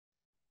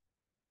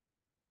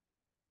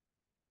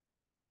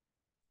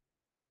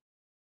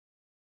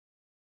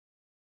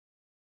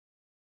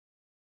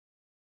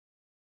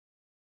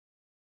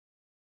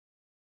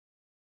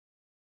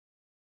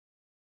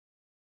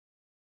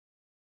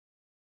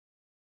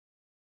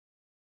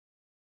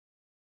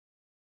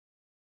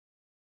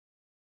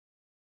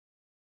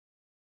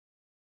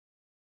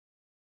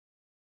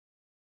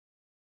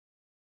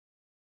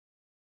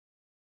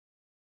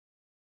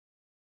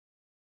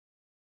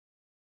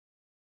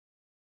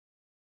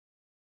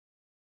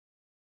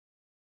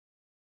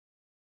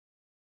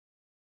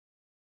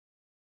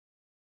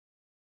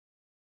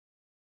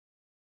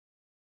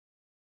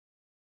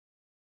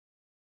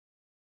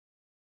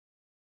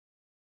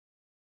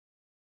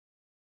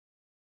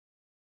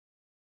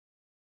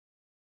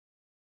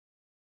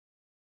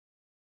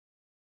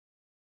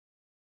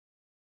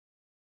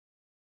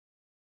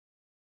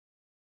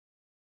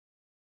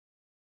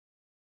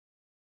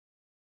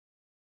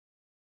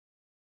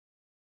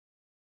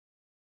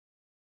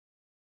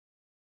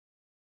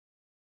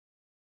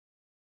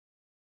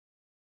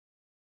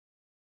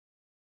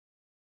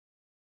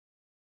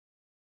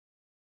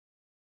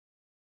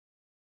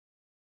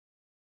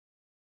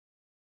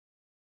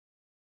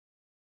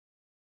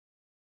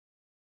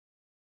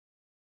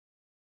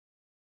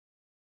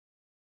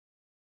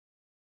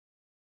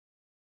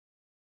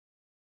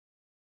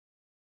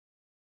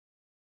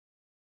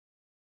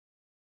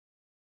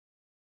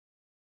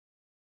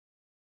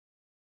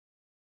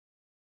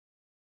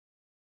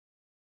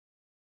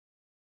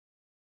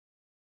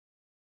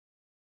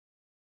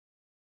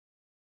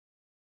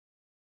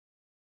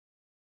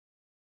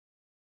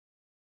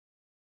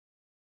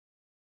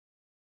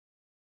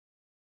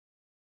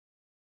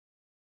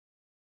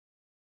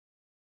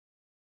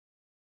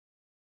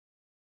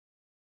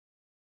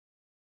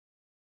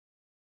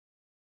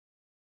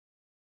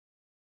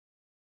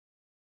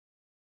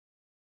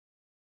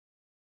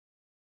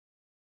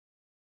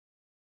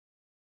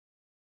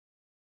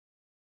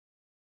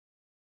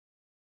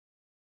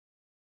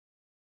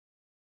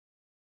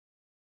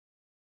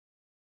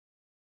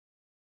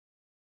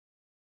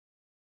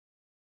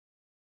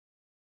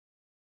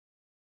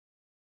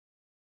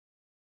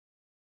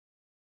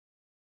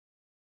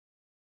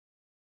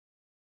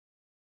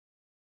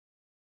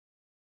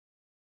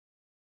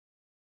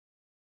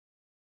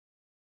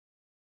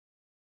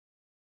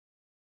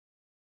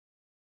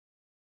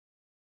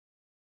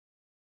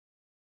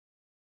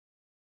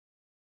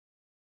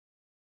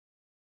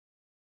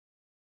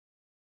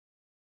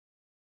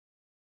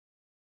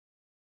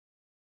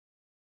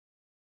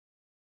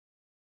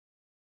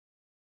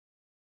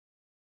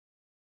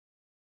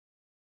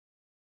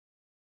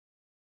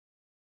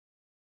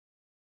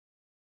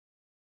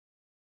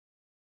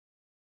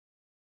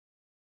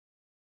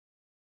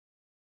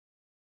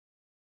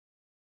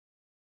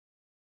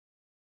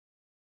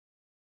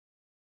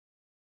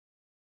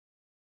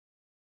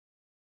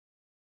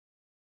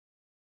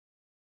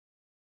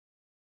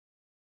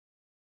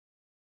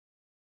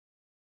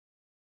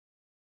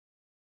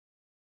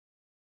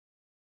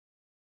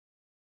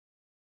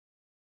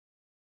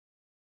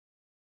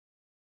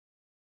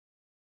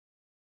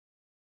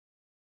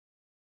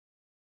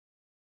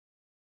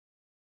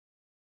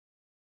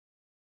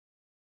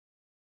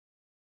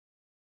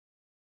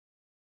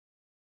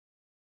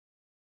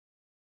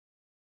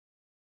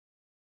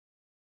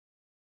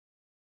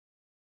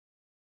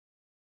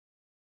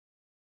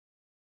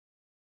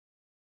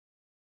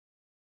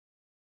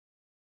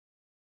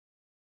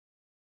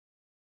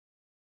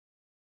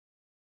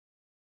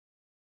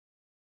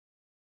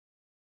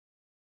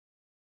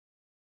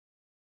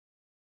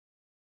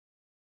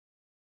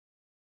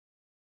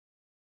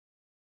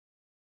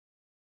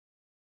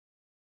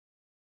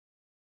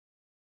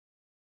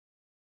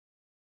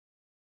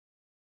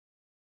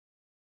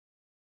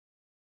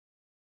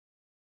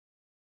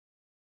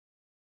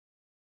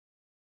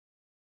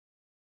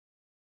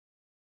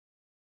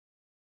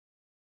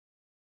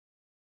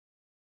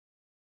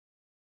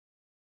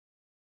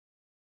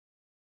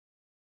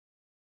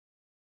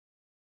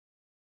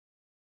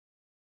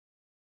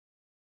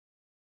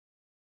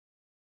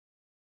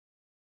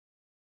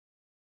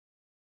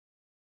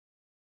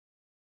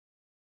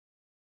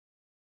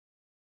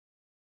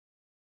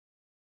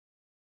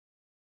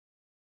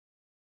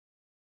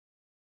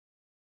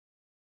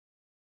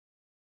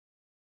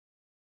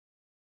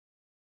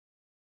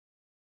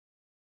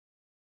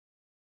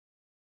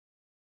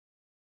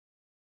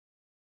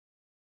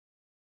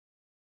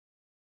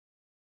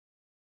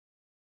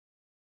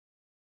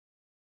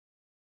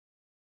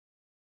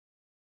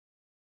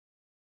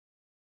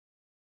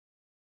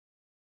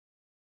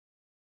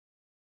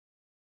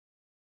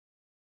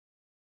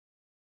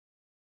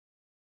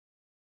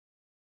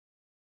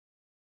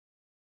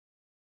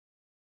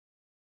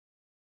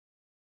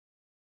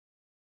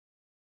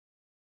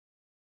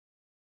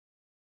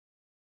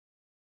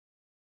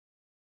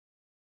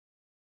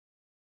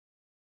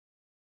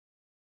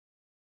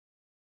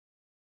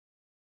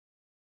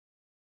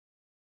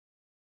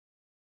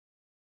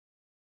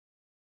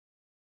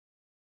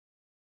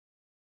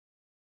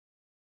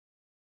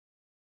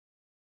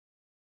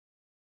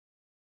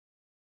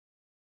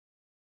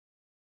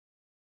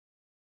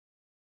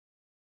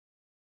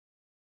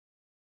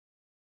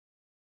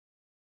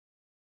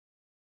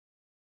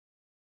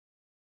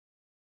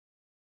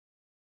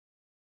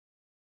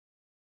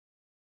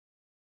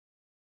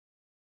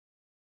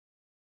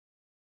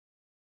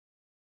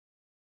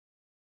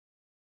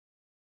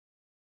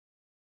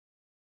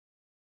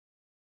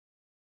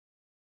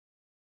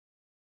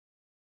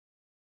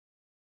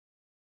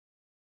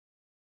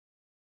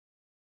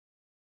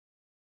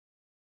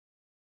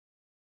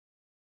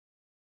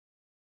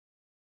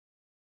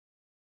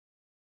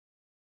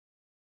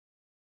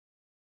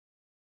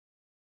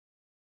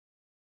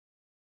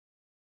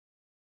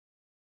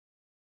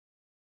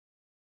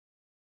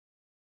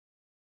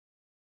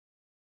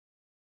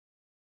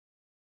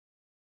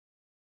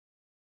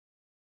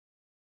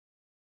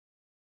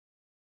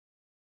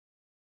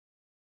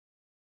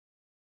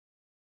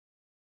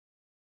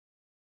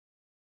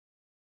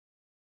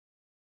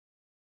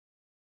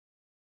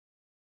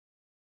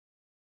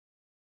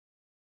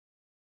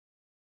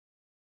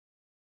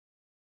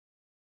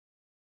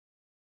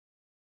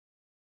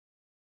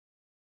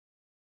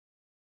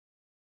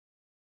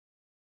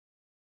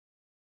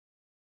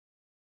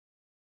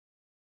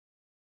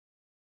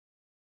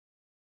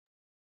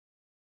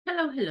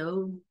Hello,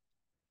 hello.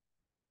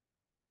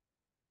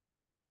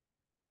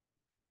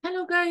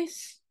 Hello,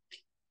 guys.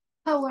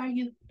 How are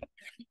you?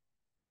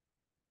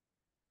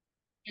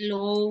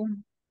 Hello.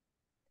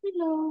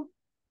 Hello.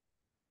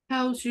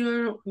 How's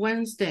your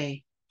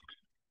Wednesday?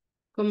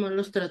 ¿Cómo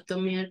los trató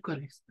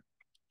miércoles?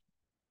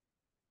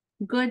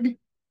 Good.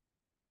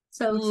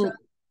 So.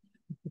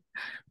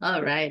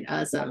 All right,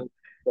 awesome.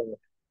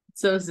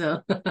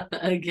 So.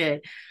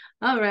 Okay.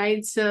 All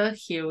right, so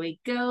here we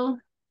go.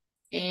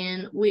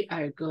 And we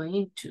are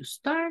going to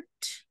start.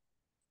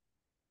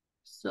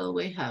 So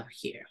we have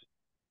here.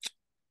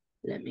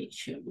 Let me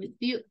share with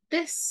you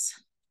this.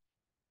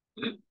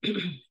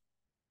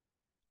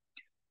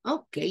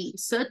 Okay,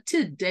 so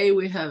today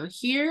we have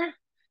here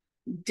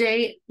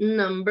day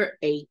number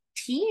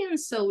 18.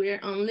 So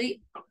we're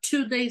only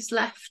 2 days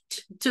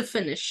left to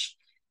finish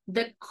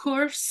the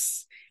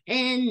course.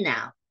 And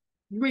now,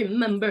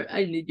 remember,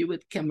 I need you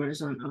with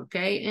cameras on,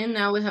 okay? And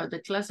now we have the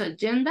class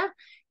agenda.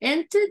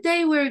 And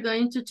today we're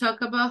going to talk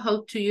about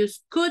how to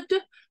use could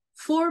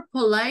for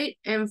polite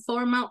and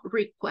formal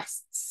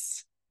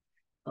requests.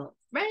 All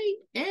right,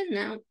 and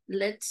now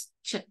let's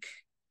check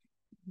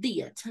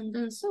the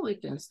attendance so we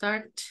can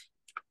start.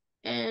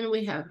 And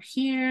we have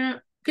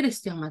here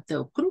Cristian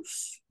Mateo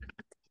Cruz.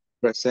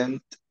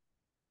 Present.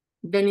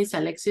 Denis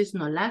Alexis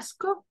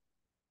Nolasco.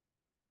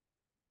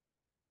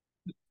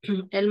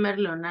 Elmer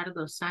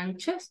Leonardo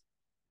Sánchez.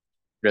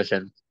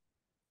 Present.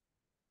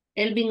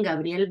 Elvin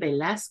Gabriel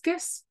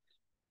Velázquez.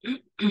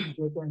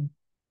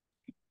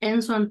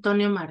 Enzo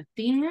Antonio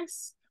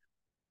Martínez.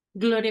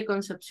 Gloria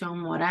Concepción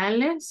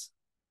Morales.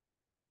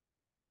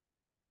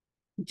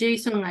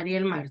 Jason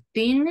Ariel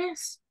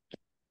Martínez.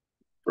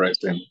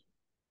 Present.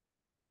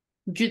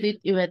 Judith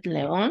Yvette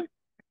León.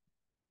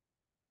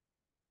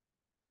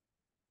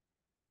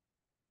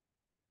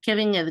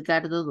 Kevin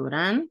Edgardo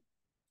Durán.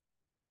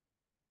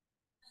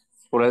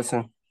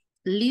 Present.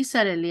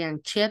 Lisa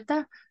Arelian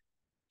Chieta.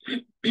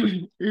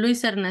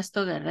 Luis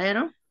Ernesto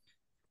Guerrero.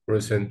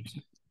 Present.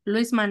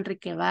 Luis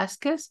Manrique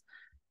Vázquez.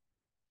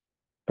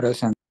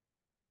 Present.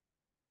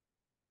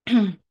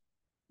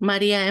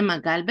 María Emma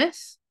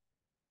Galvez.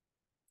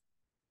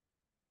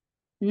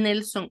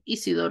 Nelson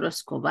Isidoro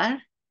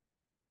Escobar.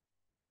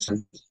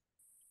 Present.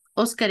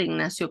 Oscar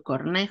Ignacio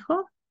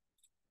Cornejo.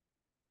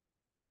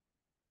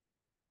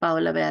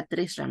 Paola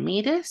Beatriz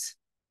Ramírez.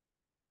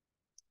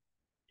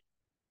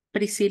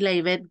 Priscila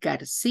Ivette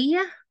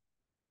García.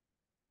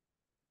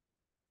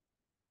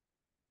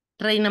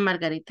 Reina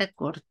Margarita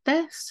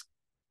Cortés.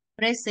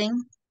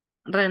 Present.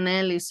 René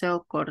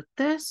Eliseo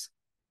Cortés.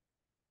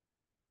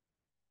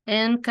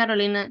 And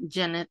Carolina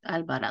Janet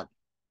Alvarado.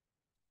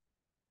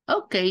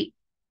 Okay,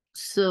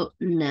 so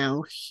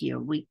now here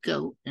we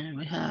go. And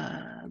we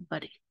have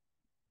Buddy.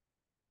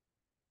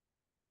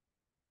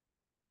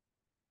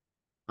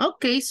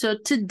 Okay, so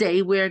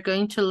today we are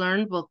going to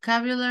learn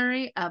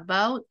vocabulary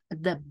about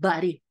the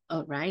body,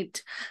 all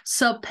right?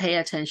 So pay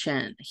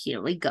attention,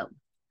 here we go.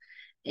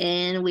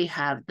 And we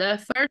have the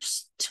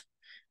first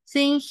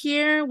thing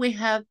here, we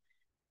have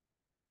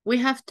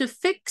to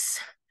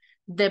fix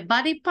the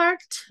body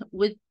part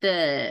with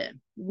the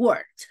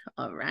word,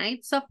 all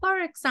right? So for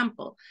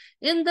example,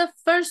 in the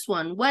first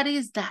one, what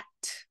is that?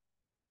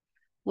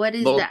 What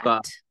is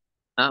Boca.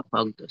 that?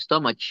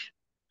 Stomach.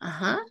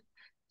 Uh-huh.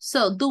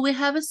 So do we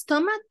have a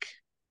stomach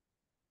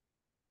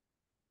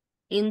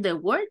in the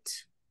word?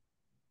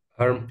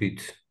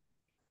 Armpit.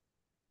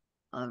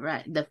 All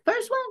right, the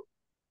first one.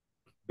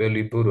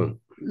 Belly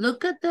button.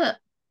 Look at the,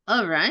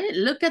 all right,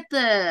 look at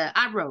the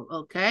arrow,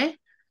 okay?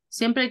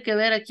 Siempre hay que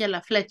ver aquí a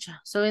la flecha.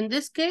 So in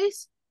this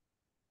case,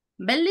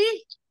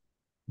 belly.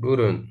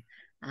 Button.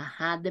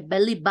 The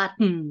belly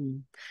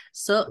button.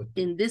 So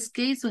in this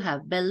case, we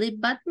have belly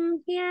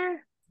button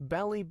here.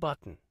 Belly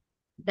button.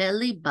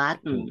 Belly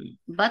button.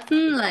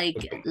 Button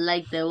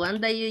like the one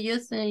that you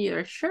use in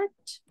your shirt.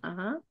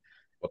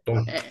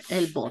 Botón.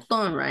 El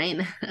botón, right?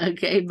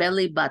 Okay,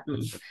 belly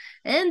button.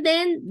 And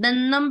then the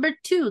number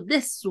 2,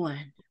 this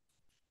one.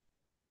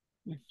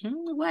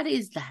 What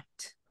is that?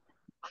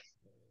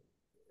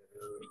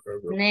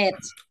 Net.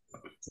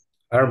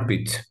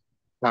 Armpit.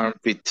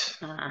 Armpit.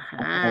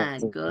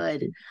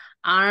 Good.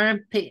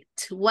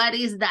 Armpit. What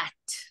is that?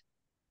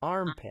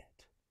 Armpit.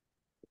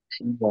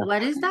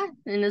 What is that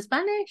in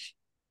Spanish?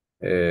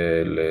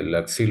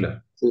 La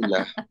axila.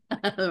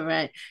 All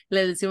right.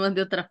 Le decimos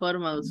de otra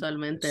forma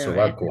usualmente.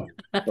 Sobaco.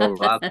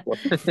 Right?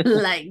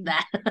 Like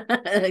that.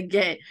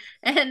 Okay.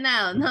 And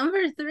now,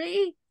 number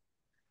 3.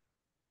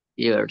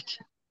 Ears.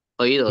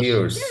 Oídos.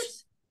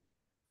 Ears.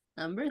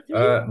 Number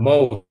 3.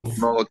 Mouth.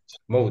 Mouth.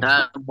 Mouth.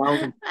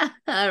 Mouth.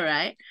 All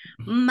right.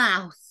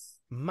 Mouth.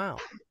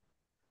 Mouth.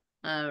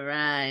 All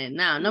right.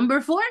 Now,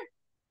 number 4.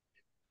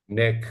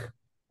 Neck.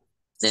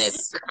 Neck.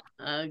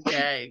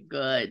 Okay,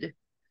 good.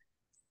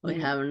 We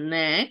have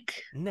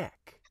neck. Neck.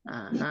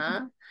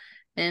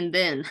 And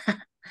then,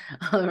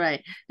 all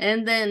right.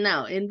 And then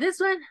now, in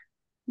this one.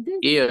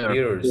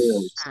 Ears.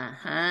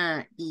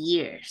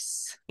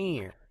 Ears.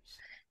 Ears.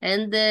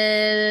 And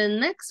the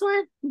next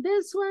one,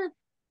 this one.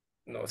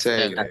 No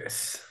sé.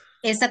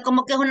 Esa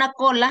como que es una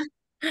cola.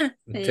 Yeah,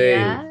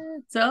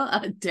 Tail. so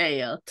a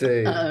tail.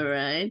 Tail. All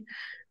right.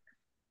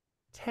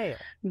 tail,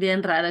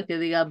 Bien raro que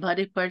diga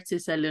body parts y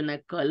sale una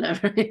cola,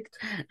 right?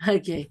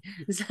 Okay,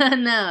 so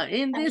now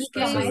in this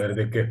Ahí, cabal. case, Saber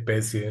de qué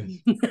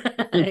especie.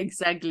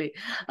 exactly.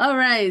 All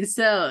right,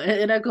 so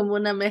era como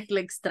una mezcla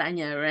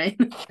extraña, right?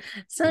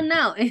 So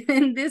now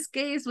in this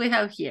case we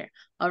have here.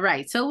 All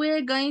right, so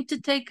we're going to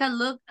take a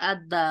look at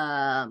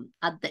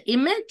the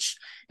image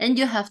and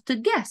you have to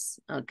guess,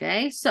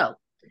 okay? So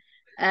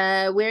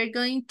we're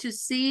going to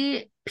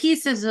see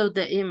pieces of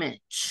the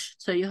image.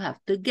 So you have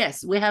to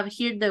guess. We have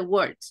here the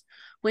words.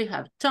 We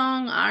have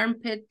tongue,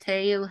 armpit,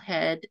 tail,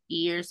 head,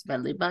 ears,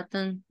 belly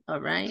button.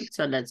 All right,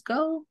 so let's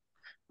go.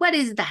 What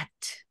is that?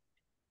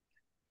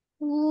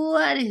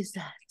 What is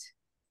that?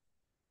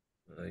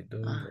 I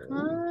don't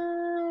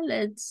know.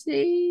 Let's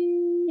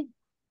see.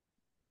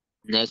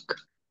 Neck.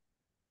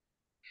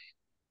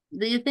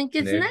 Do you think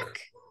it's Neck.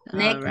 neck?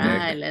 Neck. All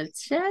right, Neck.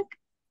 let's check.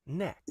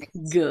 neck,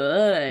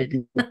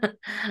 Good.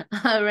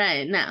 All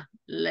right, now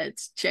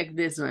let's check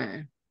this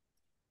one.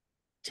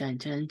 Chan,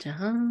 chan,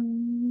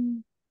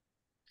 chan.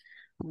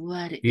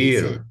 What is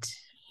Ear. it?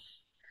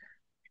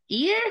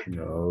 Ear?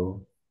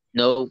 No.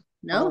 No.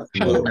 No?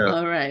 No.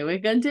 All right, we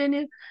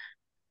continue.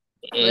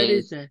 What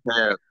is that?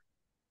 Hair.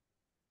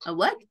 A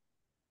what?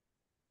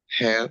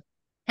 Hair.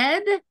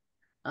 Head?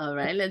 All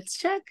right, let's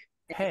check.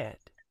 head,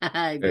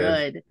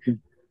 Good.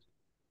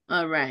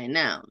 All right,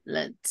 now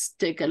let's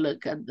take a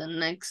look at the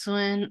next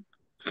one.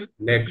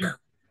 Neck.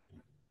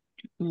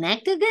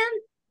 Neck again?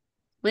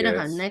 We don't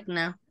have Yes. neck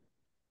now.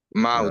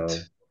 Mouth.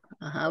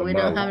 A We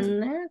don't have mouth.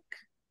 neck.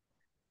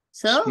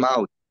 So,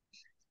 Mouth.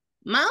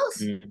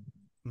 mouth?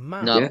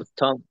 mouth, No.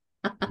 Tongue.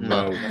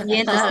 No. Mouth.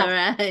 Dientes. All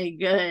right,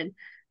 good.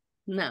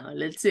 Now,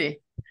 let's see.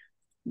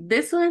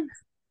 This one,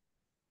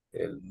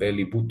 El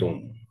belly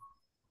button.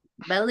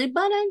 belly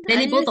button?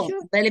 Belly Are you button.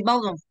 sure? Belly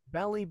button.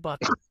 belly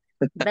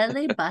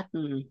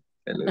button,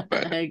 Belly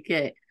button.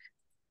 Okay,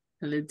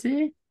 let's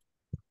see.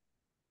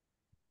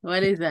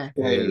 What is that?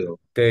 El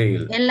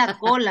tail. En la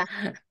cola.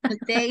 El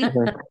tail.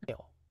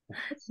 tail,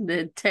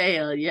 The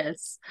tail,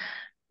 yes.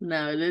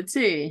 Now, let's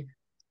see.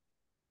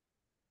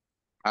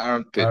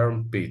 Armpit.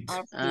 Armpit.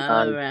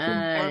 All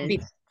right.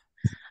 armpit,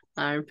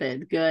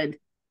 Armpit, good.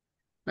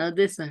 Now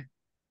this one.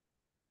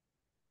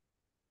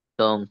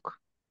 Tongue.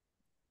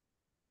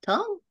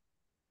 Tongue?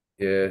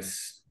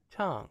 Yes.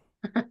 tongue,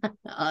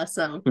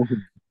 Awesome.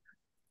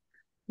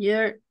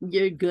 You're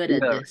good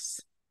at Yeah. this.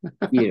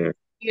 Ear.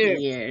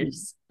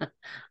 Years.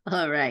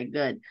 All right,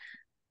 good.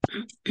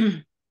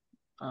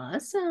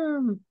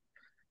 Awesome.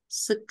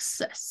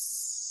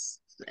 Success.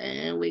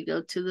 And we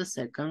go to the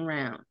second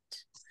round.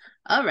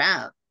 All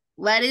right.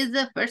 What is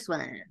the first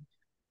one?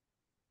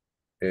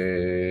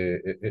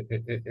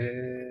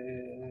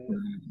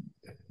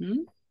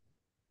 Hmm?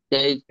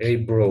 Take.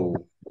 Eyebrow.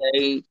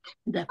 Take.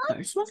 The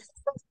first one?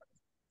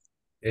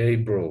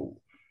 Eyebrow.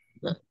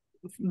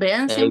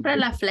 Vean siempre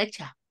la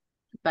flecha.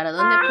 ¿Para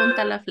dónde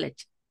apunta la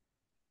flecha?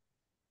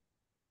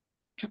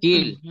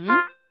 Heel. Ujú.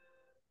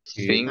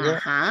 Finger.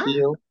 Ajá.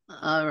 Heel.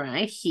 All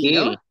right,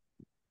 heel.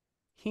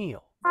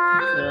 heel,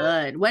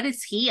 Good. What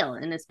is heel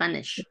in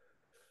Spanish?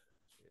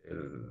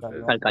 El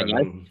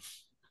Calcañar.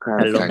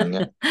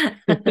 talón.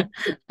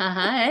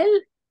 Ajá,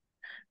 el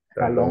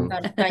Talón.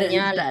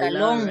 Cañal,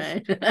 talón, talón.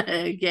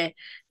 right? Okay.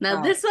 Now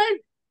Ah. this one.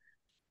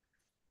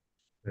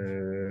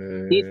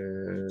 Teeth.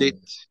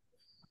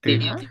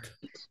 Teeth.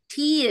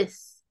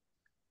 Teeth.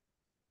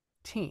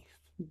 teeth,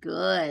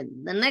 Good.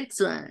 The next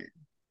one.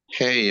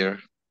 Hair.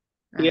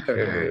 Ajá.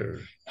 Hair.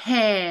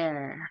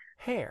 Hair.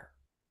 hair,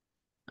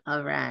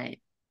 All right.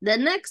 The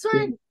next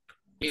one.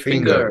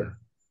 Finger.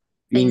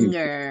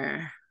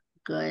 Finger.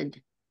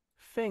 Good.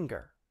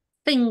 finger,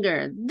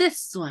 Finger.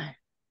 This one.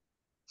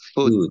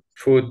 Foot.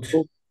 Foot.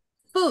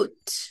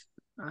 Foot.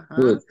 Uh-huh.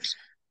 Foot.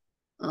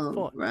 All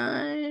Foot.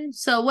 right.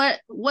 So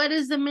what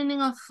is the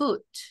meaning of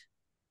foot?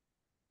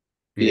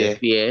 Pie. Pie.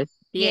 Yeah,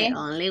 Yeah.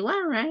 only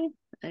one, right?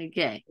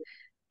 Okay.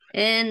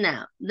 And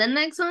now the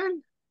next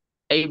one.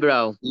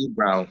 Eyebrow.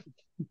 Eyebrow.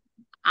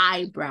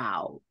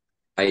 Eyebrow.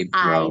 Eyebrow.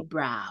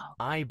 Eyebrow.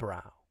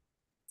 eyebrow,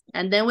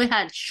 And then we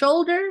had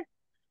shoulder.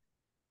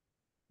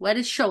 What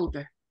is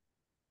shoulder?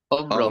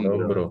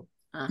 Hombro.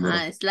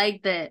 Uh-huh. It's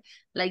like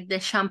the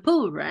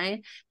shampoo, right?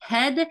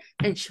 Head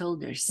and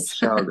shoulders.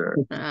 Shoulder.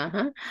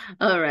 Uh-huh.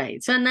 All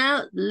right. So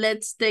now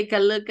let's take a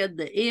look at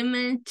the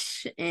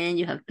image and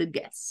you have to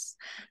guess.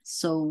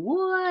 So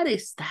what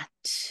is that?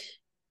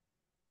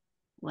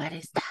 What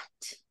is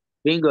that?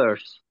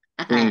 Fingers.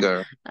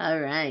 Finger. All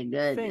right,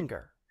 good.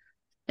 finger,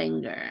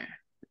 Finger.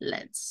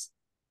 Let's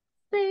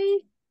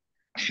see.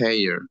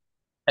 Hair.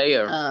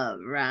 Hair. All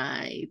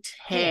right.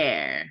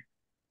 Hair.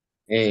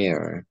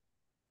 Hair.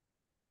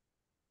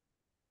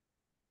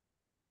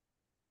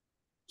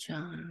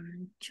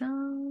 John.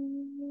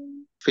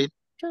 Feet.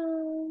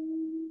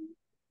 John.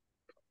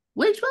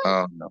 Which one?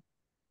 Oh, no.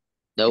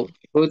 No.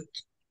 Foot.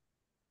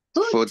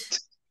 Foot.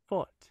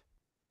 foot,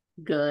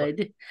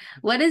 Good.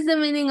 What is the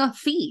meaning of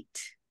feet,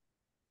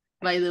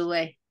 by the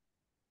way?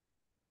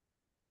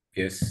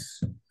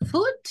 Yes.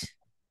 Foot,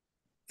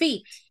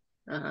 feet.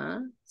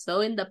 So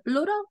in the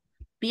plural,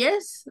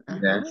 pies.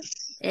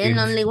 Yes. And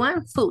Feet. only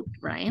one foot,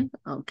 right?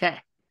 Okay.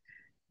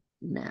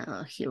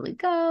 Now here we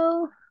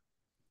go.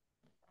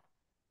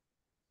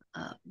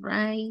 All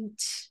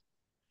right.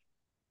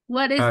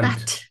 What is Hand.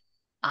 that?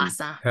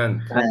 Awesome.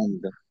 Hand.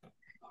 And.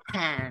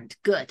 Hand.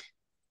 Good.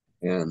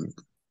 And.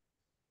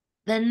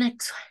 The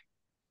next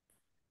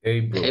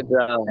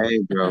Eyebrow.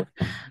 Eyebrow.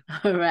 one.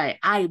 All right.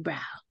 Eyebrow.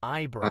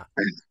 Eyebrow.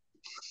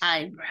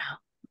 Eyebrow.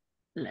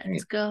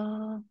 Let's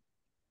go.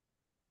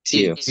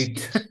 Teeth.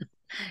 Teeth.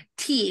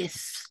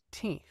 Teeth.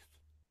 Teeth.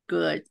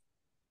 Good.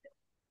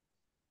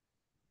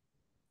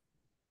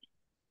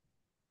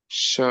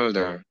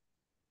 Shoulder.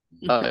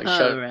 All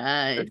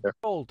right.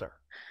 Shoulder.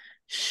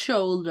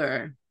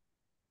 Shoulder.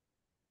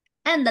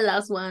 And the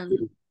last one.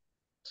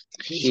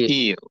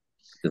 Heel.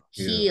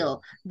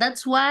 Heel.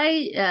 That's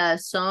why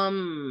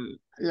some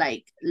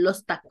like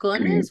los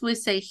tacones we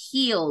say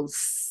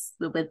heels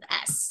with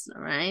S,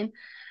 right?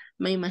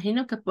 Me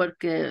imagino que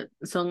porque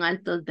son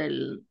altos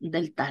del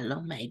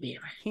talón, maybe.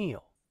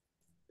 Heel.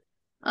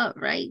 All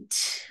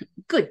right.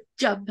 Good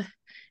job.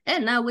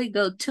 And now we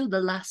go to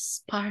the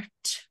last part.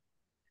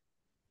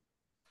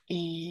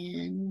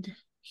 And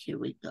here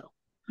we go.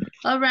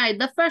 All right,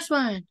 the first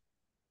one.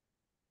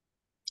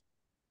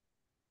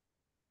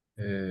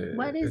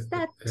 What is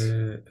that?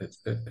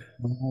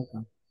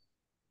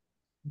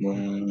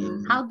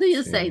 How do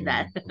you say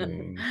that?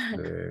 Wings,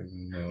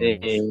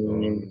 leg, nose,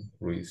 arm,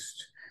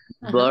 wrist.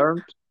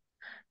 Burn.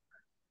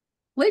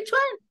 Which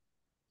one?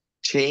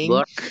 Chain.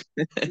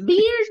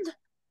 Beard.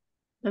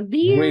 A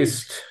beard.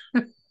 Wrist.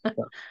 This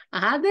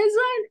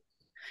one.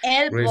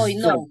 Elbow, Wrist.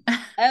 no.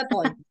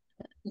 Elbow.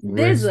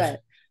 This Wrist. one.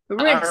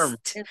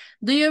 Wrist.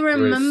 Do you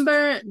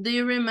remember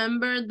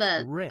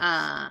that Wrist.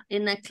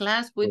 in a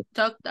class we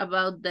talked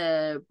about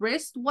the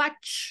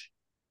wristwatch?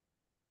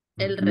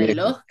 El Mhm.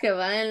 reloj que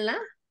va en la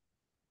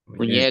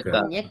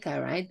Muñeca.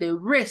 muñeca, right? The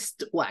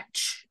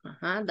wristwatch.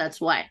 That's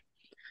why.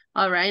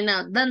 All right,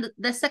 now then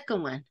the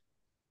second one.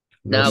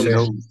 No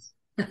No. sé.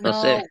 No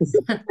sé.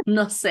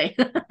 No sé.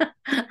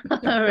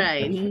 All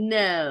right,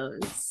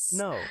 nose.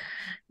 No.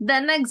 The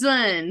next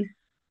one.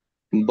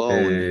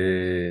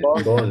 Bone.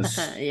 Bones.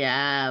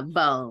 Yeah,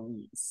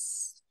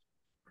 bones.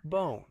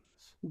 Bones.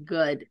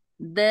 Good.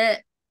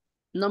 The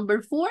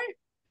number 4.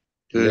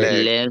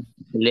 Leg. Left.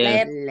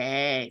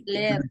 Leg.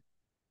 Left.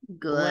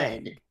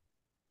 Good. Leg.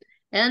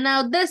 And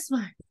now this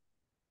one.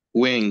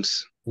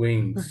 Wings.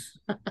 Wings.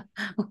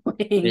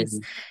 Wings.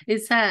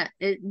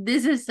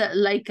 This is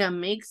like a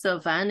mix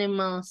of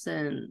animals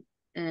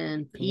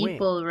and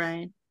people,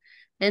 right?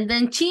 And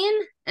then chin,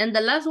 and the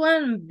last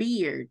one,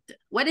 beard.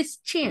 What is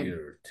chin?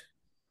 Beard.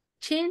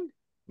 Chin?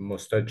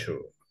 Mostacho.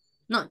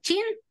 No,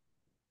 chin?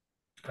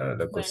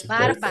 La cosita.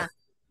 Barba.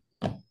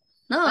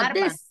 No,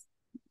 Barba.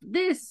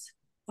 this.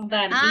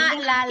 La La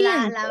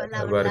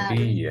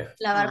barbilla.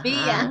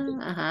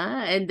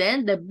 barbilla. And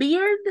then the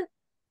beard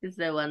is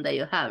the one that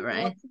you have,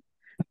 right?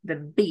 The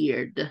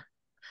beard.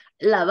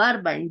 La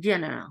barba in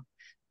general.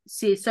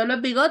 Si solo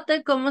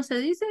bigote, ¿cómo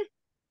se dice?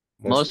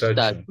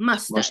 Mostacho.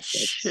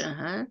 Mustache.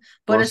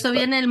 Por eso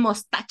viene el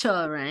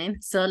mostacho,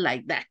 right? So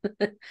like that.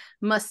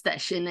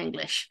 Mustache in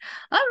English.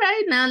 All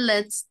right, now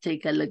let's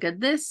take a look at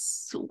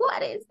this.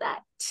 What is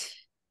that?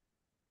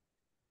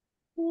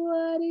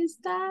 What is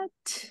that?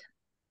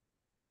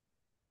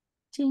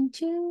 Ching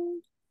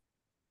ching.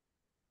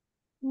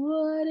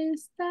 What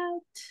is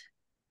that?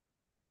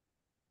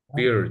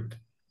 Beard.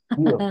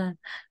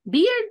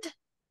 Beard.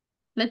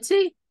 Let's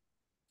see.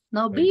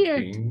 No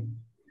beard.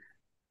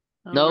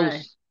 All Nose.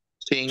 right.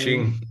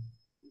 Chin.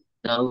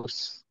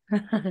 Nose.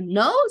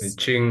 Nose?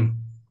 Chin.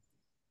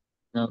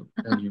 No.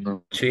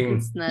 Chin.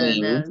 It's not a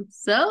nose.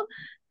 So?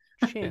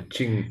 Chin.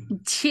 Chin.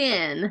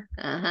 Chin.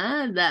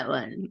 That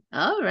one.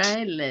 All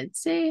right, let's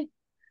see.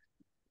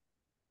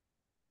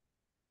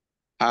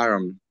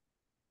 Arm.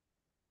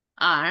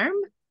 Arm?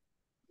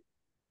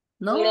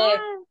 No Leg.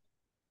 arm.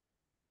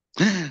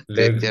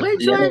 Leg.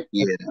 Which one?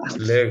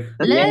 Leg.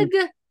 Leg?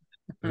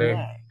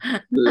 Leg.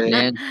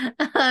 Leg.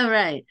 All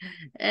right.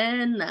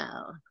 And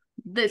now,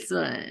 this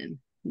one.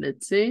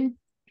 Let's see.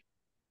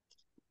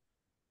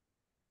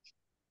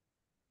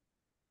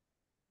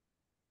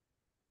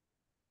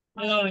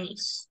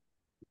 Noise.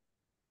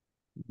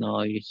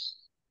 Noise.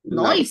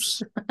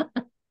 Noise.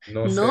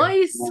 No sé.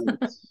 Noise.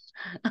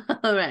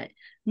 All right.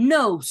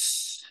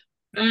 Nose.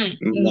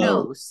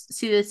 Nose.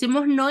 Si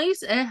decimos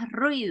noise es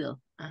ruido.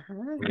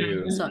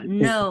 Ruido. So,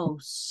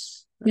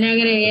 nose. Le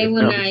agregué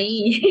una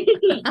I.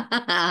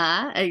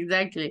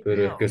 Exactly.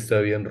 Pero es que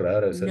está bien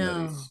rara esa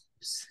Nose.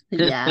 nariz.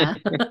 Ya.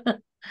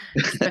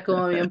 Está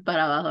como bien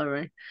para abajo,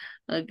 right?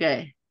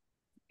 Okay.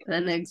 The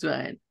next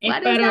one. Es What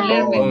is para that?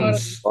 leer mejor.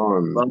 Bones.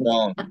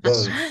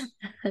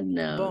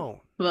 No.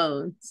 Bone.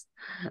 Bones.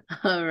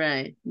 All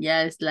right.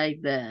 Yeah, it's like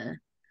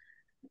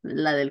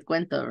la del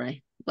cuento,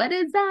 right? What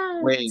is that?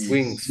 Wings.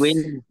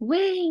 Wing.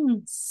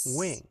 Wings.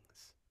 Wings.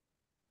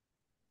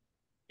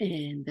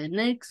 And the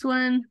next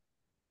one.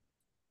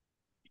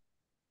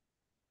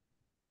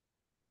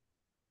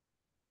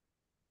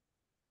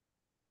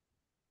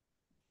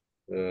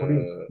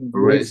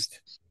 Rest.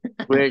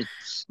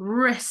 Rest.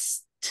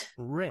 Rest.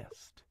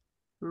 Wrist.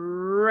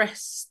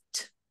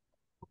 Rest.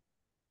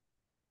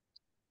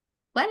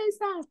 What is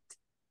that?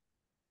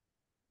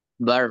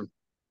 Verb.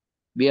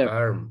 Verb.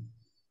 Arm.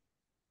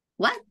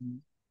 What?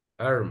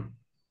 Arm.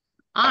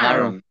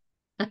 Arm.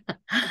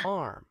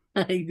 Arm.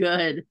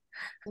 Good.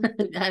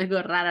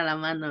 Algo rara la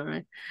mano,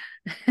 right?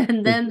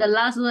 And then the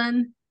last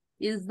one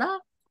is the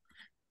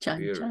chan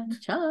Beard. chan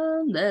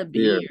chan, the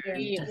Beard.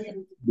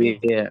 beard.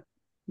 Beard.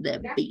 The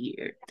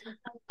beard.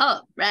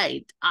 All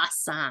right,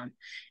 awesome.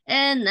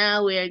 And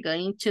now we are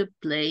going to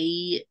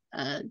play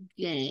a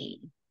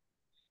game.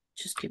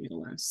 Just give me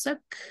one sec.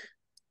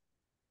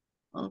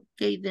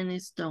 Okay,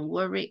 Dennis, don't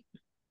worry.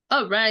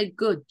 All right,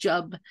 good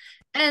job.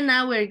 And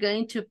now we're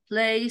going to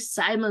play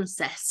Simon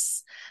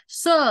Says.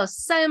 So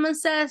Simon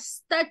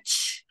says,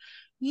 touch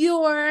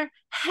your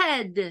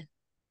head.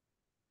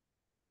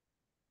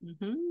 ¿Ya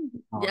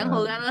han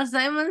jugado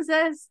Simon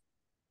Says?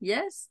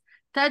 Yes.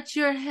 Touch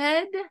your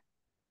head.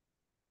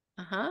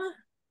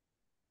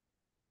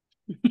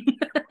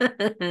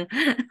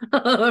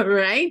 All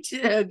right,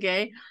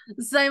 okay.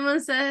 Simon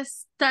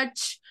says,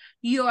 touch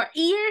your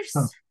ears.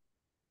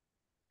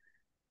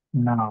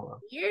 No.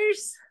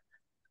 Ears.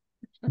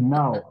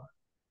 No.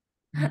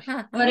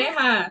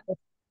 Oreja.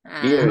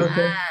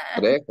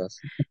 Orejas.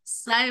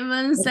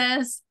 Simon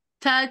says,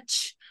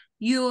 touch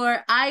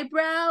your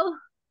eyebrow.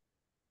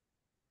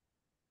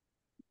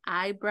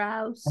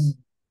 Eyebrows.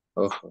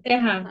 Ojo.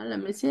 Ceja.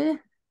 Let me see.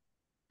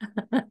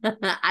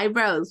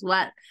 Eyebrows.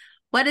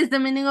 What is the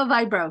meaning of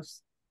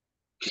eyebrows?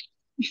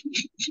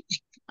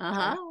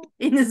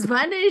 In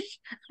Spanish.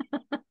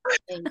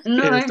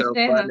 No, es Está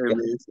ceja. padre,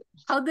 Luis.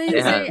 How do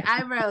you say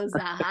eyebrows?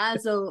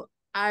 So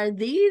are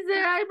these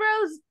their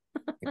eyebrows?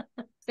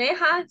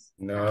 Cejas.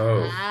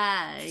 No.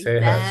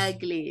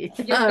 Exactly.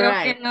 Yo All creo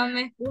right. que no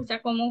me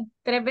escucha como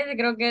 3 veces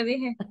creo que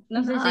dije.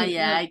 No sé Oh, si.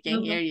 yeah, no, I can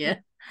no, hear you.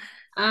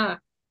 Ah,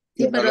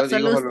 Sí, No pero lo solo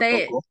digo, me lo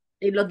usted tocó.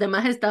 y los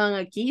demás estaban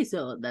aquí,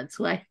 so that's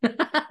why.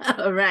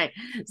 All right.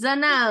 So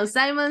now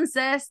Simon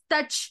says,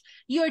 touch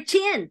your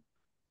chin.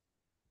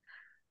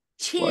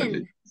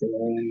 Chin.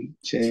 Chin.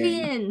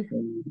 Chin.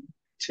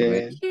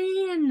 Chin.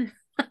 Chin.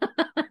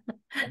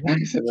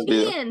 Ay, se me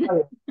olvidó. Chin.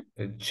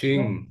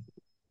 Chin.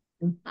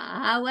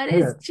 What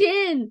is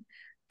chin?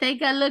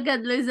 Take a look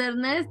at Luis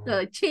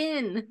Ernesto.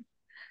 Chin.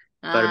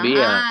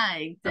 Barbilla.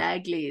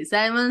 Exactly.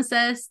 Simon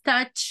says,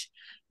 touch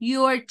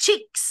your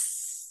cheeks.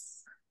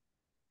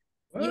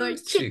 Your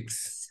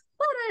cheeks.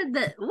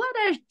 What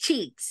are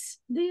cheeks?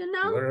 Do you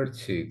know? What are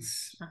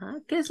cheeks?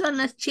 ¿Qué son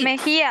las cheeks?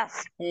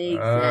 Mejillas.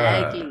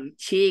 Exactly.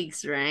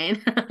 Cheeks, right?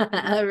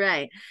 All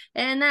right.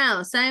 And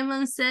now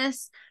Simon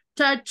says,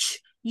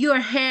 touch your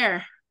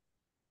hair.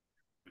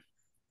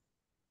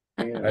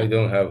 I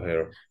don't have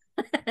hair.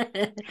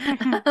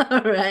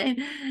 All right.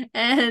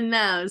 And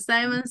now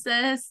Simon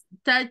says,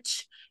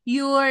 touch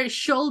your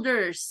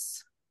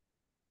shoulders.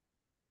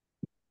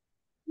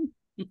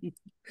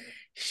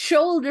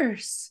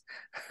 Shoulders.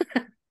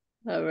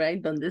 All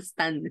right, ¿dónde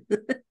están?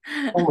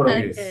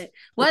 Okay.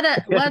 What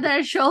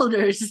are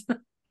shoulders?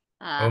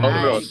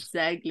 Hombros.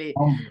 Exactly.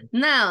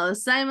 Now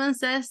Simon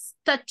says,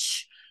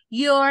 touch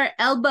your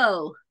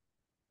elbow.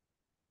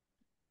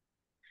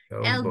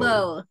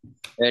 Elbow.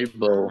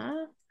 Elbow.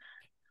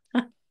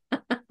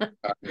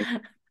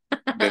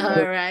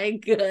 All right,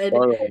 good.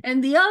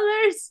 And the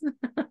others?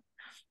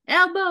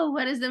 Elbow.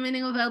 What is the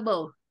meaning of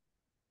elbow?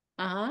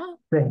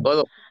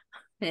 Todo.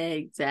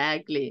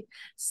 Exactly.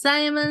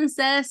 Simon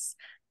says,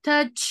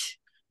 touch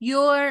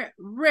your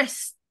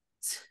wrist.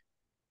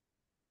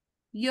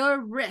 Your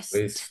wrist.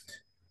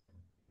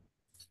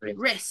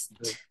 Wrist.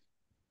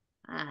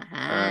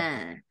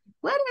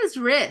 What is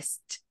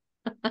wrist?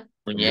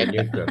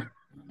 Muñeca.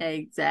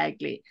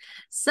 Exactly.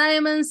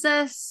 Simon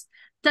says,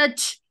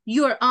 touch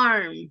your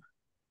arm.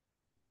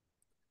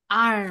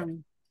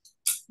 Arm.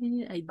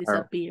 I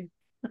disappear.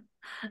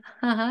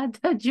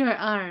 Touch your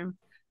arm.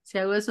 Si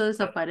hago eso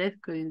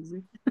desaparezco.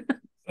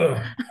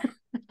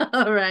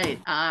 All right,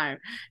 arm.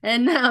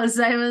 And now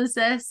Simon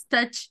says,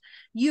 touch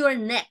your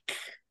neck.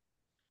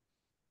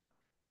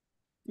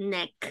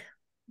 Neck.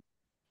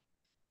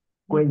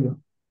 Cuello.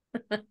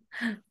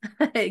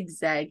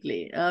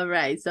 Exactly. All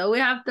right. So we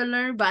have to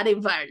learn body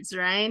parts,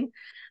 right?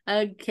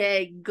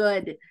 Okay,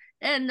 good.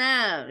 And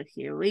now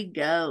here we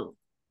go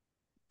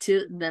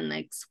to the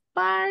next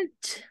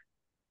part.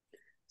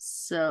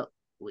 So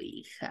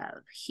we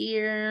have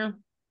here,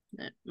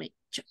 let me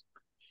check.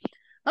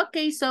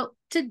 Okay, so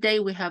today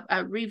we have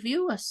a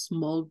review, a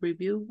small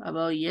review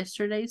about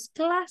yesterday's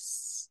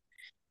class.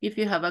 If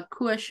you have a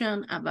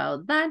question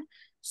about that.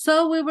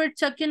 So we were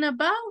talking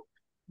about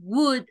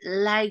would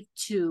like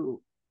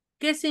to.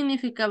 ¿Qué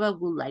significaba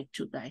would like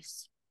to,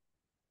 guys?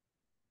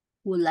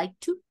 Would like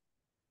to?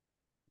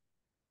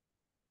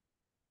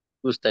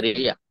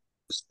 Gustaría.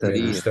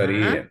 Me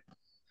gustaría.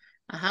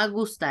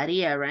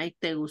 Gustaría, right?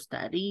 Te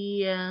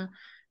gustaría,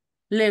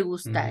 le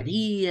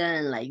gustaría,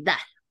 and like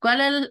that.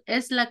 ¿Cuál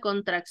es la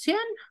contracción?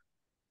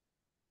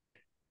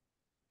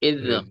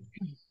 Either.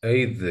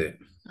 Either.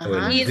 O el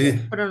Ajá.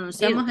 D.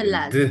 Pronunciamos El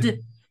la D.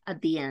 D at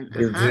the end.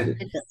 El Ajá.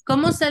 D.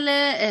 ¿Cómo se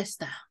lee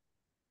esta?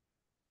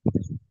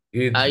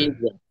 It. Aid.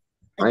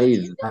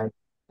 I,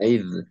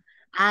 Aid.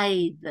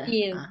 Aid.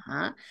 Id.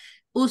 Ajá.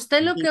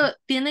 Usted lo que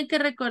tiene que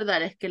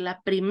recordar es que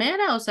la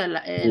primera, o sea,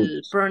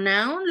 el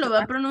pronoun lo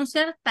va a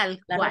pronunciar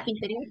tal La cual. ropa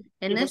interior.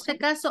 En este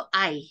caso,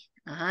 I.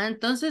 Ajá.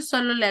 Entonces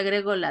solo le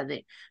agrego la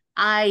D.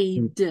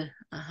 I'd.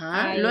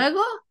 Ajá. I'd.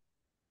 Luego,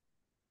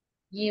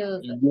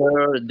 You'd.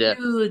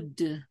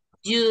 you'd.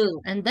 You.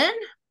 And then,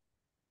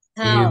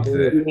 How.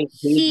 It.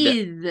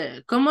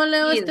 he'd. ¿Cómo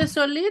leo He'd. este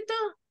solito?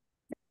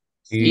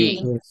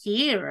 It.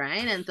 He,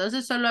 right?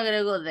 Entonces solo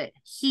agrego de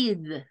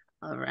he'd.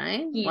 All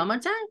right. He'd. One more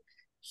time.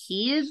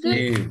 He'd.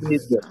 It.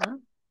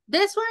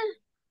 This one.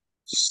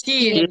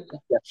 She'd.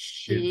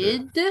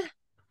 She'd.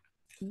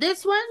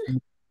 This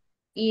one.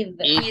 Id.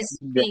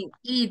 It'd.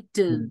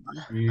 It.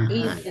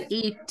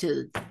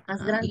 It'd.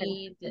 Más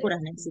grande. Pura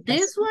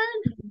This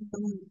one.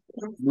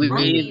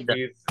 With.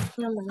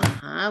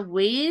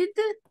 With.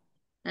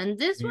 And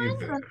this one.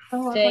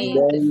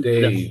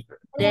 They.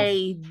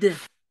 They'd.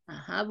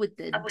 With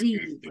the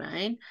D,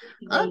 right?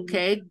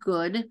 Okay,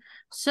 good.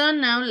 So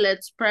now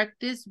let's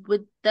practice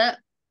with the,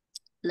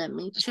 let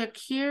me check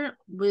here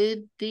with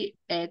the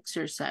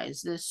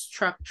exercise, the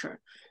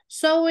structure.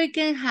 So we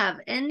can have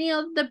any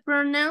of the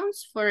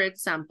pronouns, for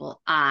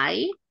example,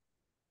 I,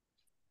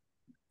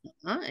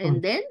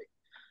 and then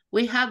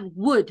we have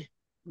would,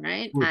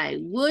 right? I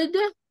would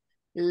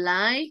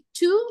like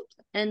to,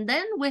 and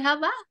then we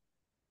have a,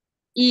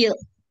 Il.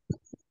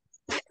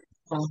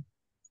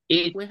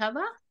 It. we have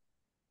a,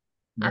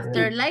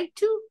 after like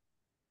to,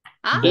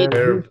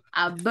 Verb.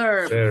 a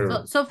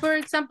verb. So for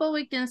example,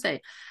 we can say,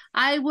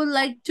 I would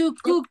like to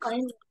cook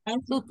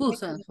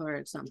pupusas, for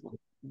example.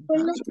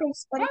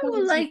 I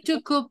would like to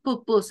cook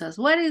pupusas.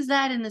 What is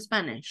that in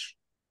Spanish?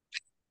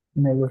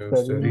 me Me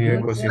gustaría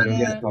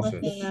gustaría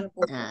cocinar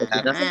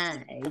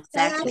pupusas.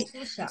 Exactly.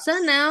 So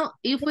now,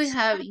 if we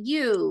have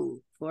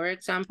you, for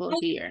example,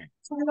 here.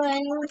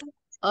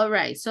 All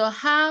right, so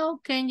how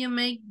can you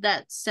make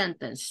that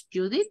sentence,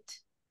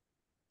 Judith?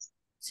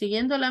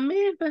 Siguiendo la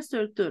misma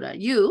estructura.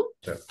 You.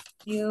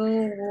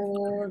 You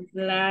would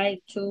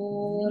like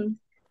to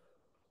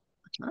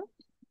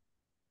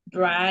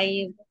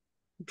drive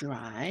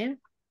Drive.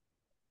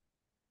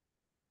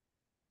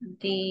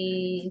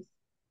 this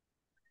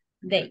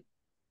day.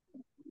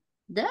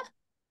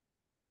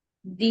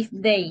 This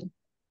day.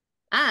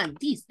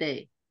 This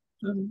day.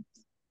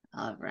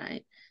 All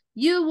right.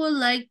 You would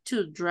like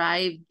to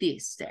drive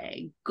this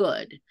day.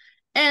 Good.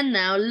 And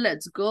now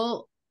let's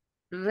go,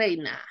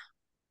 Reina,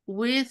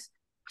 with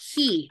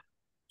he.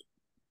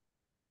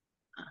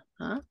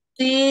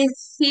 He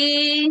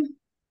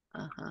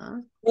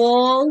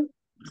would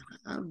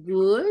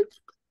Would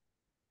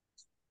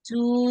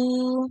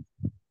to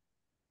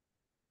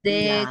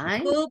the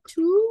like cook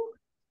to.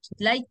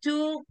 like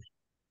to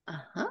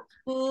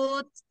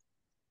put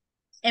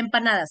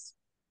empanadas.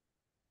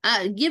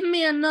 Give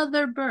me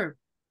another verb.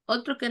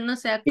 Otro que no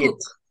sea cook.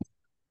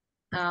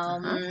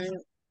 That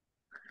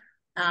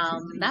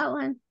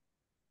one.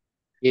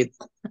 It.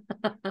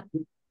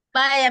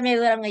 Vaya, me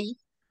duran allí.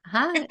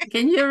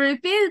 Can you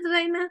repeat,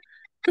 Reina?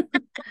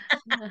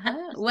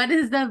 What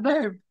is the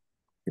verb?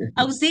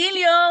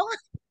 Auxilio.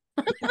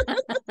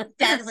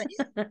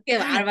 Qué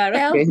bárbaro.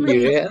 Help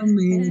me. Help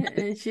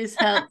me. She's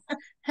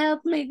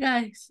help me,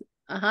 guys.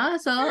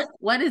 So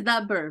what is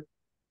that verb?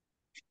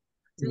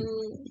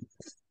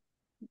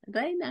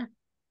 Reina.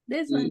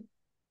 This one.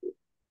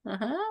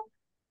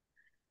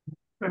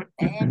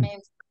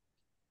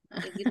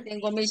 Aquí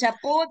tengo mi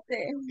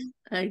chapote.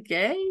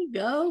 Okay,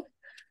 go.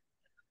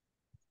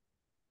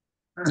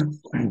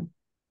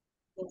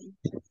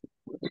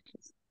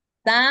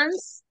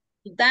 Dance.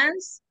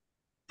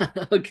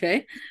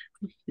 Okay.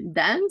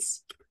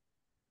 Dance.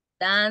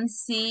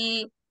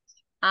 Dancing.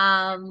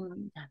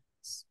 Vamos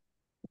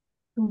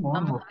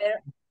a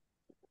ver.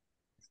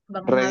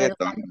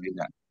 Reggaeton.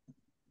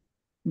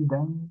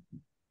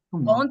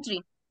 Country.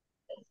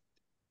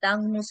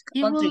 Dance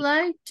You would country.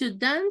 like to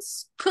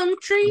dance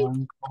country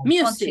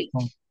music.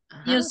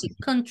 Music.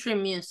 Country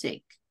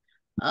music.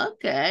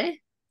 Okay.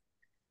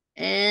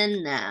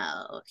 And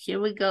now, here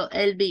we go,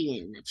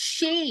 Elvin.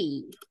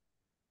 She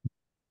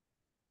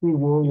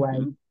would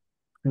like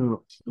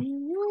to take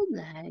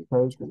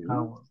take a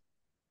shower.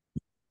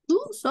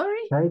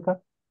 Sorry? Take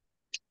a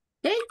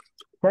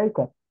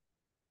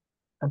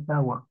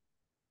shower.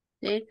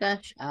 Take a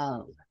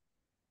shower.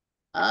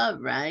 All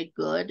right,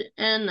 good.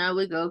 And now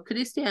we go,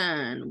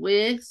 Christian,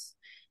 with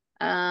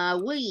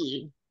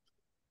we.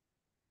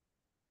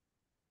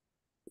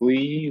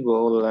 We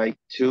would like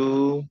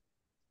to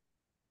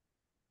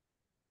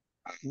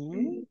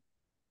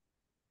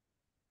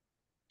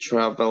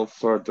travel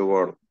for the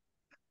world.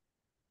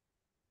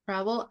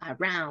 Travel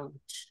around.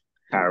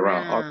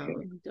 Okay.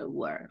 The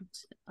world.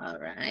 All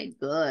right,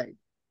 good.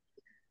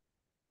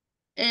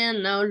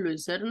 And now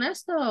Luis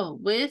Ernesto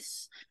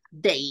with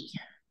they.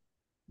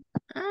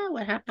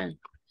 What happened?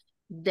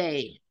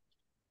 They.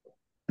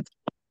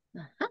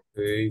 Ajá.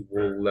 They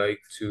would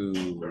like to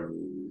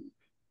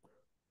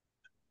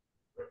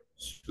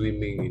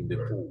swimming in the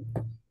pool.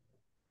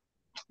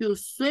 You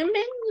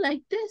swimming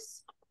like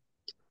this?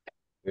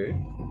 Okay,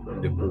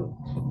 in the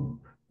pool.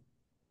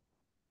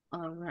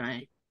 All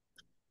right.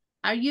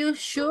 Are you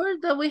sure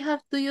that we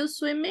have to use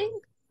swimming?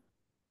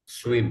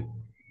 Swim.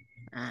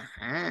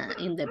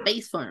 In the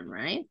base form,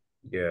 right?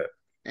 Yeah.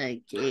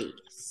 Okay,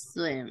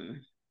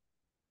 swim.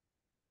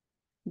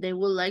 They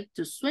would like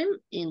to swim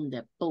in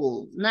the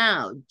pool.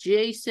 Now,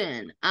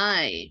 Jason,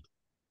 I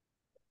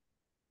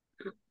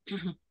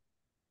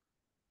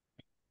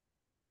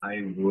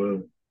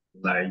would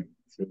like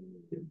to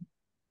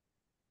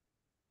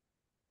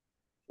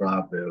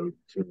travel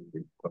to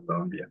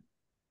Colombia.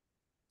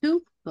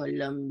 to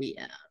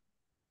Colombia.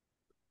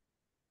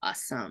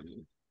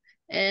 Awesome.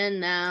 And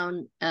now,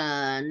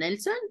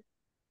 Nelson,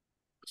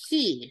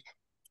 he.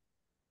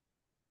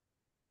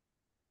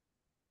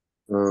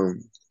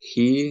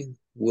 He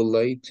would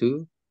like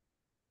to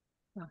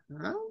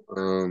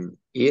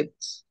eat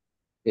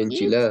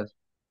enchiladas.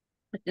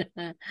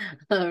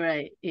 All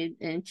right, eat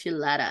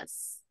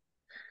enchiladas.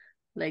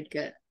 Like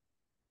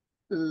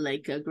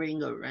a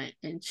gringo, right?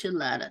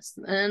 Enchiladas.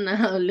 And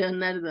now,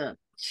 Leonardo,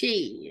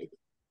 she.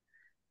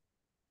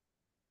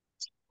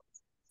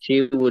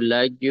 She would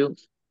like you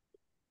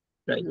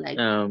Like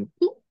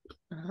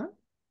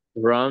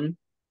run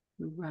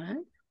right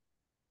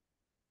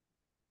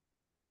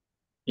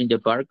in the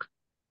park.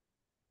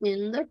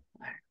 in the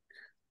park.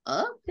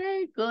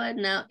 Okay, good.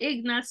 Now,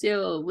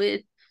 Ignacio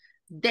with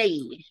they.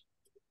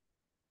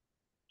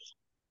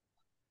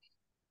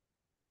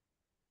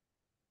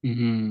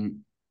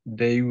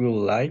 They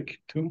will like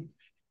to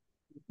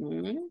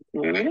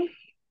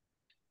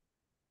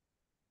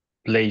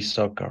play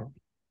soccer.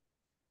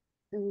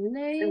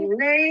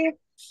 Play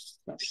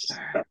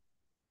soccer.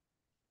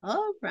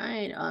 All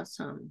right,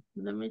 awesome.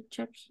 Let me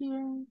check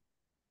here.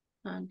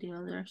 And the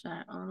others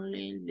are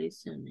only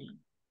listening.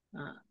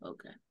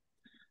 Okay.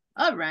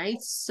 All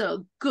right,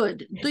 so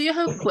good. Do you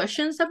have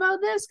questions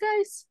about this,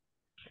 guys?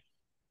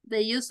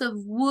 The use of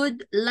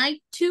would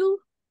like to.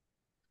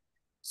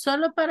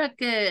 Solo para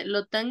que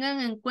lo tengan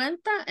en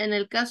cuenta, en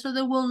el caso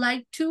de would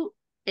like to,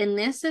 en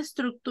esa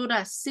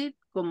estructura así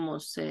como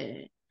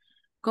se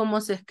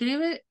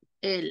escribe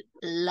el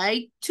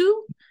like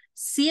to,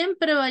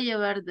 siempre va a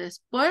llevar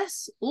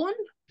después un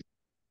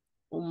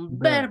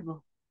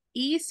verbo.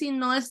 Y si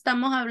no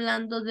estamos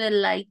hablando de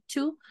like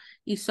to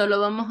y solo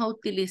vamos a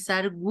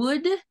utilizar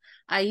would,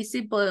 ahí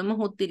sí podemos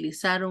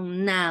utilizar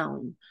un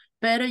noun,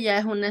 pero ya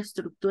es una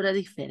estructura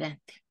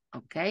diferente,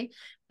 ¿ok?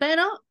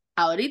 Pero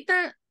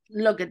ahorita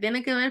lo que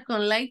tiene que ver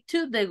con like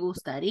to, de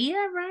gustaría,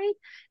 right?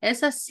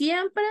 Esa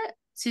siempre,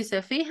 si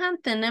se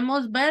fijan,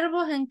 tenemos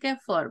verbos ¿en qué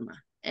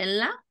forma? En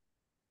la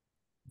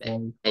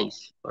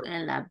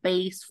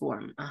base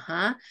form,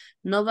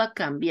 no va a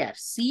cambiar,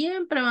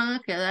 siempre van a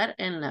quedar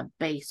en la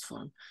base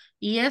form,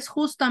 y es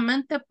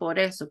justamente por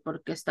eso,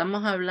 porque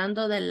estamos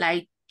hablando de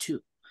like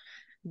to.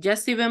 Ya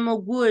si vemos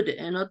would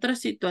en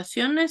otras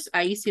situaciones,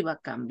 ahí sí va a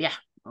cambiar,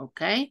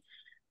 ¿ok?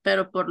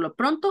 Pero por lo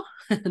pronto,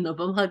 nos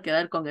vamos a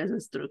quedar con esa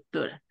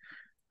estructura.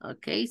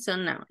 Okay, so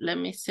now let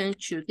me send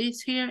you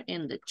this here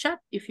in the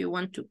chat if you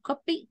want to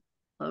copy,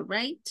 all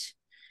right?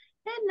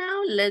 And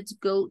now let's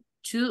go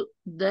to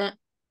the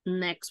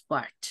next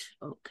part,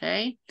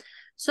 okay?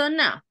 So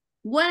now,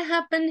 what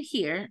happened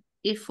here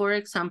if, for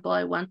example,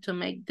 I want to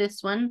make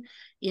this one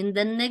in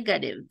the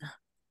negative?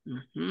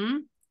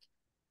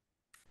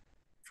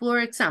 For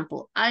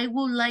example, I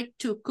would like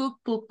to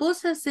cook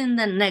pupusas in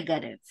the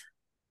negative.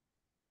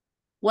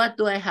 What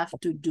do I have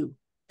to do?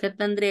 ¿Qué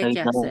tendría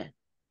que hacer?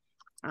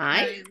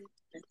 I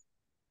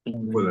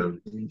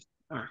wouldn't.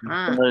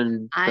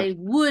 I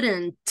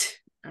wouldn't.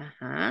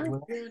 I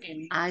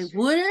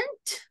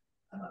wouldn't.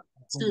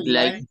 To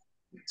like.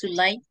 To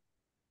like.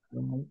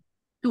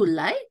 To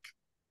like?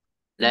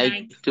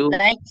 Like to.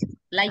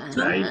 Like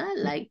to.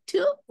 Like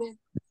to.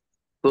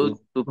 Cook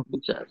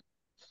pupusas.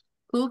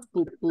 Cook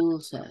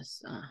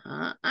pupusas.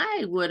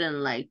 I wouldn't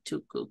like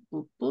to cook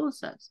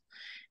pupusas.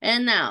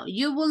 And now,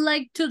 you would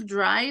like to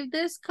drive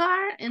this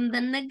car in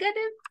the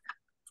negative?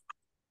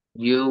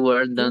 You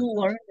wouldn't.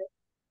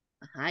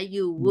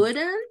 You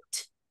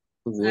wouldn't.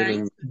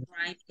 Like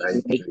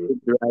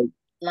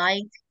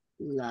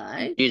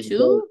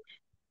to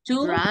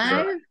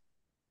drive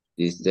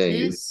this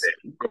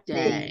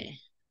day.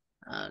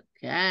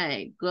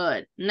 Okay,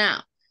 good.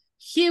 Now,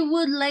 he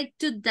would like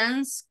to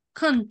dance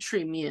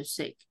country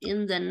music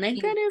in the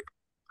negative.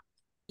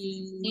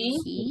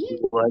 He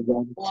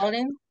wouldn't.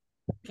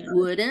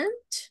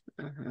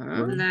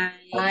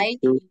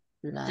 Like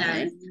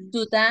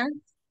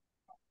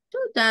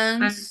to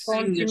dance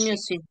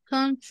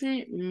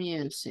country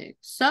music.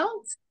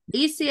 So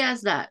easy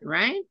as that,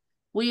 right?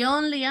 We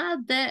only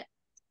add the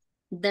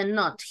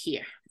not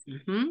here.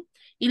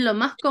 Y lo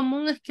más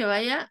común es que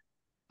vaya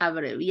a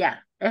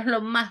abreviar. Es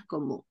lo más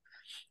común.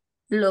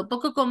 Lo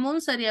poco común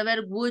sería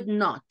ver would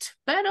not,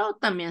 pero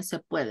también se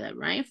puede,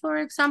 right? For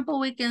example,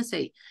 we can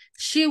say,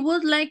 she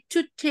would like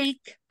to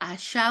take a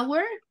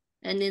shower,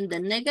 and in the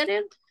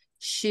negative,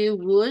 She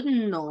would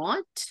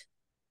not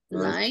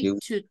like she-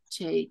 to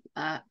take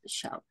a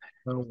shower.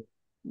 Oh.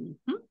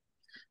 Mhm.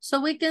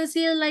 So we can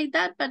see it like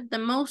that, but the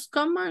most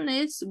common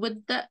is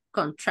with the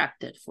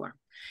contracted form.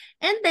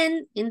 And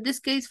then in this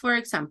case, for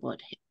example,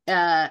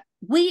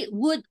 we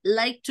would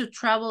like to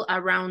travel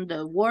around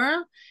the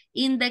world.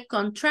 In the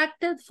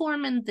contracted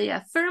form, in the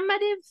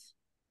affirmative,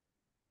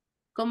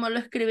 ¿cómo lo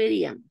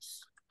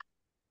escribiríamos?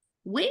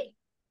 We.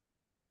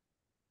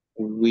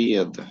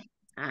 Weird.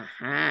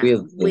 Ajá,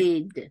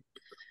 With.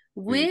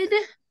 with,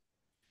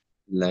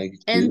 Like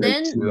to. and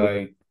then,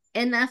 Like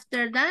and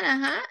after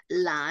that,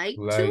 like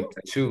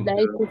to.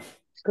 Like to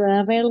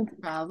travel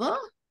travel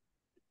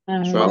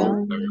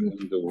Travel around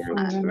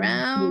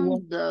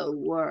around the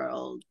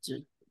world.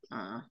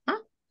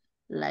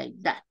 Like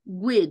that.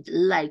 We'd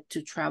like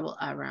to travel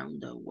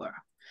around the world.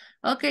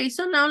 Okay,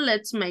 so now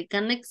let's make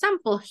an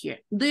example here.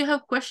 Do you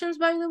have questions,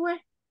 by the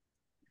way?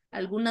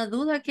 ¿Alguna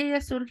duda que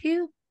haya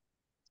surgido?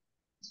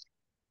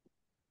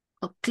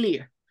 Oh,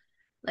 clear.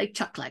 Like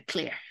chocolate,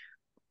 clear.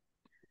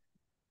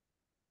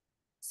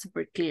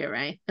 Super clear,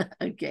 right?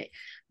 Okay,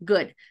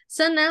 good.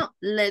 So now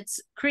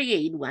let's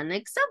create one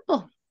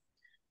example.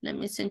 Let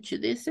me send you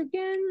this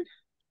again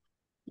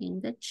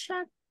in the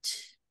chat.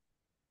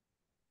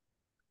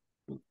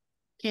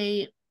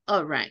 Okay,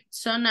 all right.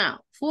 So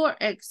now, for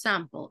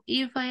example,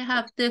 if I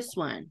have this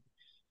one,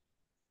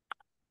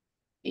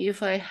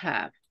 if I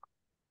have,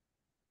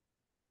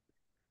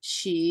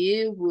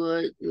 she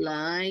would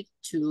like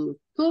to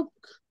cook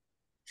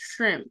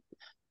shrimp.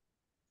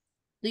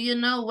 Do you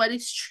know what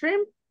is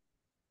shrimp?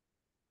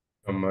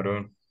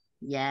 Camarón.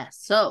 Yeah,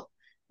 so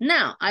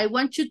now I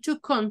want you to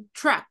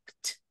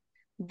contract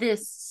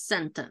this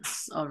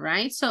sentence, all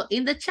right? So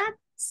in the chat,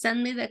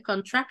 send me the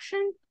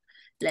contraction.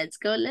 Let's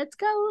go, let's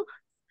go.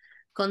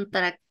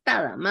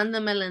 Contractada,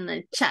 mándamela en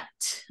el chat.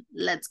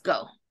 Let's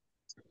go.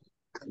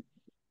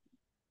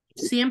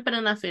 Siempre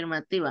en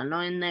afirmativa,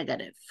 no en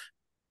negative.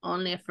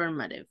 Only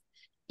affirmative.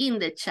 In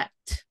the chat.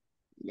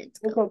 Let's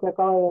go.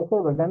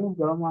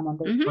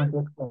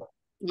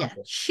 Yeah,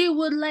 Okay. she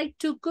would like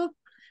to cook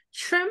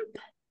shrimp,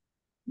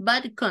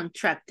 but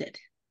contracted.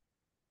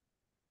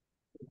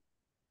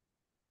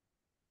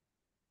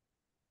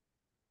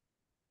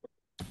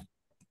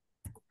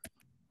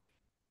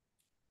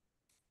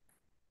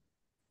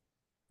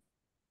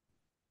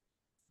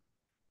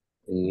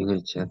 En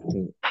el chat.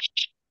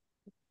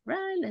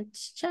 Right,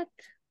 let's check.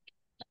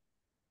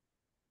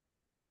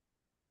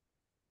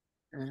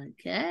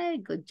 Okay,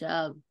 good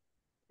job.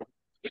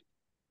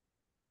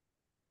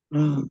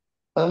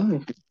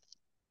 Ay.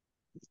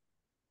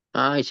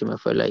 Ay, se me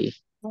fue la I.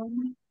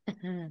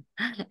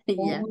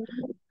 Yeah,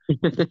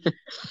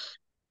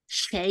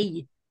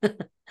 Shay.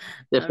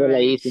 Se fue la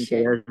I sin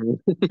Shay. querer.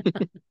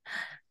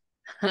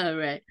 All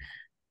right.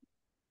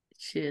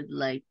 She'd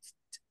like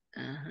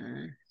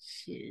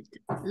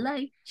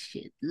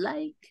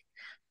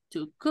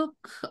to cook.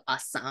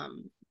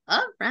 Awesome.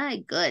 All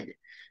right, good.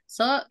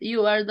 So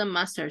you are the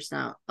masters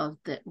now of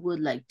the would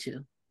like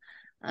to.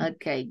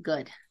 Okay,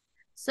 good.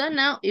 So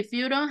now if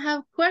you don't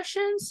have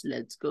questions,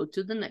 let's go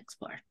to the next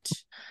part.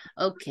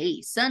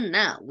 Okay, so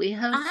now we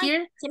have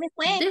here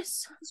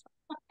this.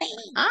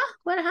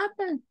 What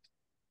happened?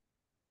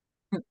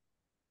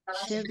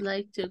 She'd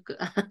like to cook.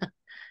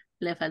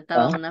 Le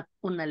faltaba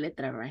una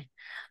letra, right?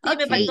 Sí,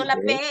 me faltó la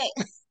P.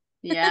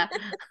 Yeah.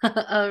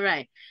 All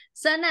right.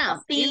 So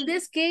now, in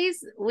this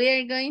case, we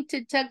are going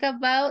to talk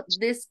about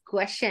this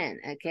question,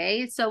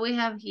 okay? So we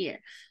have here,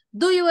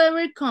 do you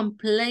ever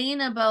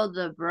complain about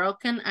the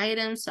broken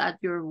items at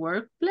your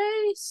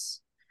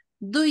workplace?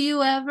 Do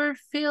you ever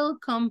fill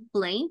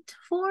complaint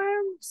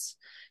forms?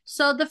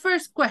 So the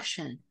first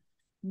question,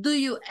 do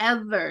you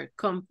ever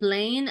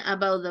complain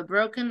about the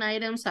broken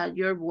items at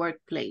your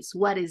workplace?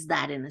 What is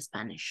that in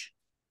Spanish?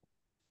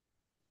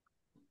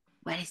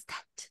 What is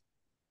that?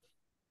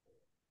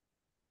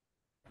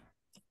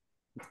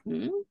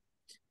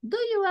 Do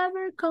you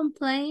ever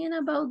complain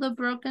about the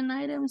broken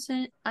items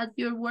at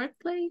your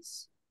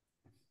workplace?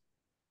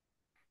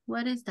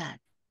 What is that?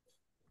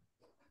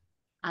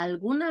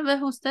 ¿Alguna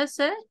vez usted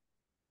se?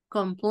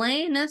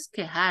 Complain es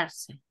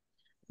quejarse.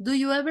 Do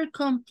you ever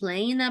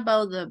complain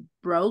about the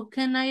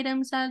broken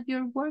items at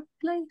your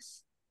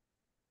workplace?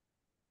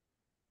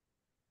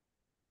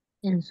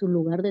 En su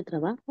lugar de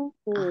trabajo.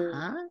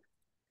 Ajá.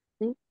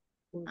 ¿Sí?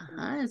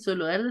 Ajá, en su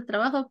lugar de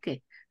trabajo,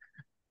 ¿qué?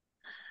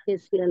 Que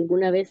si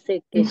alguna vez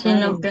se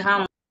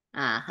quejaron.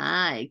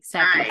 Ajá,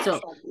 exactly. So,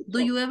 do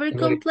you ever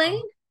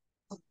complain?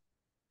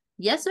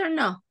 Yes or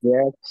no?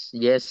 Yes,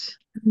 yes.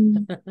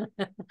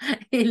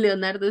 Y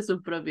Leonardo es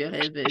su propio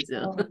jefe.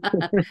 So.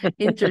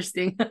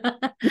 Interesting.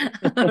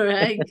 All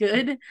right,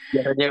 good.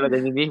 Ya reniego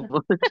de mí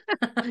mismo.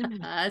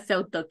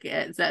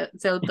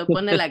 Se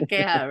autopone la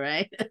queja,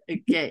 right?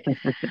 Okay.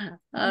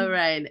 All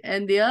right.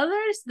 And the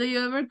others, do you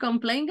ever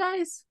complain,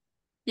 guys?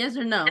 Yes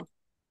or no?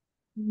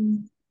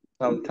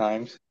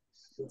 Sometimes.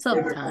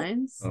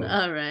 Sometimes. Oh.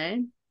 All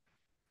right.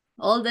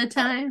 All the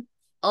time?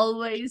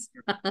 Always?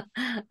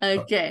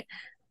 Okay.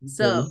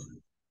 So,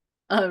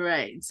 all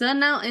right. So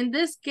now in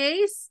this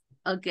case,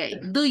 Okay.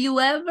 Do you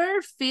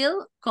ever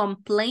fill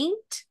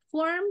complaint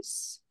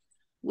forms?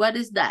 What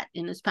is that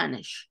in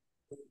Spanish?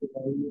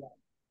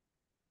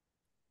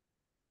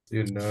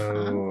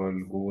 ¿Llenado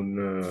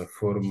alguna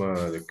forma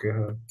de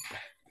queja?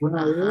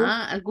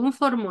 Ajá. ¿Algún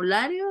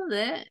formulario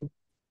de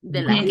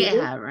la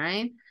queja,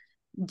 right?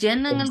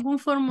 ¿Llenan algún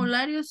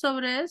formulario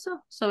sobre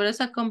eso? ¿Sobre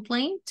esa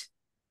complaint?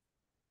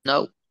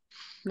 No.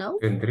 No?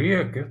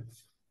 ¿Tendría que?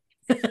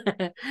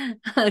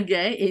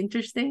 Okay,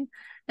 interesting.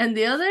 And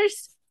the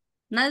others?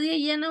 ¿Nadie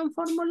llena un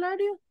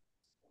formulario?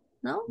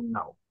 No?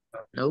 No.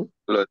 No.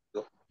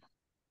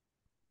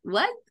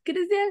 What,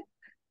 Cristian?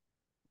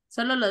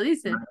 Solo lo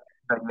dice.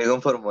 Tengo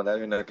un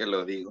formulario en el que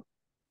lo digo.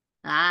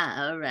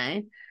 Ah, all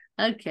right.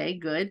 Okay,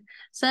 good.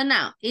 So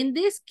now, in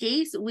this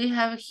case, we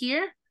have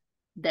here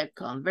the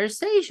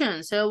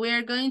conversation. So we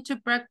are going to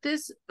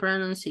practice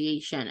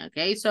pronunciation,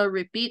 okay? So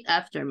repeat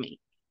after me.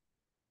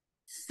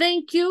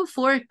 Thank you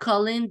for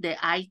calling the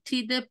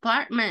IT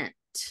department.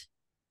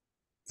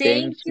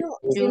 Thank you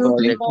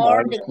for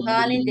calling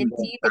calling the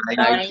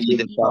IT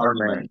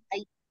department.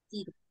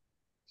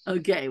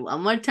 Okay,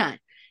 one more time.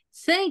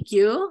 Thank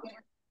you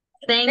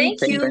Thank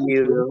Thank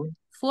you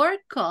for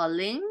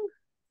calling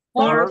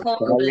for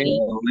calling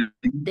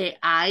the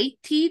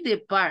IT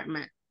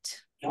department.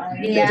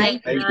 the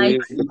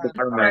IT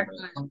department.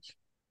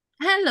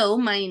 Hello,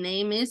 my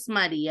name is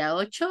Maria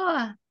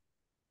Ochoa.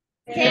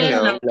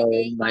 Hello,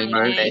 my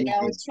name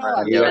is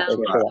Maria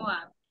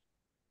Ochoa.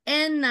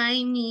 And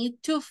I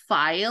need to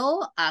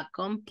file a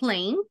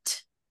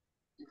complaint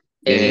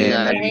And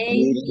I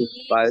need to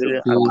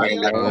file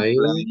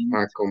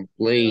a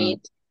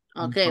complaint.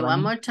 Okay,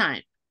 one more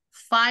time.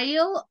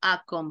 File a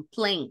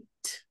complaint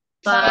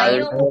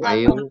File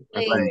a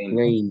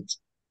complaint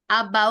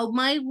about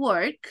my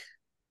work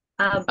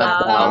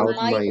about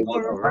my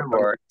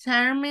work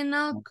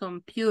terminal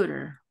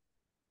computer.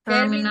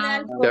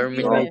 terminal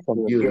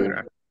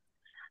computer.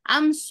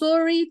 I'm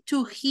sorry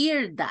to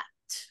hear that.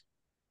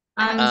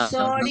 I'm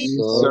sorry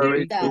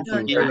sorry to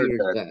to hear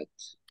that.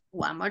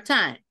 One more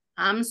time.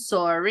 I'm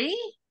sorry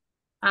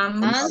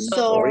I'm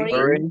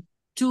sorry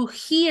to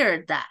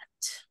hear that.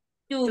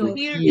 to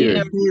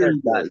Hear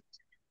that.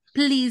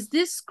 Please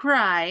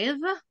describe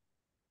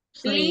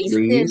Please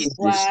Please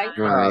describe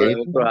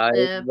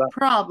the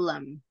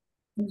problem.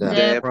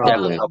 the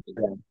problem.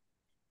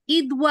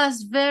 It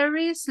was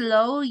very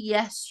slow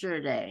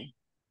yesterday.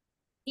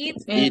 it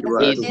It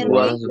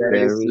was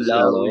very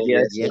slow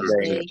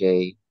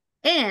yesterday.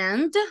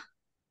 And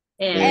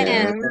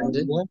and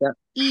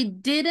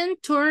it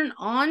didn't turn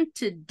on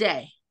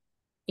today.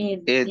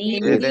 it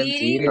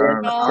didn't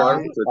turn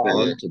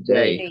on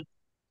today.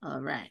 All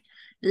right.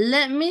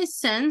 Let me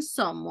send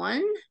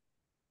someone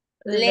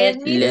Let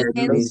me Let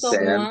send me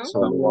someone send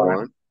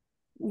someone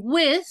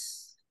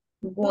with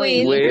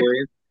with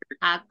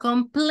a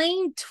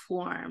complaint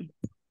form.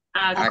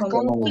 a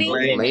complete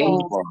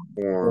complaint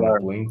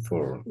form. Waiting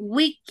for.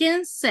 We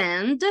can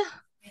send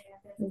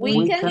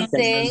We can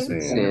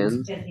send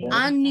Send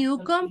a new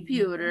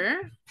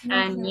computer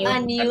a new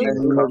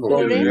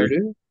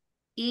computer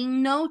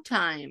in no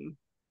time.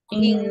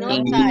 in no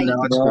in time.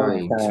 no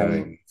time.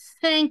 Time.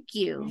 Thank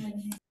you.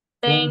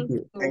 Thank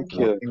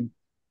you.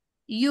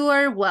 You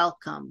are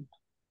welcome.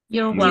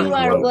 You You are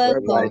are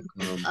welcome.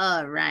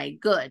 All right,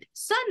 good.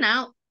 So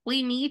now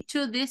we need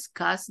to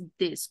discuss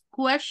this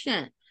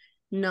question.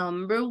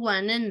 Number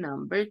 1 and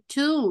number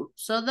 2.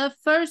 So the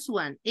first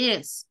one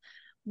is,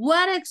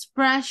 what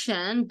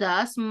expression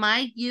does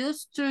Mike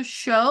use to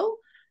show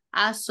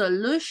a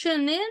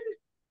solution in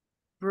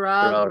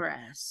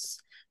progress?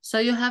 So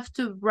you have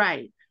to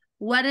write,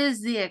 what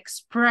is the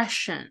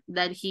expression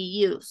that he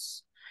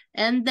used?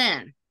 And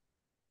then,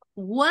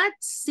 what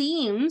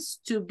seems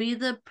to be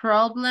the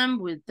problem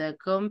with the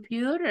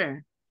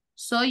computer?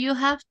 So you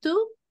have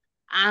to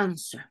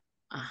answer.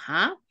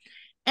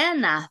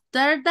 And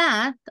after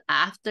that,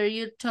 after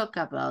you talk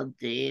about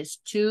these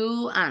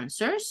two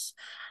answers,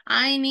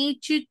 I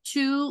need you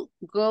to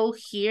go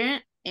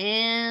here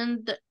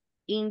and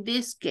in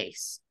this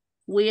case,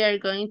 we are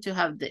going to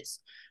have this.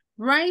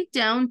 Write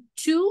down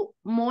 2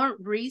 more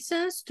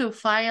reasons to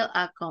file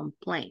a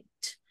complaint.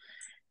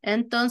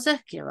 Entonces,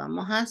 ¿qué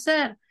vamos a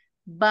hacer?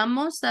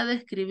 Vamos a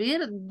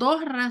describir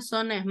 2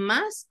 razones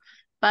más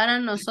para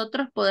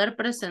nosotros poder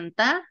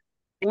presentar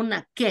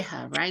una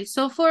queja, right?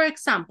 So, for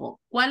example,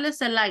 ¿cuál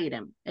es el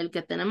item? El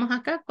que tenemos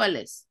acá, ¿cuál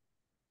es?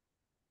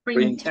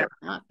 Printer.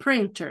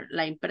 Printer,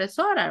 la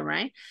impresora,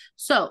 right?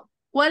 So,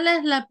 ¿cuál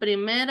es la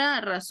primera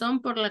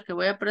razón por la que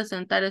voy a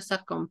presentar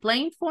esa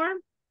complaint form?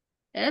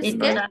 Es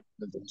que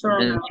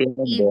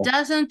it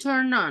doesn't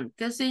turn on.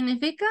 ¿Qué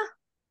significa?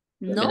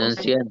 No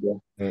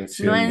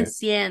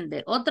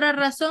enciende. Otra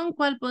razón,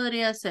 ¿cuál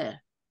podría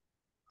ser?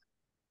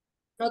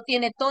 No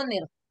tiene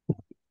toner.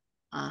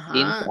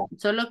 Ajá,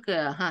 solo que,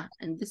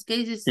 in this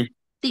case is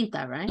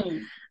tinta, right?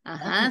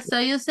 So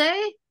you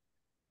say,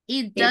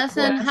 it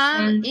doesn't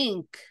have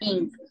ink.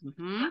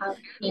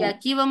 Y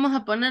aquí vamos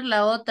a poner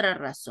la otra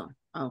razón,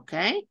 ¿ok?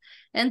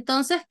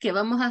 Entonces, ¿qué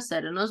vamos a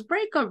hacer en los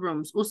breakout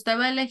rooms? Usted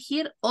va a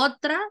elegir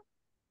otra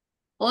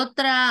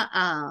otra,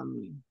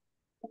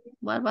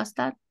 ¿cuál va a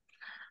estar?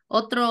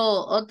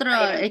 Otro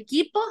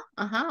equipo,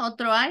 ajá,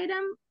 otro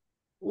item,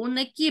 un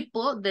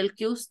equipo del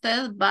que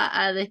usted va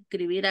a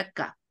describir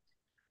acá.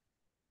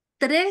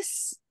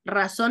 3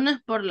 razones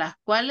por las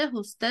cuales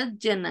usted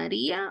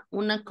llenaría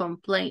una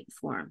complaint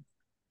form.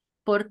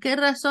 ¿Por qué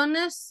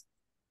razones?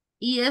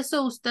 Y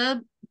eso usted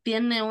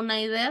tiene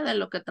una idea de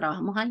lo que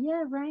trabajamos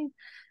ayer, right?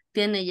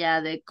 Tiene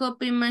ya de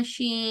copy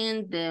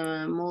machine,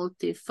 de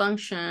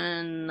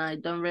multifunction, I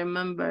don't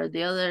remember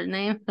the other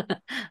name.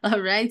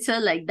 All right, so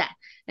like that.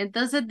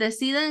 Entonces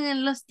decidan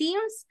en los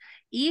teams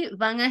y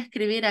van a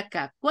escribir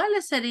acá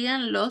cuáles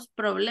serían los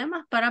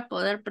problemas para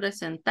poder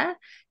presentar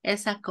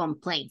esa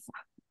complaint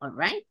form. All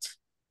right.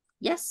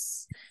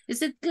 Yes.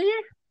 Is it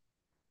clear?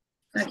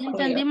 ¿Sí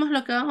entendimos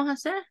lo que vamos a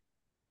hacer?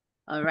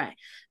 All right.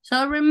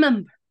 So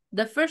remember,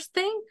 the first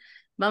thing,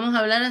 vamos a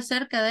hablar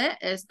acerca de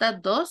estas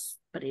 2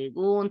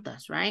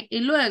 preguntas, right?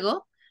 Y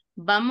luego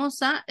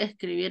vamos a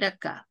escribir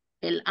acá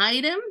el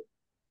item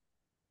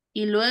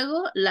y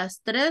luego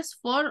las 3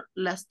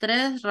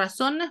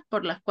 razones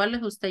por las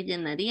cuales usted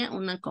llenaría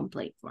una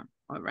complaint form.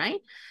 All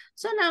right.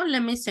 So now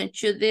let me send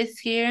you this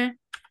here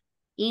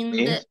in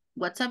Sí. the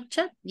WhatsApp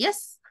chat.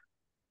 Yes.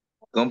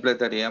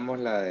 ¿Completaríamos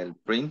la del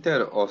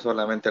printer o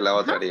solamente la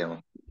otra Ajá.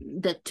 haríamos?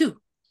 The 2.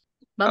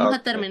 Vamos a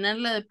Ok. terminar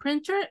la de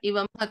printer y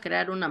vamos a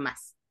crear una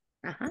más.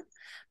 Ajá.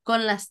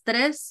 Con las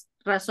 3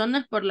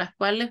 razones por las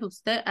cuales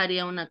usted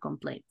haría una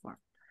complaint form.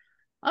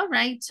 All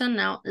right, so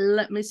now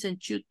let me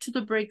send you to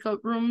the breakout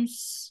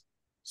rooms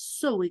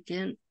so we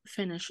can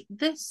finish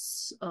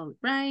this. All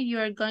right, you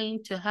are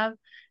going to have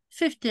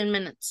 15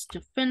 minutes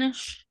to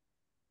finish.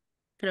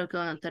 Creo que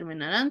van a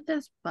terminar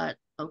antes, but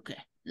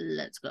okay,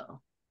 let's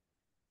go.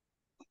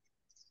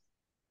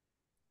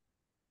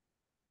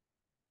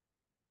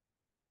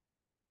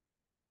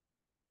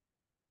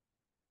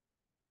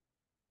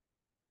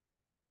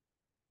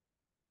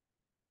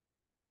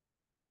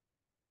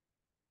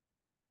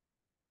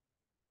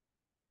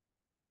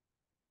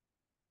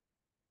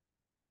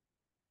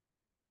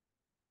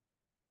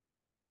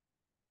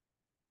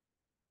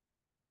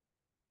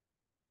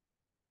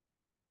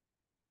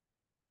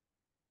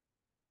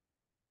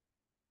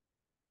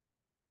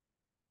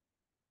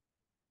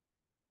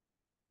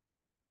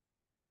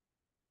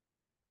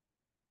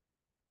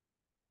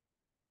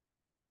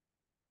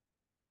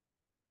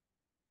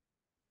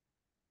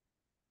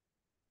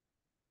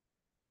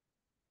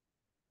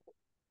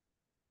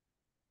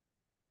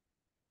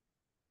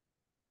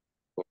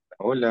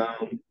 Hola.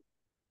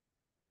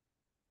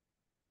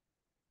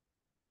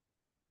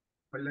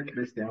 Hola,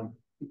 Cristian.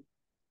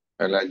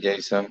 Hola,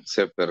 Jason.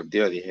 Se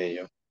perdió, dije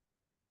yo.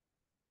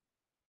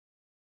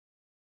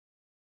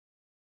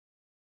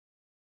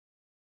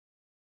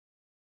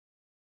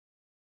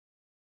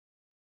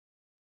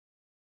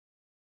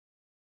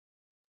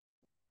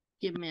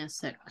 Give me a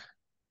sec.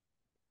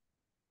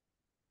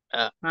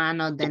 Ah.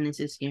 No, Dennis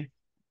is here.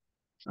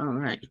 All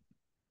right.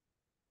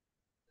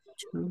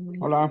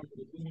 Hola.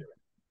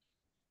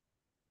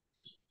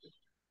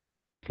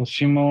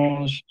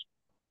 Pusimos...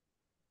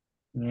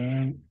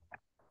 No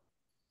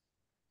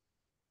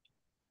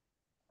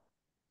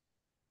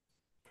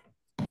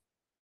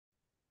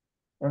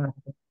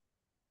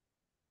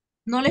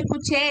le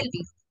escuché,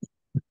 Elvi.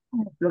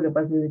 Lo que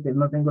pasa es que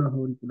no tengo los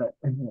auriculares.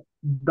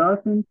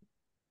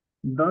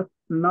 Does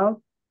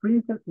not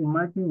printer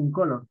imagine in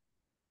color.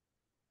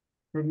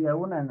 Sería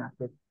una en la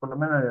que, por lo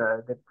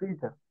menos de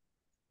printer.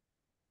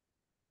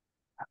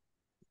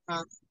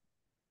 Ah.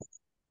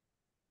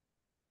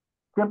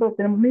 Siempre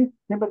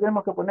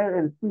tenemos que poner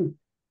el it.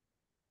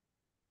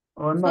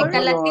 O no,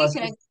 Está la solo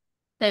teacher. así.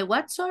 Say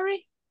what,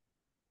 sorry?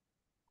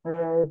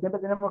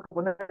 Siempre tenemos que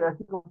poner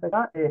así como está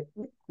acá, it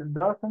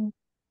doesn't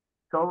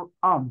show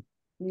on.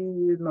 Y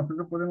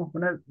nosotros podemos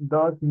poner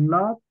does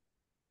not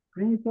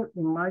printer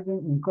imagine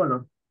in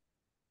color.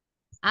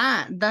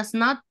 Does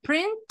not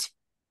print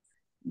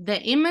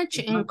the image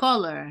in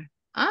color.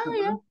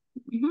 Yeah.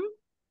 Mhm.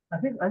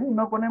 Así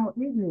no ponemos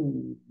it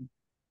ni...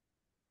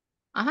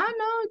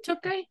 No, it's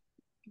okay.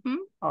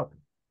 Okay.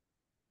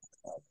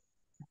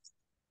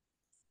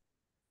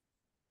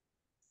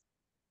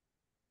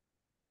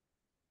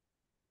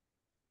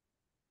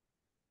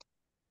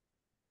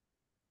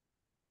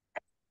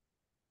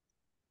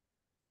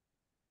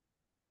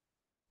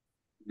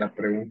 La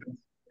pregunta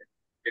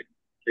es,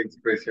 ¿qué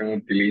expresión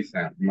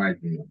utiliza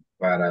Magno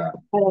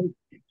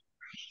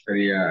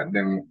sería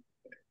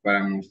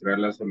para mostrar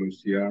la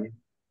solución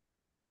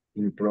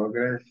in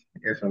progress?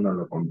 Eso no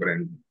lo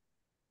comprendo.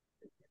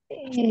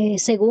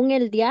 Según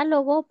el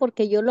diálogo,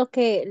 porque yo no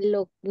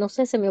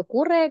sé, se me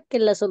ocurre que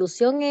la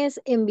solución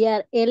es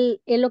enviar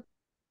lo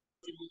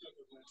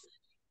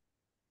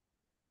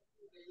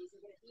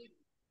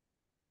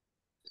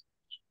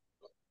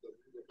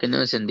Que no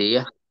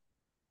encendía.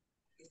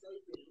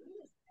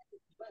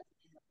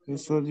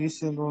 Eso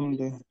dice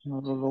dónde,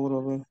 no lo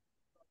logro ver.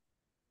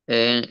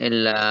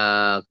 En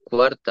la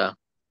cuarta.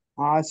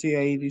 Ah, sí,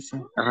 ahí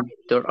dice. Ajá.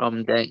 Turn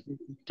on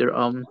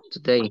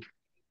today.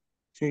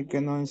 Sí,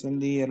 que no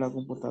encendía la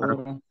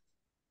computadora.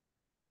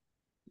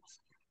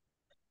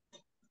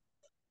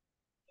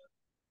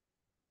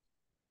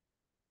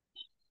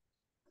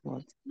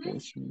 What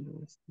question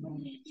was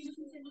not?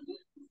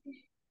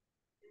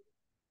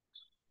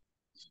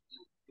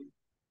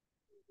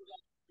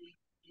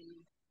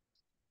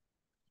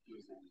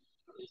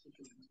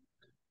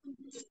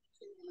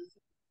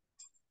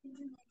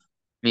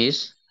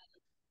 Miss,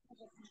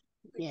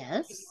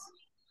 Yes.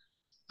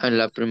 a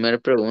la primera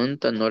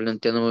pregunta no le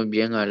entiendo muy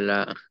bien a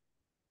la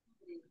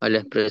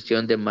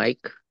expresión de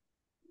Mike.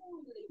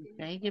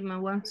 Okay, give me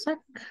one sec.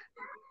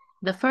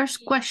 The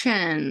first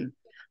question.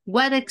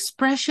 What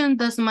expression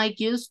does Mike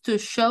use to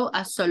show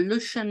a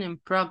solution in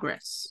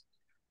progress?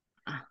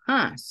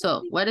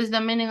 So, what is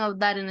the meaning of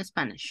that in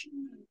Spanish?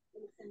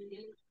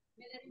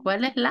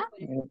 ¿Cuál es la?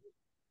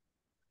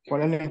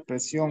 ¿Cuál es la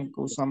expresión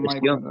que usa Mike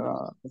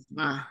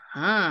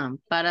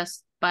Expresión.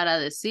 Para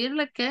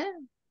decirle que...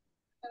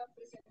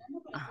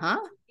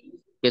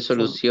 ¿Qué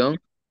solución?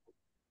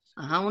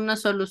 Una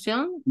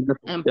solución Una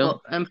en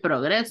solución.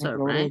 progreso,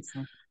 en right? progreso?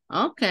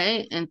 Ok,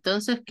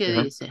 entonces, ¿qué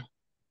Ajá. dice?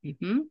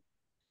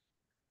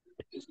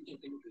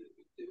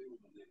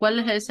 ¿Cuál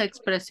es esa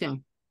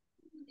expresión?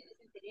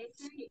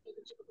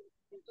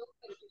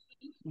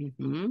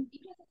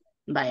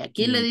 Vaya,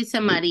 aquí le dice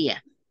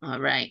María. All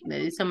right, le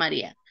dice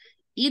María.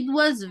 It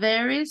was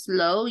very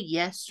slow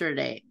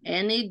yesterday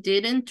and it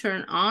didn't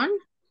turn on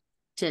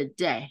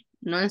today.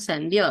 No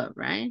encendió,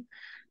 right?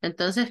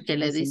 Entonces, ¿qué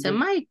le dice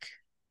Mike?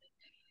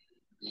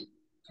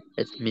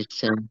 Let me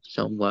send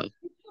someone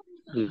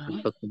with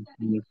a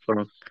complete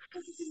form.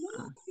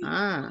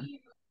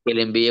 Que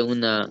le envíe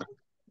una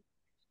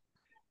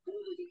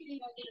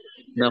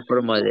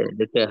forma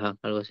de queja,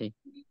 algo así.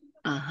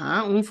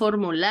 Un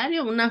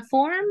formulario, una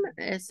form,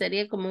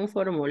 sería como un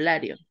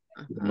formulario.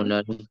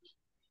 Formulario.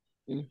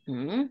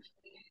 Ujú.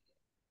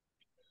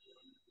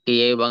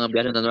 Y ellos van a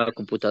enviar una nueva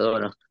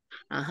computadora.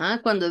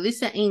 Cuando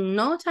dice in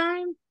no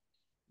time,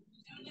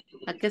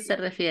 ¿a qué se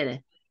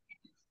refiere?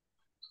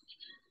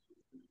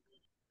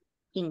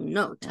 In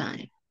no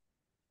time.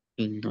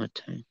 In no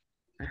time.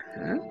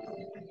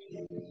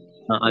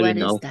 What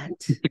is that?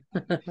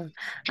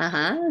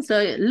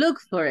 So look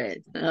for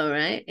it, all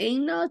right?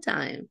 In no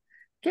time.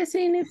 ¿Qué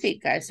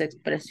significa esa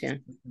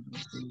expresión?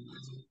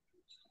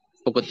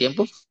 ¿Poco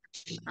tiempo?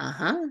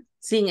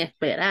 Sin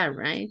esperar,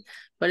 right?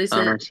 Por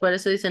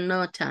eso dice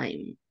no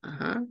time.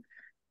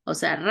 O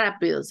sea,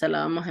 rápido se la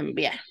vamos a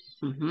enviar.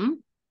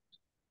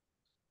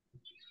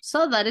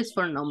 So that is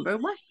for number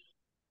 1.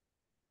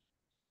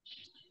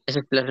 Esa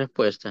es la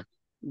respuesta.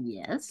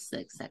 Yes,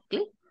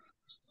 exactly.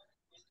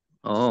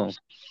 Oh,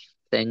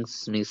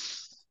 thanks,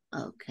 Miss.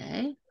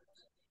 Okay.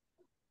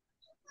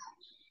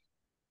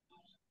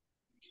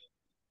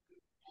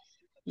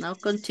 Now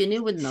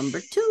continue with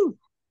number 2.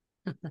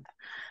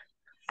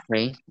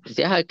 Okay.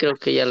 Ya creo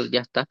que ya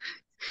está.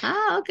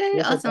 Okay,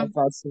 Eso está awesome.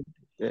 fácil.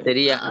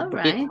 Sería All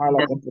right.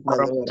 La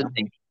computadora.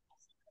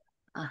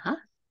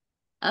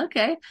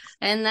 Okay.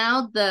 And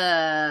now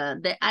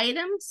the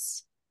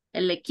items.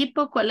 El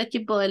equipo, ¿cuál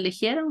equipo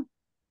eligieron?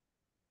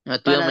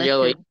 Tú ya hemos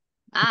llegado ahí.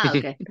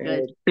 Okay,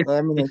 good.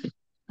 9 minutos.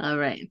 All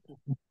right.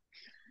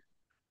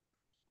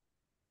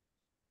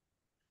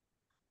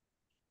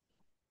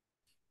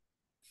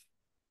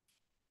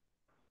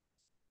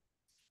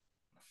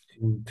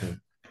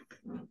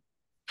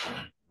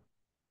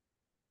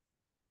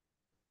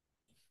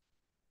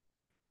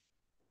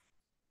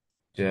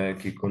 Ya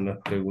aquí con las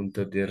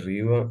preguntas de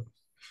arriba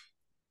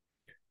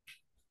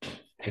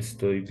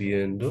estoy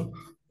viendo.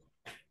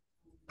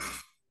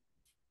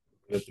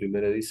 La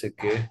primera dice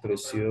 ¿qué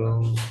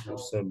expresión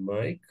usa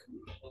Mike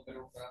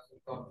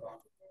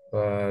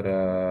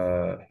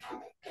para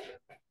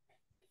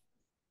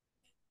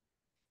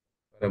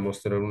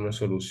mostrar una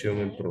solución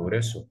en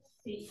progreso?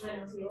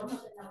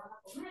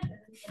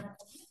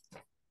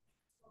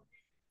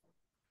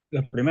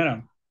 La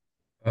primera.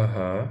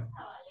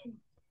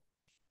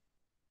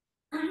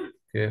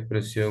 ¿Qué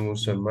expresión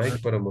usa Mike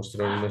para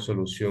mostrar una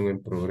solución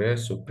en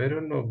progreso?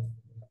 Pero no.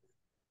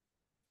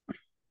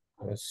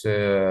 O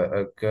sea,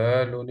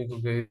 acá lo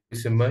único que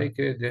dice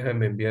Mike es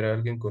déjame enviar a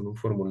alguien con un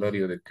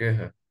formulario de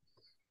queja.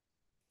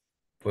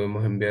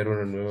 Podemos enviar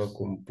una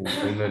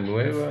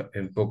nueva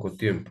en poco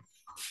tiempo.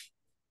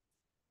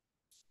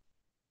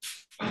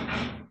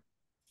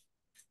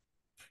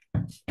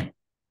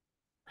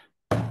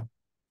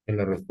 Es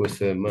la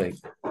respuesta de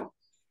Mike.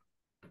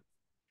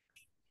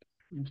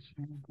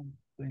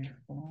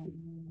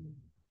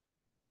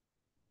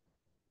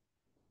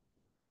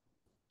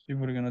 Sí,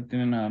 porque no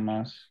tiene nada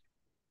más.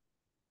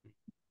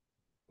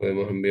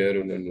 Podemos enviar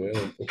una nueva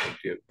en poco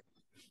tiempo.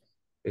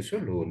 Eso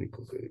es lo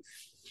único que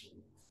dice.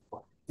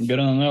 ¿Enviar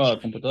una nueva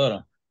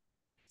computadora?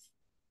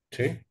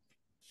 ¿Sí?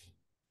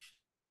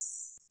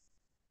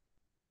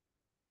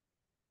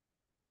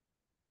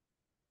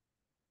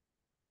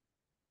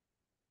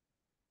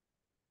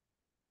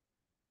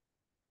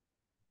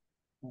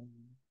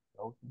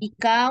 Y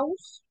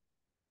caos.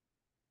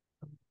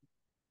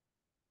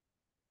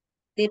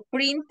 The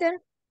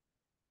printer.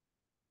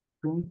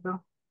 Printer.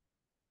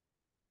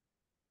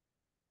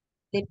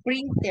 The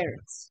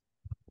printers.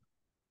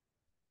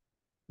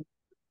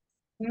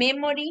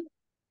 Memory.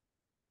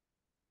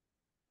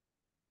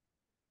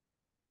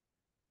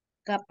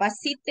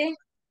 Capacity,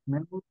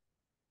 Memory.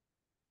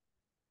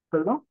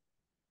 ¿Perdón?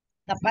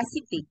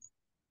 capacity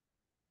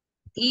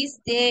is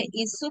the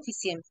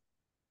insufficient.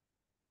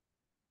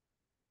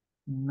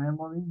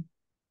 Memory.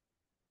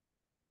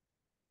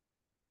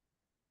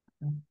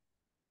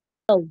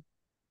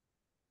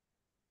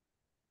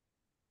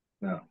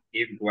 No,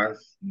 it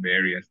was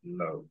very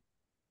slow.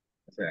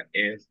 O sea,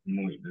 es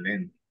muy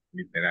lento,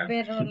 literal.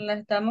 Pero la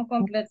estamos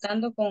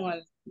completando con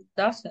el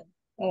doesn't,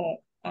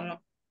 o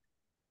no.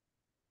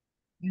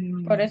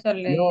 Por eso No,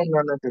 le...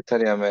 no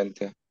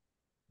necesariamente.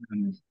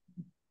 Bueno.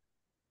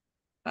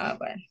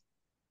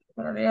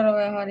 Pero yo lo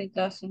voy a dejar it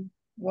doesn't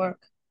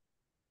work.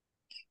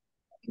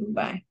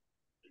 Bye.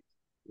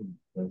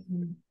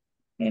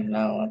 Y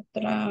la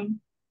otra...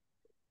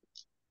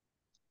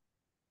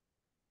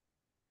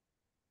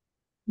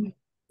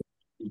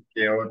 ¿Y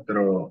qué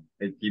otro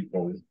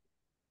equipo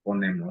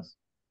ponemos?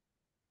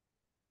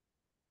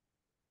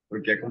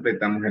 Porque ya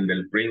completamos el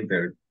del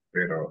printer,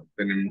 pero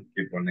tenemos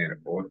que poner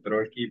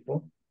otro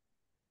equipo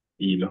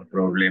y los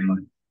problemas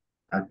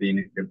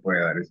afines que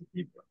puede dar ese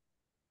equipo.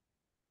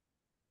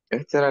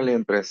 Esta era la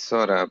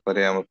impresora,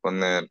 podríamos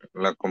poner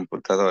la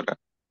computadora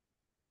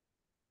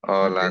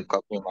o Ok, la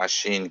copy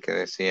machine que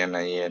decían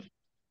ayer.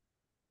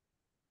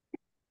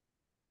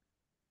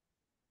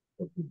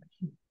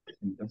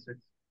 entonces,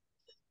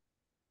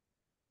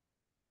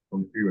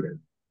 computer.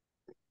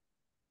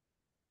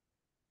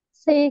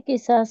 Sí,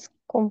 quizás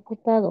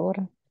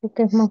computadora,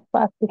 porque es más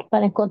fácil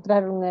para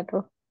encontrar un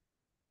error.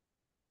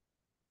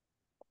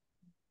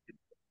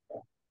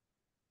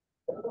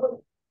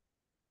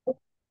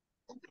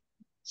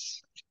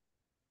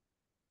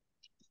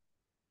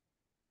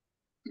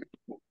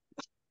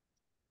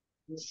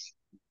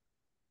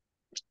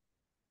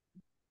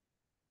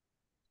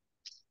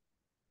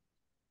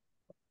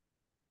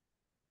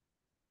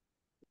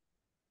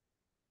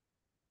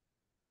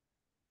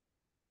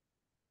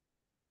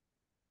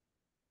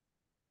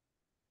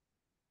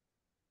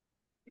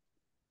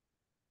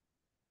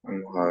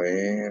 Vamos a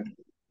ver.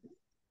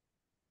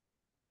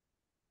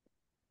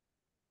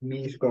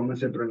 Miss, ¿cómo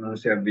se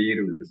pronuncia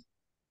virus?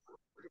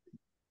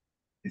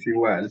 Es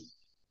igual.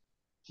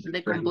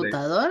 De Translate.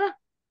 computadora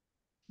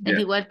es Yeah,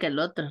 igual que el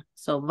otro.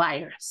 So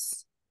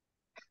virus.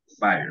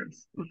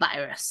 virus.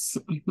 Virus.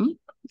 Mhm.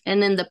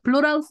 And in the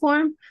plural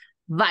form,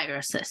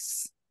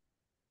 viruses.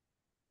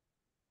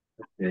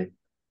 Okay.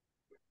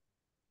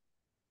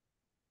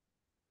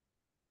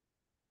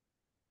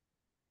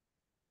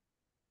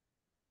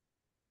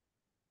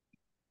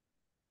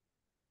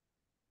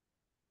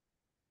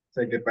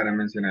 Sé que para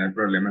mencionar el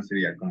problema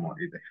sería como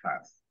it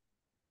has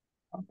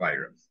a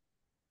virus.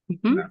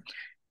 Mhm. No.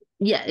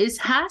 Yeah, it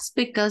has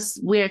because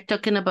we're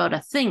talking about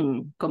a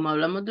thing. Como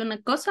hablamos de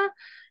una cosa,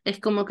 es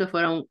como que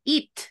fuera un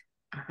it.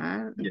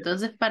 Ajá. Yeah.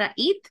 Entonces, para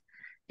it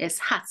es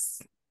has.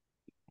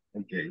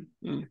 Okay.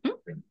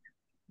 Ujú.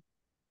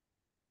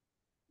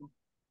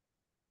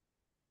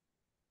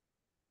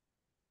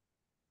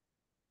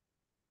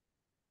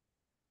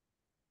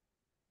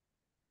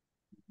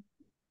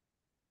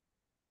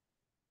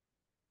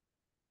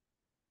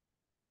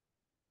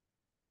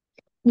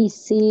 Y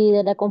si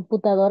de la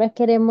computadora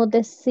queremos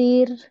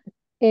decir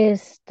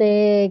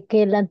que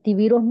el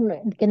antivirus,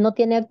 que no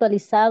tiene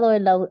actualizado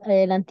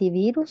el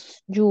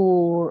antivirus,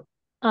 your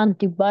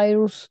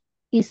antivirus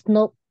is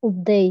not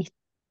updated.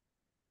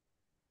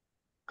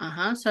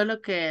 Ajá,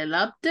 solo que el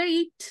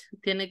update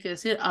tiene que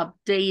decir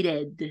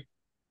updated, Updated.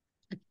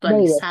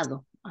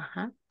 actualizado.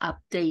 Ajá,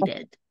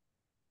 updated.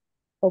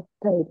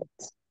 Updated.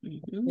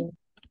 Ujú.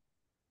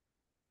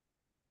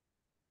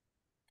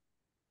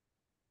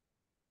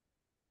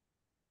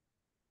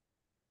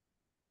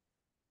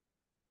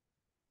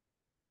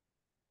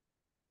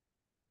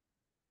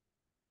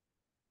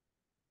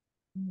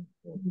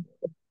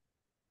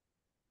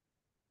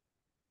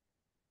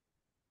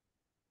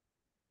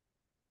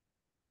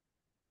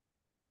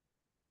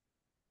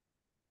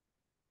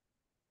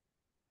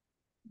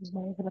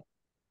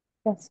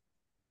 Gracias.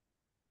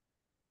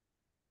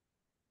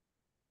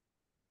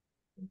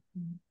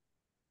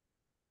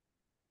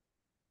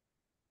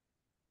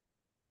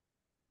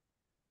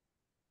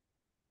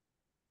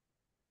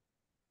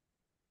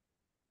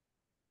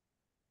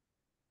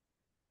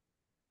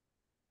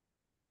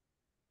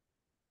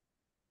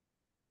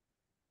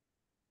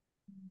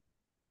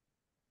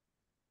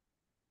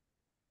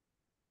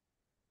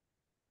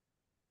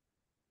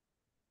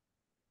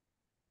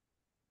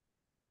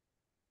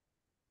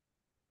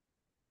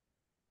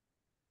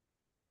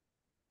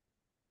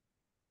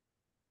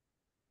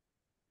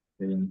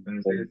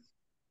 Entonces,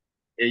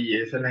 y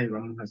esas las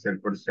íbamos a hacer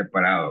por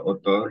separado, o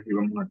todos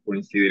íbamos a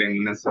coincidir en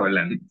una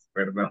sola,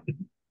 perdón.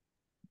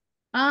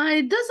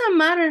 It doesn't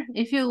matter.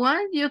 If you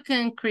want, you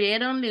can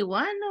create only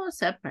one or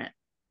separate.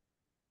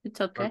 It's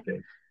okay.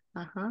 Okay.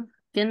 Ajá.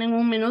 Tienen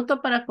un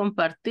minuto para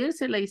compartir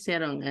si la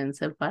hicieron en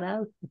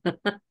separado.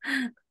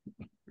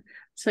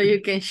 So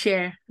you can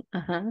share.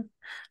 Ajá.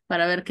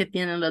 Para ver qué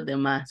tienen los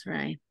demás,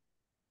 right?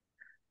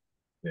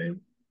 Okay.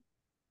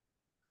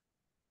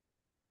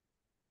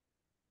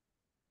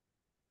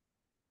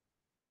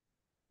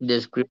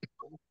 Describe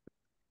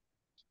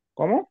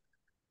 ¿Cómo?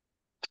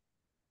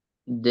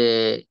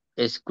 The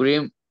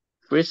screen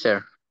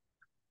freezer.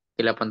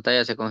 Que la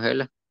pantalla se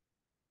congela.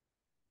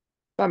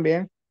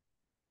 También.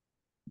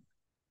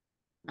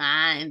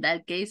 In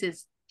that case,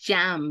 it's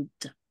jammed.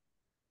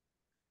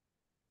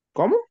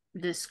 ¿Cómo?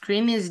 The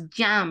screen is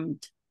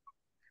jammed.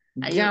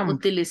 Ahí Jam.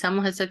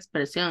 utilizamos esa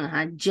expresión,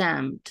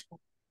 jammed.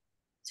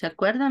 ¿Se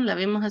acuerdan? La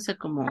vimos hace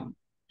como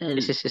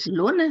el Sí.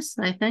 lunes,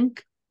 I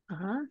think.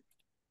 Ajá.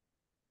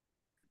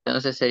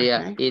 Entonces sería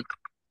Ajá. it.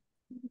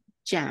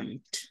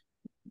 Jammed.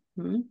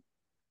 ¿Mm?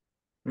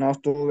 No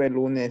estuve el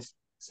lunes,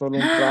 solo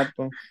un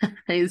rato.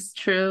 It's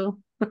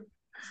true.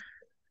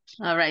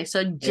 All right, so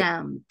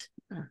jammed.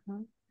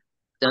 Ajá.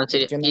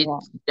 Entonces Es que sería it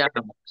nos,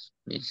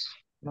 jammed.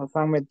 nos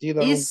han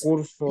metido en un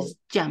curso Is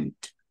jammed.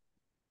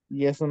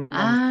 y eso nos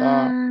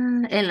está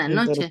En la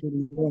noche.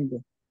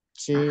 interfiriendo.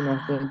 Sí, nos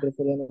está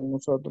interfiriendo en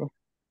nosotros.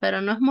 Pero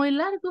no es muy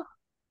largo.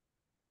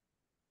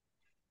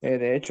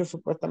 De hecho,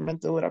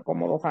 supuestamente dura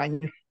como 2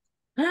 años.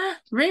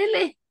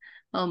 Really?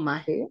 Oh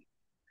my. ¿Sí?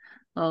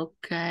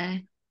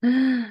 Okay.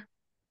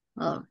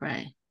 All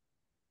right.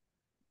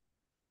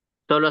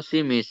 Solo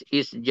así, miss,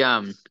 is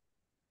jammed.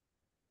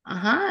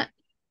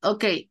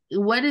 Okay.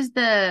 What is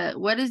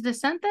the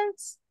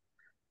sentence?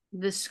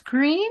 The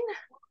screen.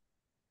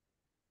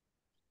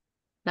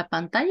 La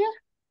pantalla.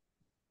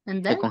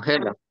 And Se then?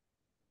 congela.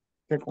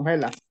 Se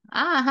congela.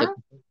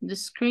 The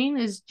screen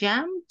is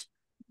jammed.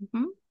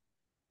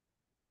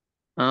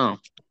 Oh.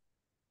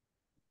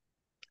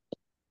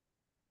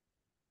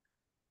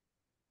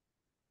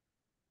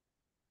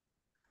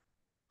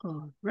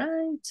 All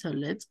right. So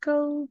let's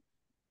go.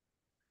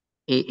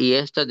 Y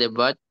esta de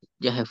bat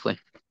ya se fue.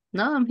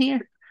 No, I'm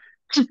here.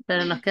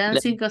 Pero nos quedan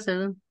 5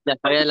 segundos. La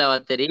falla de la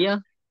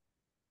batería.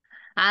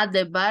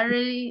 The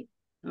battery.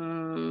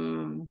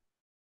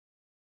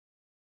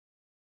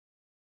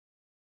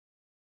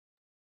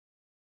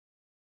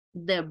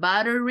 The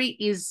battery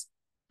is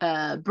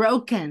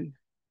broken,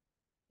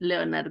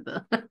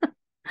 Leonardo.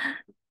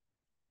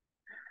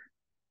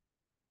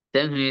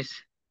 Thanks, miss.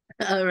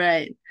 All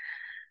right.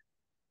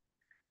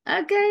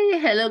 Okay,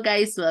 hello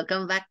guys,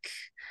 welcome back.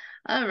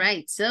 All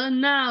right, so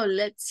now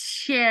let's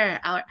share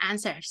our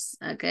answers.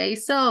 Okay,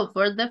 so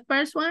for the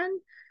first one,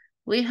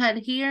 we had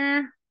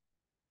here,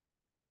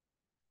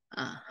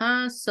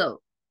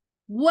 so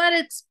what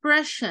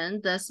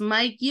expression does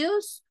Mike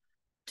use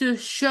to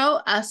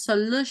show a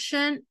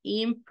solution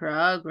in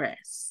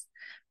progress?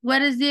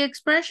 What is the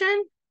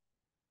expression?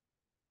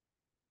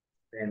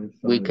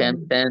 We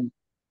can send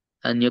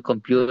a new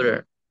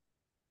computer.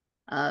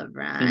 All In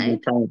right. no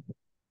time.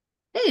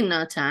 In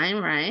no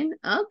time, right?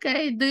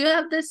 Okay, do you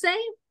have the same?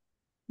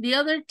 The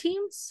other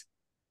teams?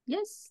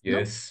 Yes?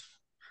 Yes.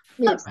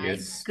 No? Yes. All right,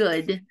 Yes.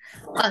 good.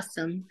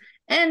 Awesome.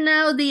 And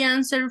now the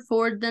answer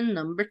for the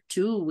number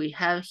 2. We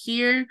have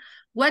here,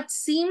 what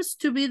seems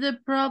to be the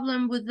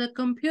problem with the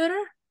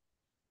computer?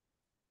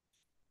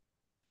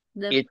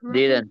 It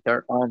didn't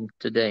turn on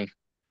today.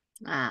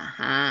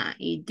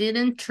 It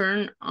didn't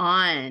turn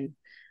on.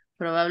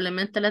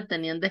 Probablemente la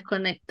tenían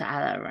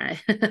desconectada, right?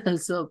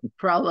 So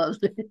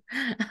probably.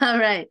 All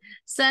right.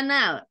 So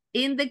now,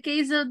 in the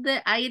case of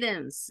the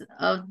items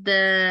of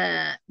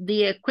the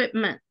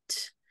equipment,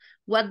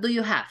 what do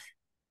you have?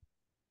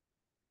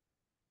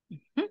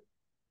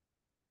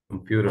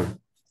 Computer. A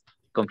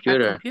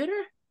Computer.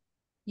 computer?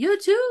 You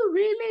too,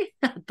 really?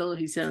 Todos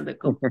hicieron de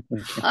computer.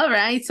 All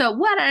right. So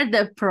what are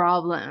the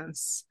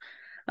problems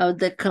of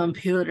the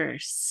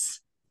computers?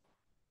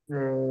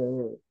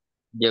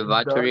 The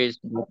batteries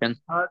broken.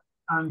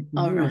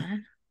 All right.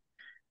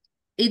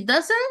 It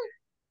doesn't?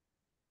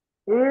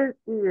 It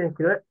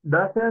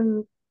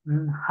doesn't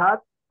have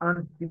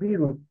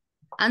antivirus.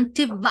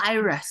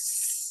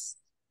 Antivirus.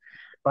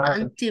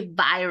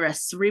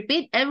 Antivirus.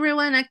 Repeat,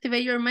 everyone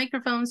activate your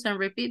microphones and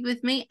repeat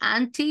with me.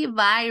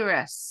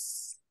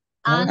 Antivirus.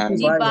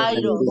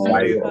 Antivirus.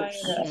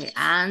 Okay,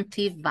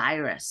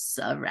 antivirus.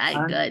 All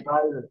right, good.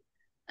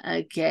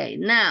 Okay,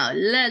 now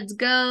let's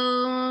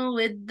go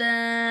with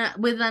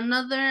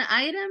another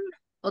item.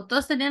 ¿O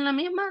todos tenían la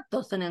misma?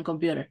 Todos tenían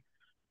computer.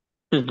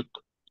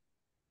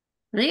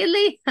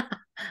 Really?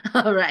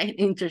 All right,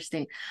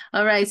 interesting.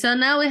 All right, so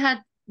now we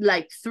had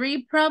like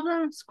 3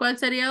 problems. ¿Cuál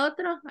sería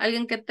otro?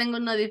 ¿Alguien que tenga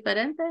uno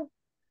diferente?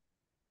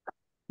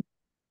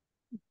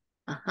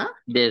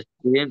 The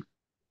screen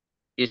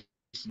is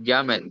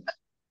jammed.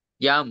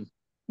 Jammed.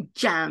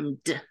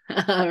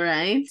 All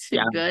right,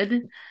 Jammed.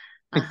 good.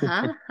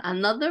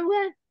 Another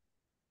one?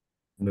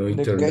 No The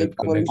internet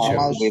cable is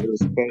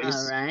connection.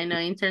 All right, no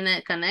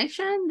internet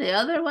connection. The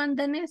other one,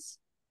 Dennis?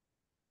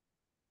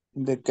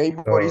 The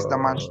cable is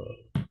damaged.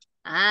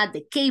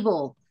 The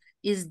cable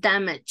is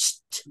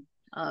damaged.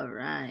 All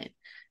right.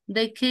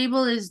 The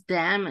cable is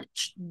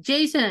damaged.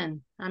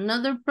 Jason,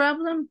 another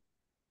problem?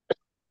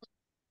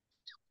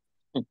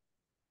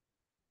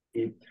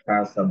 It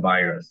has a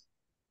virus.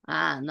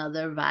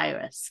 Another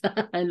virus.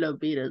 I love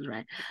Beatles,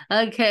 right?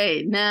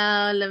 Okay,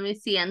 now let me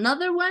see.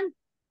 Another one?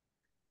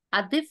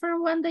 A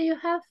different one that you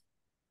have?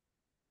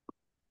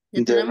 Ya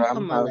The tenemos RAM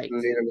como has like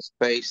little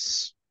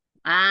space.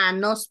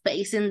 No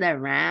space in the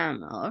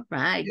RAM. All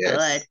right, Yes.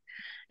 good.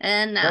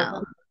 And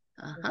now,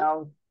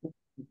 Now,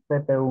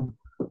 CPU.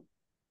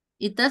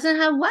 it doesn't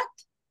have what?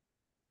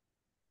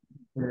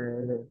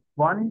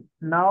 One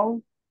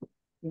now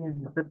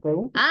in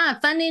CPU.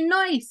 Funny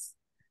noise.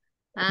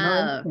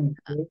 No,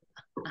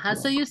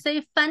 So you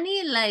say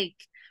funny, like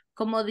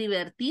como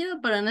divertido,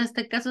 pero en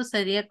este caso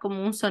sería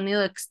como un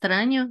sonido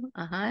extraño,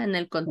 en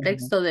el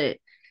contexto de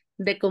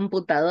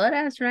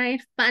computadoras,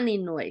 right? Funny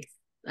noise.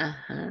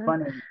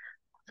 funny.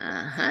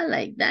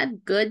 Like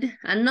that. Good.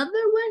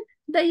 Another one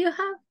that you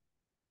have?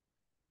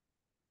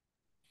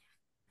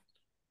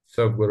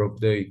 Software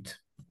update.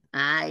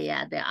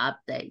 Yeah, the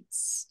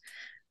updates.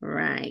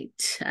 Right.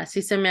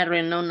 Así se me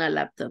arruinó una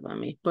laptop a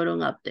mí por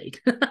un update.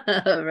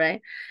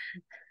 Right.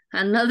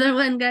 Another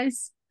one,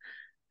 guys.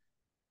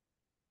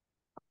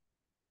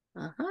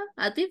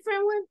 A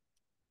different one.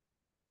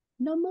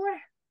 No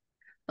more.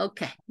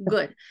 Okay,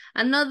 good.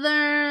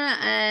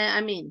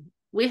 Another,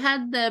 we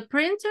had the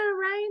printer,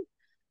 right?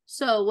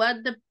 So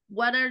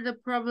what are the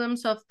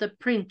problems of the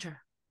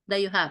printer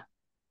that you have?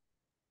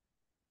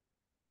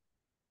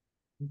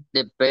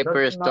 The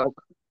paper That's not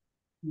stock.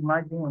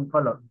 imaging in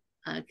color.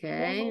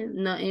 Okay,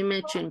 no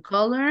image in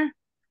color.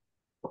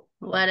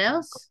 What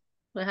else?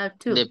 We have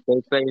two. The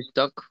paper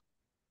stock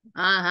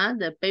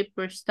The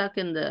paper stuck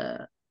in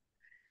the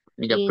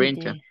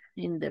printer.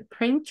 In the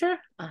printer.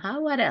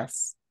 What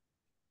else?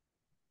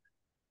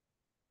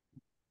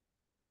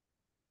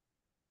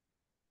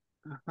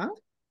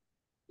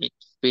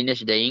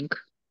 Finish the ink.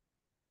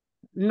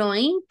 No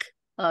ink.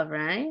 All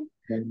right.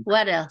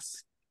 What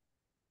else?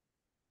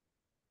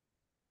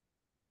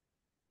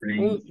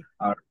 Rings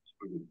are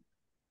blue.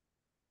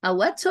 A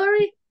what,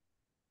 sorry?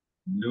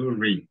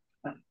 Blurry.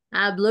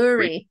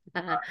 Blurry.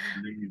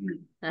 Blurry.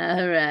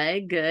 All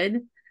right,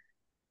 good.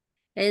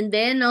 And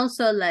then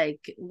also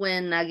like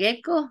when a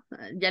gecko,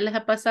 ya les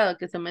ha pasado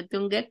que se mete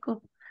un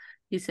gecko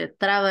y se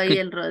traba ahí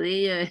el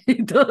rodillo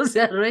y todo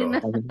se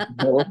arruina.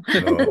 No.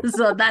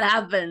 So that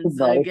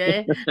happens,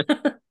 okay?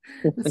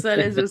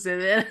 Suele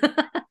suceder.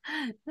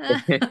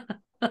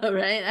 All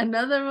right,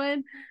 another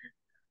one.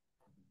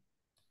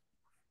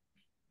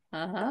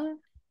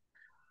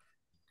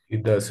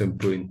 It doesn't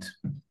print.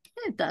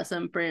 It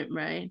doesn't print,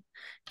 right?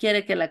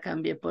 Quiere que la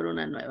cambie por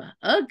una nueva.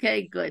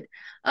 Okay, good.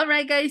 All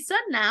right, guys. So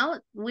now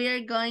we are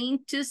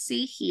going to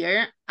see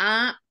here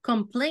a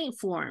complaint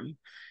form.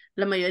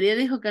 La mayoría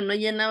dijo que no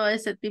llenaba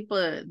ese tipo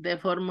de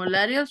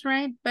formularios,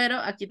 right? Pero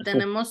aquí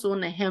tenemos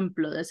un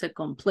ejemplo de ese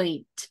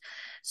complaint.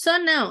 So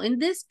now, in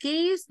this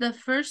case, the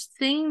first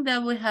thing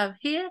that we have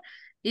here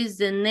is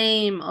the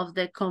name of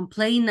the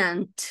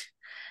complainant.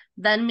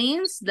 That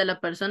means de la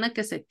persona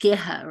que se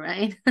queja,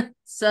 right?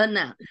 So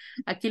now,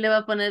 aquí le va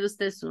a poner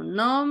usted su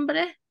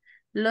nombre.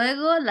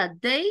 Luego la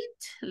date,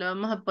 le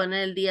vamos a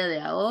poner el día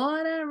de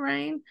ahora,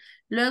 right?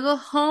 Luego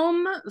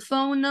home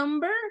phone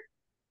number.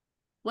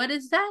 What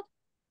is that?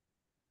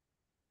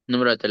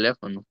 Número de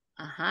teléfono.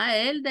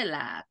 El de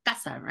la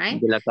casa,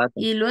 right? De la casa.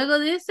 Y luego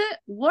dice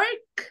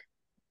work.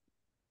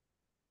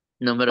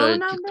 Número Phone de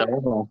number.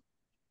 trabajo.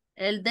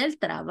 El del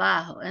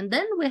trabajo. And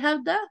then we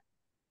have the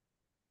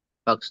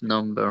Fax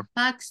number.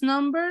 fax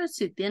number,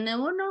 si tiene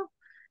uno.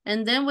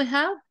 And then we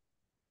have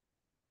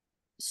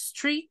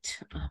street.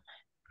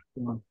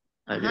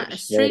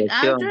 Street Dirección.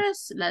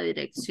 address, la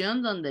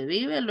dirección donde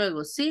vive.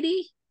 Luego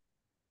city.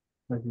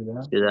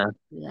 Ciudad.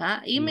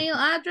 Email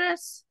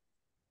address.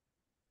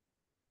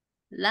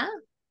 La.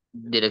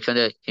 Dirección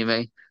de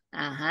email.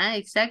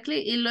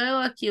 Exactly. Y luego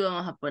aquí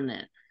vamos a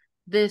poner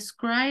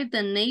describe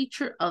the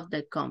nature of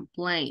the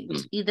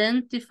complaint.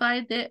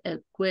 Identify the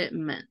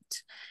equipment.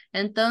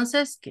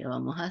 Entonces, ¿qué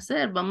vamos a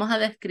hacer? Vamos a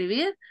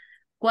describir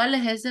cuál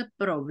es ese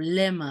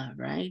problema,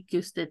 right, que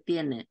usted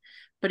tiene.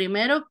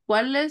 Primero,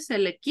 cuál es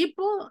el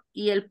equipo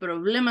y el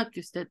problema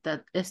que usted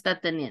está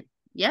teniendo.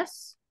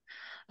 Yes?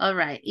 All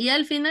right. Y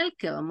al final,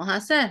 ¿qué vamos a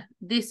hacer?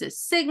 Dice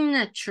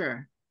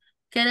signature.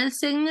 ¿Qué era el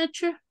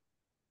signature?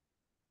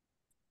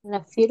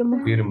 La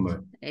firma.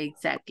 Firma.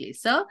 Exactly.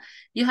 So,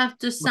 you have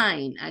to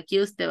sign. Aquí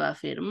usted va a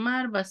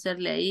firmar, va a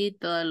hacerle ahí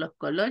todos los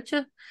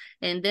colochos.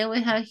 And then we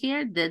have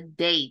here the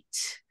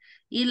date.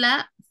 Y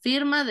la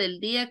firma del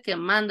día que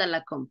manda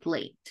la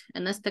complaint.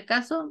 En este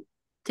caso,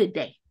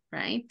 today,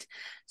 right?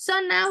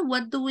 So now,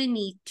 what do we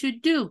need to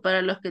do?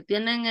 Para los que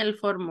tienen el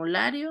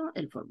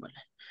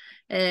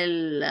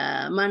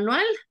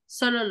manual,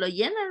 solo lo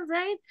llenan,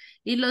 right?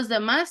 Y los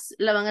demás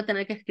la van a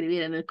tener que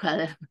escribir en el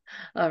cuaderno.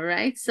 All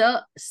right,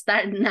 so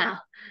start now.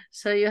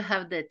 So you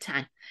have the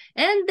time.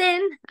 And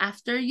then,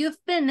 after you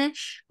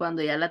finish,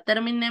 cuando ya la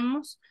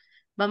terminemos,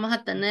 vamos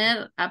a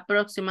tener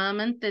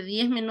aproximadamente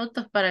 10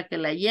 minutos para que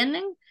la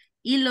llenen.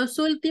 Y los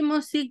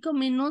últimos 5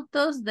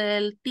 minutos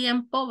del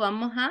tiempo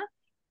vamos a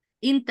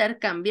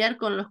intercambiar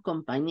con los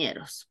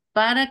compañeros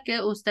para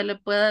que usted le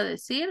pueda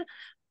decir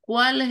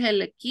cuál es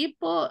el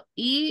equipo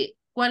y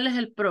cuál es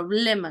el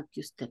problema que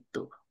usted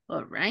tuvo.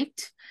 All right.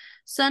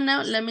 So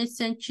now let me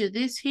send you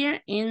this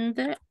here in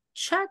the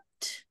chat.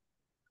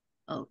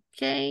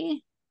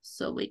 Okay.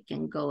 So we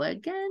can go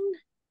again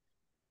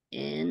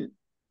and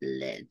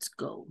Let's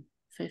go.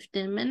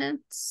 15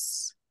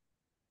 minutes.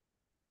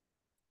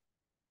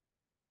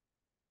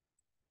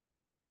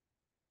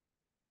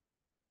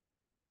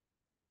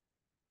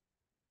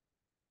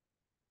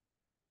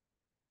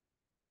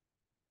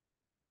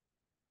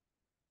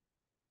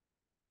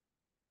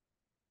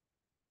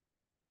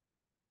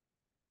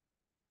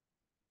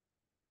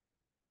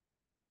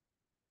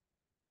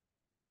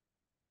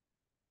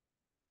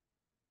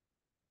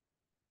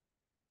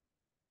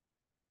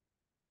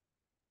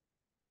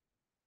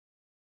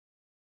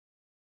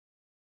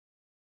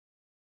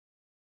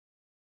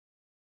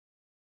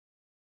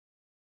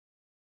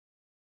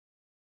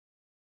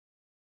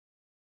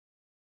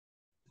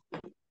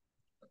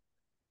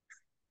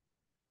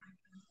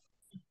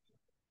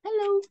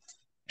 Hello.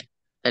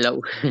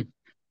 Hello.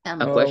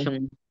 A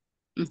question.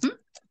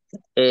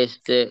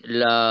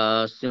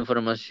 La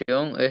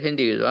información es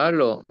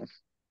individual o...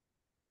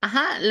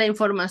 Ajá, la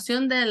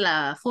información de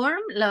la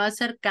form la va a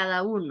hacer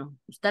cada uno.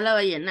 Usted la va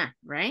a llenar,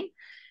 right?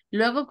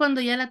 Luego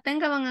cuando ya la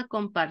tenga van a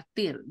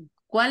compartir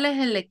cuál es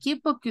el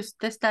equipo que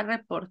usted está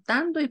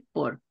reportando y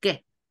por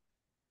qué.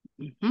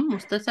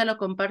 Usted se lo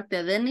comparte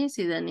a Denis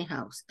y Denis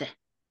a usted.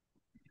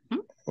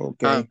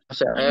 Ok. o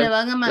sea, Y me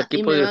van a, el y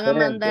equipo me van a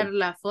diferente. mandar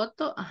la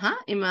foto, ajá,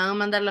 y me van a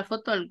mandar la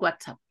foto al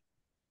WhatsApp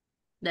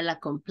de la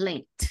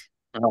complaint.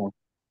 Oh,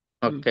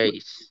 ok.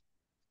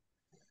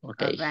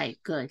 Ok. All right,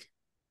 good.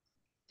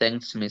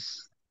 Thanks,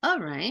 Miss. All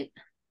right.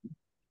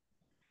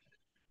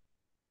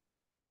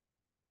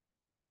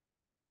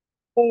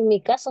 En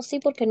mi caso sí,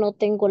 porque no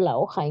tengo la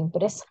hoja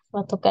impresa.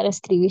 Va a tocar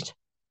escribir.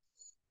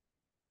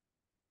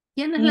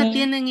 ¿Quiénes la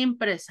tienen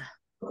impresa?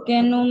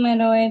 ¿Qué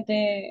número es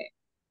de?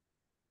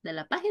 ¿De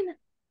la página?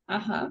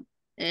 Ajá.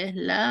 Es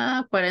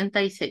la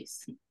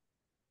 46.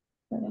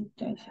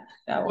 46.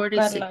 A buscarla, voy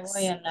a 46.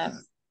 llenar.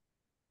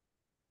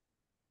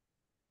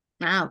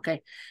 Ah, ok.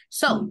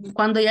 So,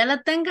 cuando ya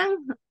la tengan,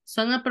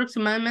 son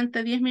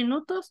aproximadamente 10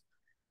 minutos.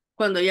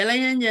 Cuando ya la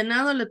hayan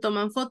llenado, le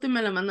toman foto y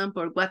me la mandan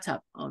por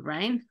WhatsApp, all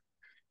right?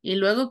 Y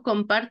luego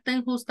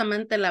comparten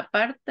justamente la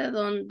parte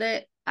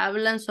donde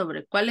hablan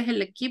sobre cuál es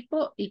el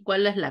equipo y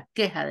cuál es la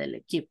queja del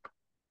equipo.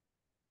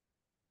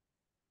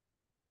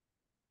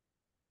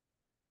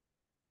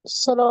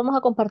 Solo vamos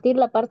a compartir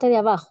la parte de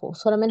abajo,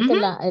 solamente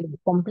el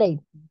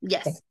complete.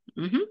 Yes.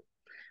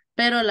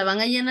 Pero la van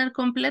a llenar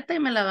completa y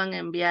me la van a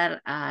enviar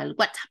al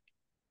WhatsApp.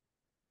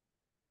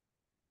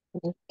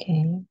 Ok.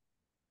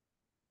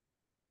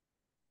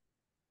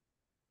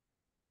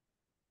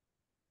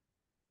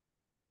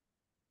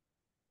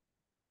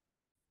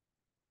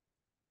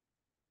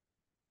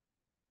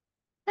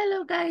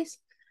 Hello,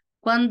 guys.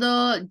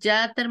 Cuando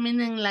ya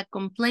terminen la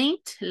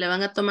complaint, le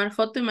van a tomar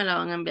foto y me la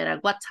van a enviar al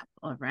WhatsApp,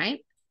 all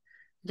right?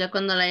 Ya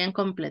cuando la hayan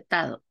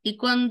completado. Y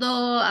cuando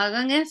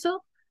hagan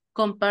eso,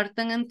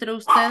 comparten entre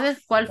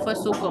ustedes cuál fue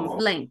su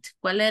complaint,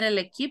 cuál era el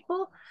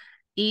equipo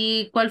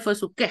y cuál fue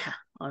su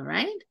queja, all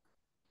right?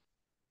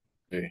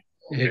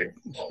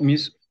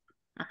 Miss,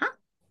 Ajá.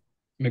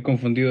 me he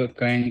confundido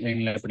acá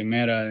en la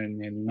primera,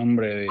 en el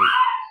nombre de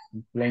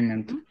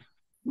employment.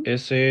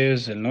 ¿Ese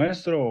es el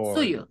nuestro o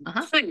Suyo,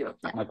 ajá. Suyo.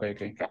 Ok,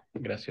 ok.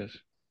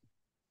 Gracias.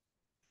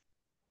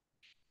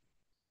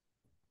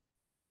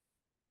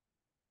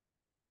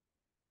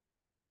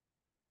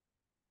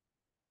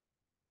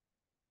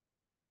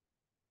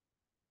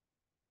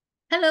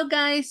 Hello,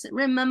 guys.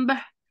 Remember,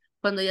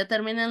 cuando ya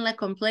terminen la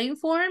complaint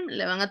form,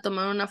 le van a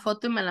tomar una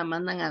foto y me la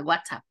mandan a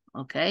WhatsApp,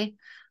 ¿ok?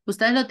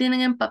 ¿Ustedes lo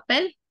tienen en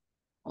papel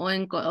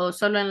o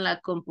solo en la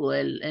compu,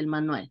 el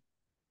manual?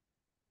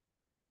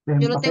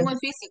 Yo lo tengo en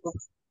físico.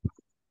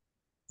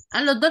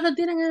 Ah, ¿los dos lo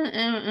tienen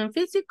en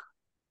físico?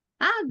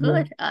 Ah,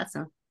 good,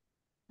 awesome.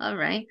 All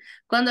right.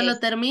 Cuando lo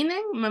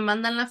terminen, me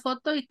mandan la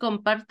foto y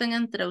comparten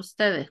entre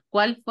ustedes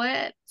cuál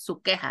fue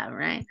su queja,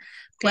 right?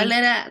 ¿Cuál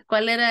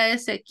era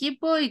ese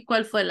equipo y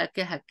cuál fue la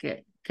queja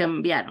que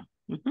enviaron?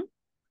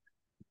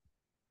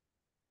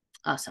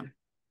 Awesome.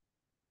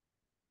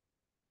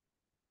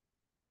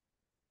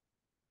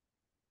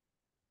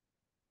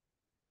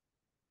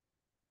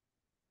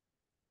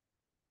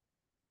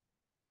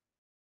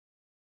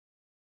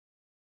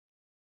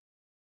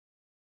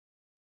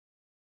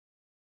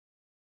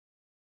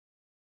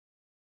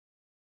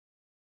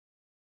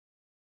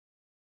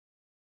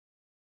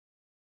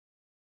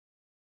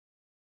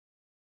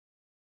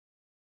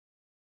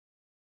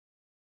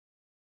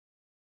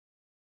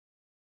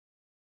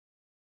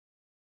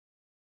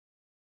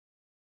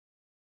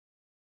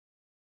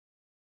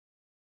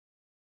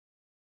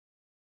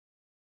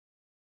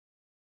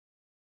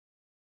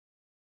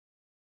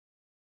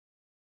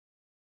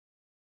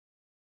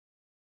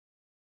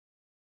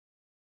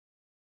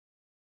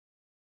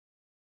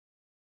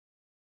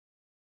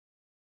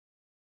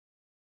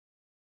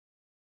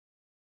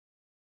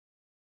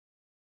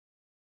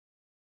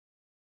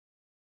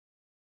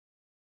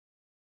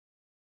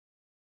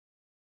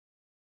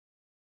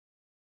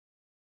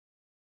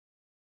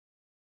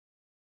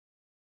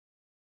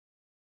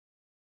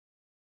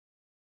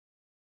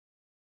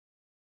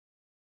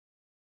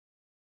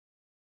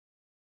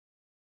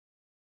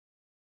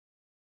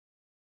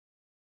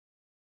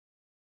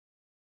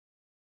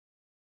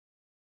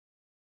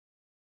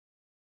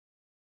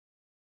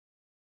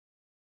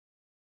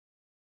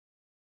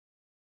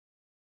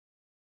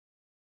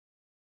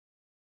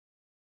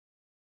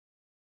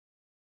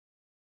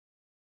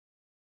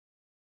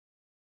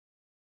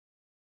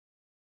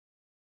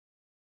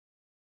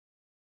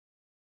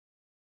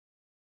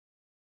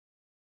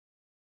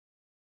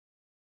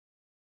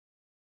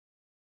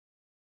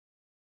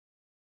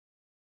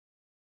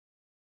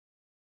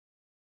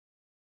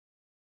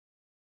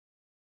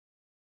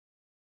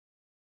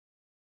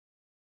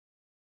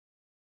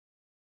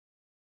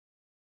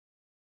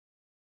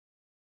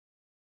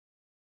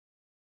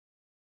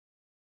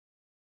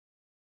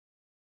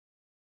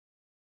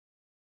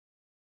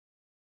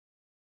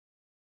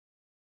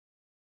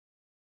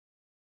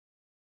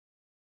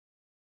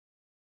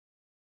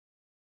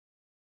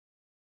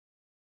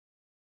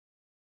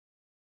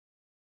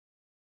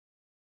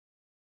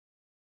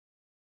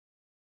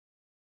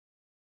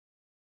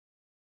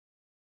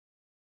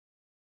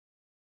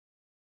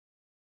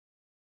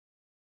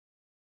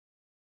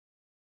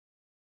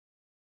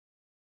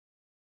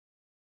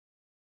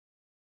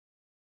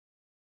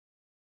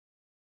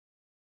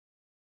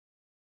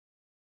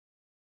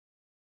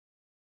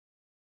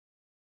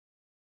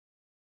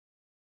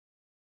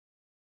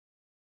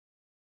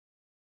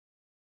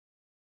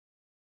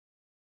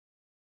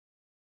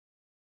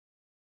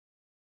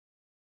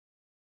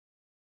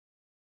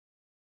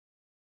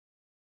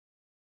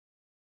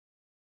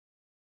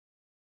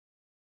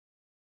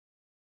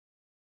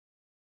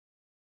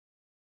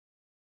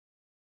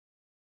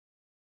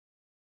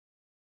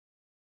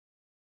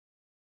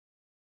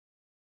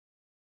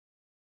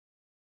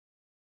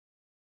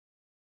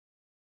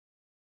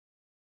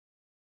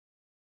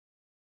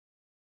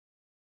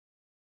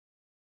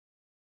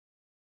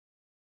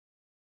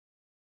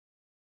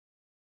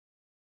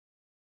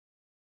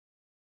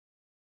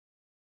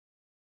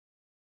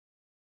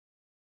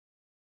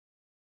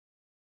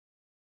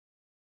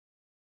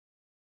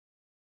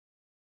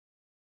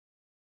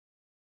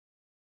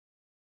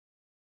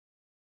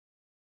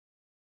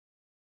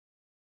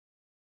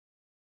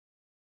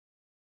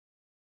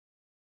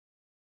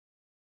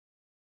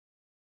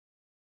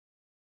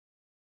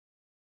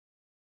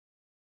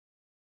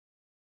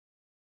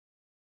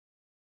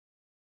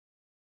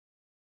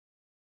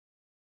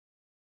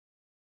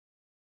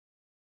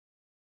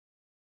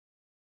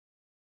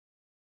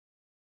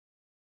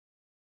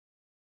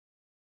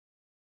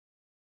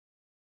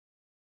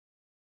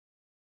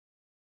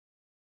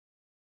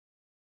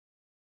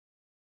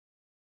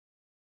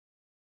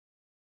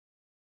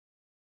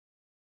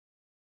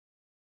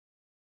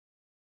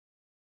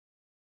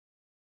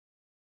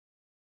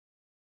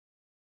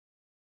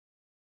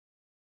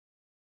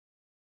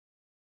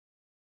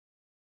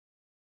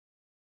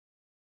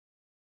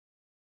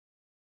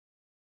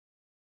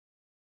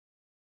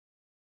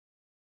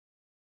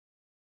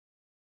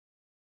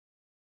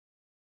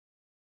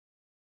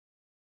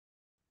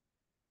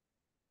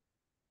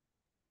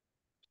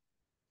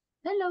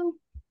 Hello.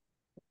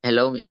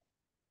 Hello,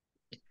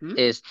 ¿Mm?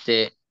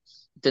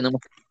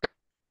 tenemos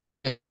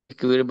que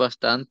escribir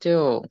bastante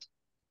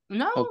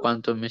No, o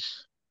cuánto,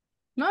 Miss.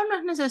 no, no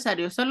es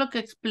necesario. Solo que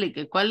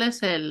explique cuál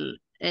es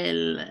el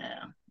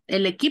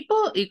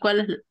equipo y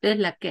cuál es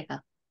la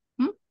queja.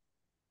 ¿Mm?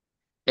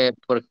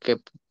 Porque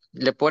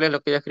le pone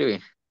lo que yo escribí.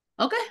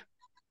 Ok.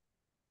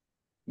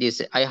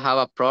 Dice, I have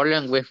a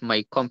problem with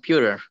my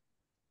computer.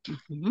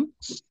 Ujú.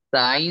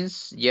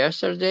 Since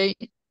yesterday,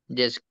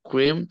 the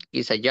screen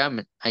is a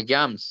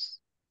jams,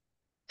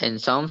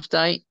 and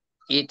sometimes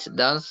it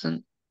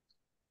doesn't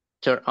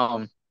turn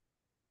on.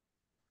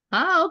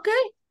 Ah,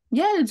 okay.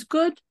 Yeah, it's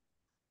good.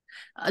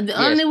 The Yes,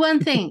 only one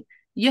thing,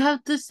 you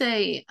have to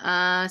say,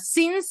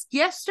 since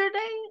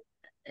yesterday,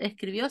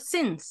 escribió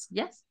since,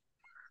 yes?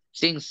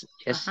 since,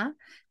 yes. Ajá.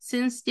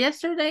 Since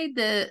yesterday,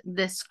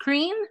 the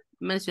screen,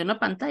 mencionó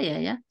pantalla,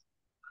 ¿ya?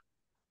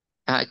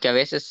 Que a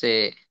veces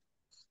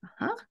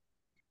Ajá.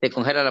 se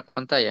congela la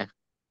pantalla.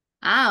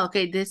 Ah,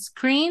 okay, the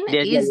screen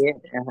Desde is, ayer,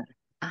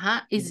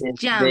 ajá, is desde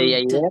jammed.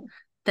 ayer,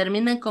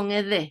 Termina con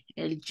ed.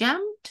 El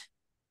jammed.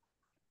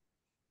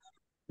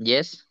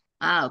 yes,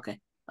 Ah, okay.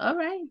 All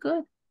right,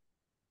 good.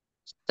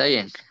 está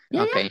bien.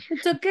 Yeah, Okay. yeah,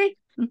 it's okay.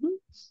 Mhm.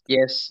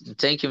 Yes,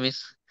 thank you,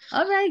 Miss.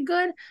 All right,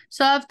 good.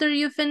 So after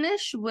you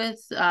finish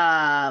with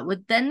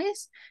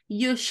Dennis,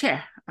 you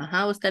share.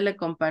 Ajá, usted le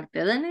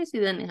comparte a Dennis y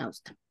Dennis a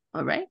usted.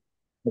 All right?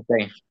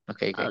 Okay,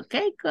 okay.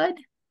 Okay, good.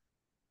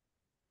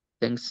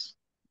 Thanks.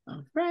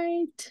 All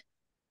right.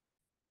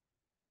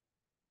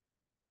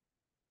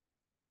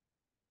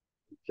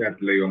 Chat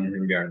le íbamos a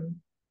enviar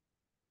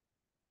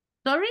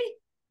Sorry?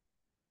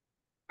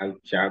 al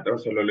chat o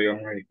solo le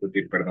íbamos a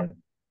discutir,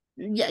 perdón.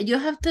 Yeah, you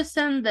have to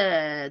send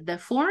the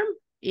form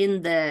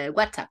in the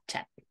WhatsApp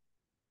chat.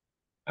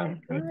 Ah,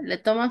 ok. Le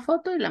toma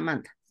foto y la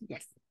manda.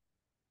 Yes.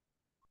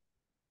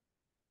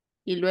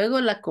 Y luego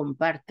la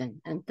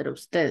comparten entre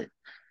ustedes.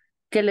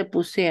 ¿Qué le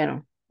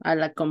pusieron a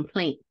la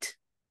complaint?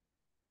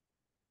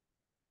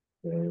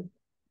 Eh,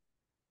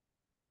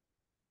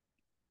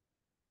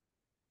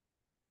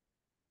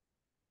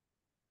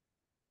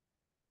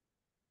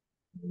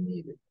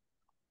 mire,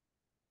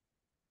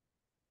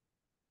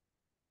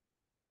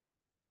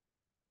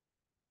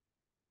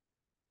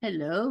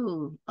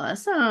 Hello.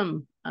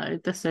 Awesome.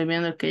 Ahorita estoy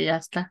viendo que ya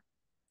está.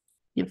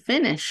 You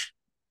finish.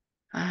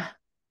 Ah,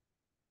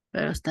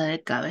 pero está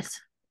de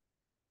cabeza.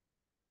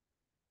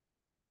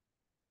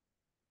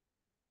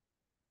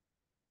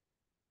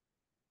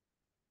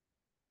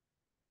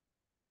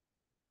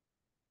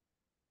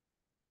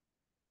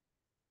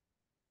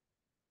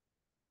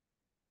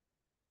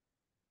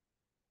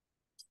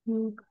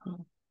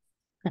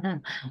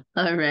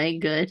 All right,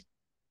 good.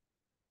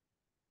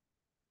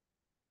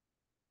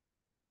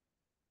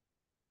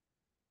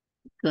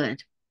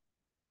 Good.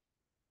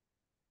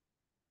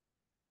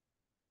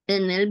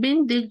 And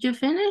Elvin, did you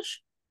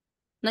finish?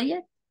 Not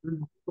yet?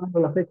 ¿Cuándo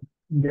la fecha?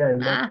 Ya, el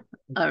dato.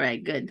 Ah, all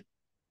right, good.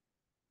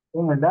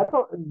 En el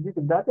dato,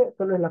 dice date,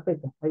 solo es la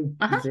fecha. Ahí,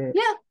 Uh-huh,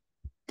 yeah,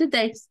 2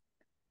 days.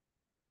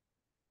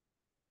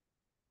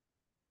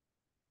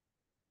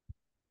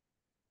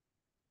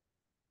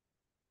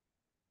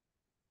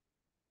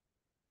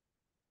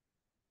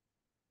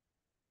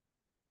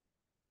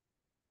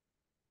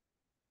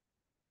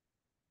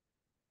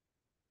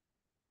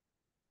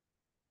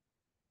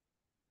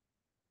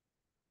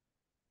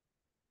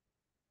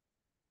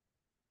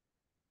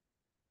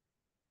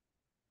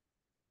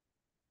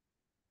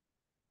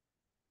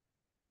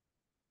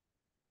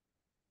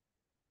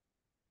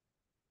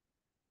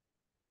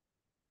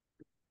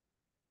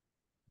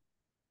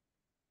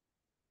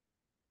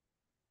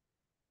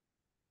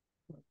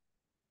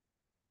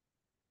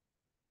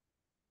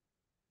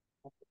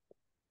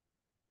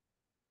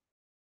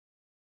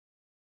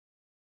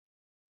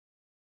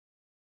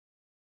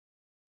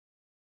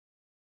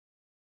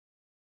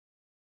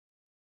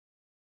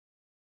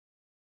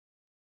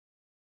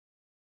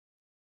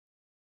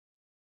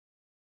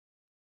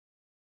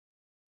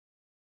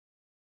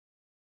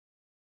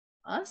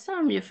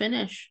 Awesome, you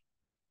finish.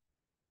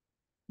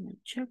 Let me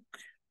check.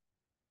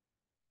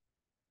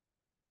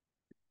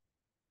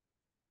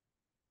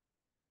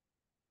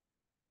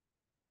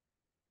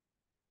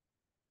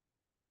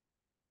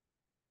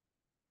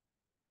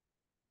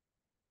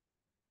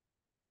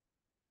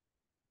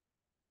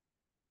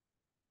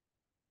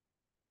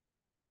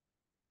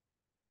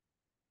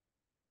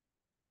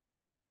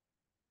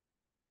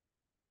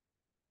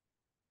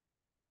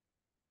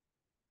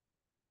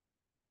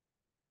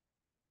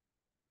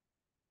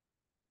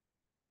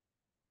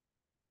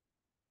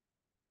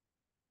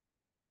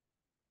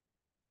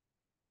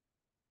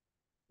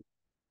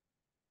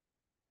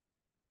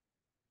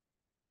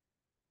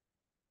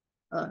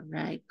 All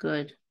right,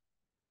 good.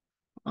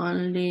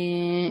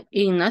 Only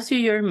Ignacio,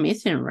 you're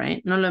missing,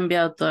 right? No lo he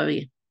enviado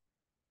todavía.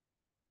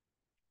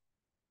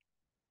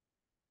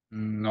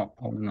 No,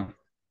 aún no.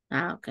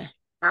 Ah, okay.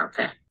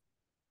 okay.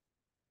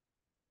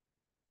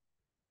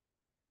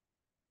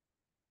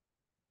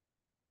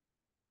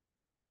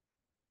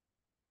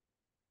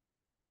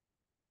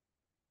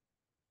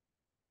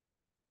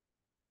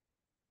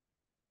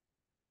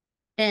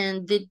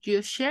 And did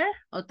you share?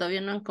 ¿O todavía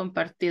no han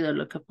compartido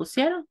lo que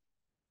pusieron?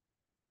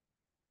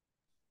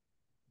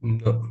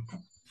 No.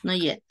 Not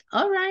yet.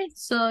 All right,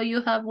 so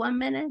you have 1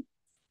 minute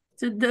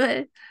to do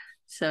it.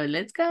 So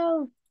let's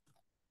go.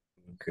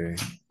 Okay.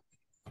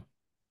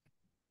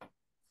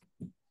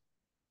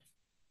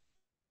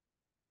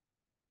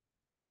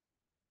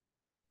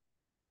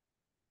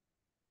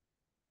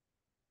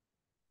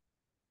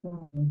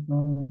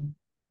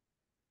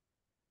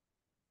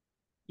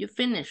 You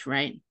finished,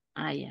 right?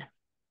 Ah, yeah.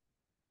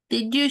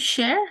 Did you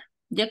share?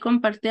 ¿Ya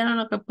compartieron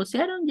lo que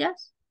pusieron?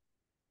 Yes?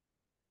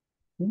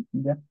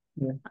 Yeah,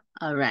 yeah.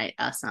 All right,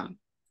 awesome.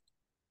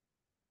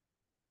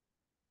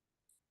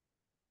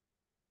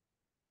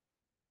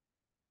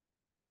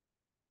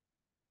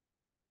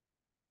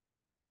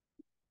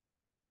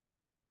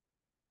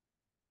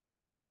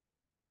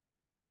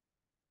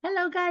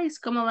 Hello, guys.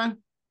 ¿Cómo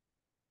van?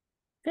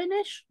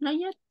 Finish? Not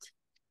yet?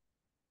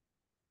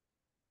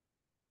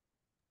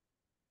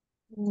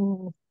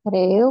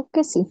 Creo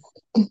que sí.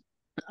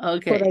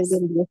 Okay. Por ahí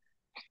del 10.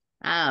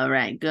 All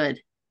right,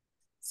 good.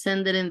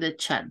 Send it in the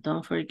chat.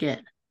 Don't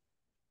forget.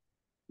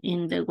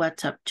 In the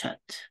WhatsApp chat.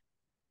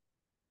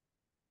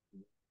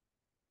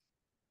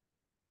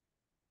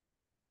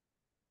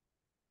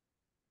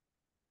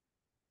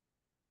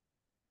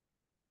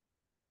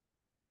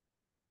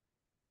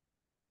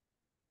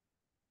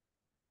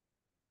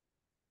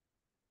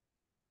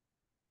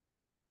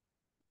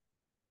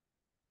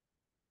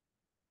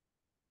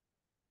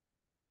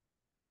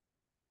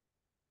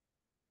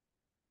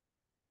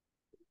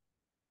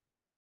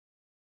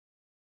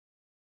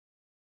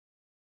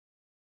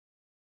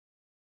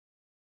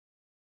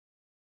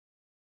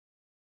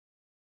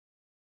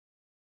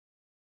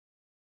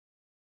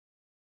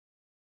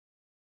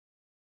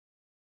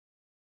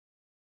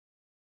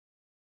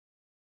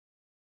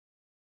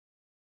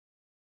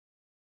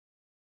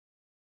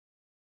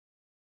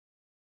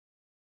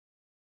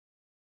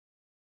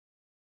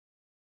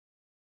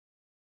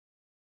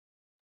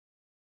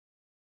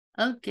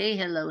 Okay,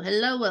 hello,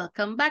 hello,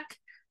 welcome back.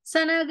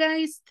 So now,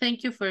 guys,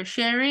 thank you for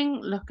sharing.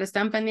 Los que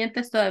están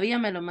pendientes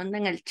todavía me lo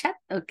mandan al chat,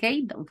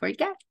 okay? Don't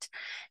forget.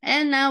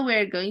 And now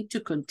we're going to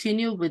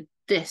continue with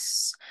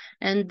this.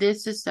 And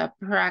this is a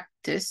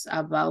practice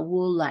about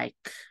would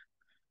like.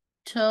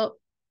 So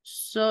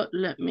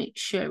let me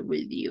share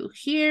with you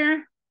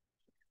here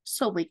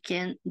so we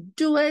can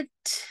do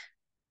it.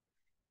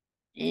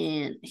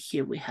 And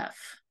here we have,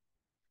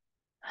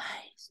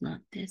 it's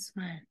not this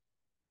one.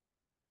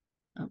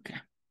 Okay.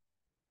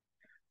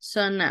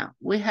 So now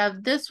we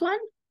have this one.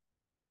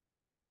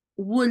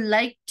 Would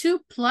like to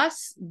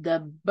plus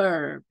the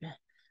verb.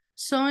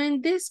 So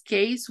in this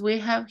case, we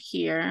have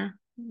here,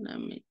 let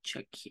me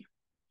check here.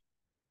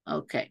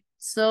 Okay,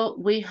 so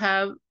we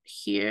have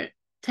here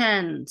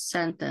 10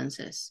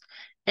 sentences.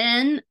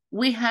 And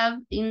we have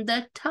in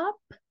the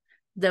top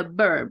the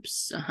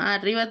verbs.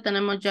 Arriba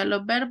tenemos ya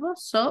los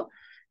verbos. So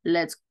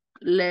let's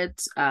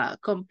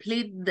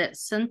complete the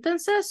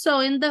sentences.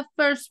 So in the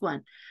first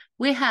one,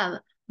 we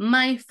have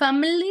my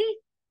family.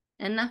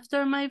 And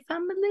after my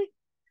family,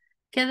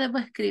 ¿qué debo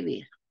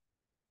escribir?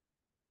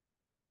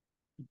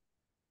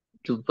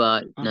 To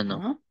buy.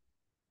 No.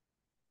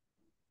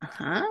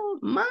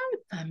 My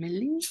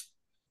family.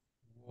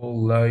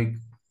 Would like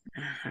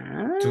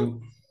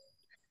to.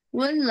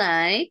 Would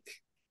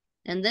like.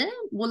 And then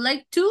would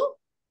like to.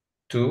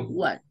 To.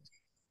 What?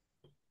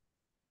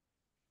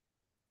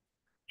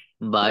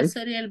 Buy. ¿Cuál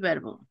sería el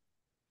verbo?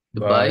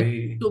 To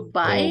buy. To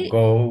buy. Or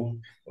go.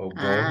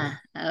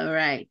 All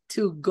right.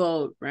 To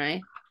go,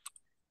 right?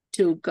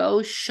 To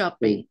go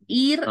shopping.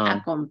 Ir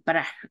a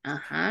comprar.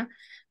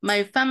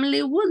 My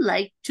family would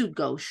like to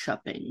go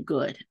shopping.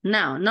 Good.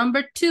 Now,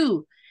 number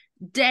 2,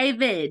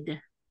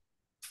 David.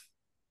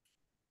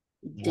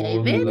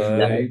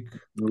 David?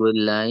 Would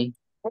like.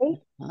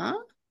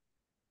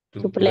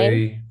 To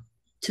play.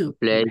 To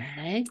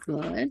play.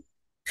 Good.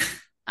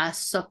 A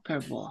soccer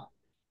ball.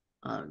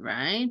 All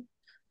right.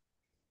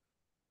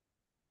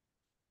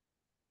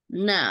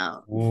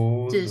 Now,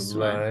 this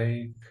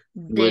one.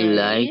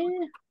 They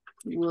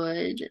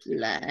would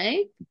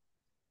like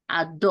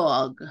a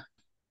dog.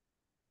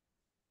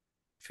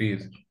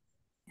 Feed.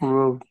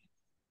 Road.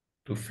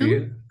 To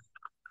feed.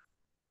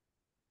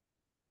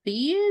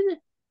 Feed.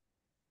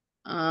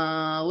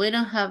 We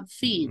don't have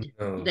feed.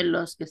 No. De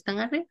los que están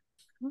arriba.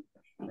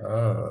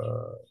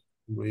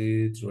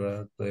 Read,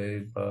 drag,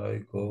 play,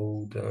 buy,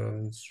 go,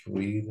 dance,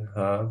 read,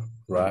 have,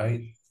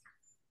 ride,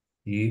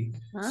 eat,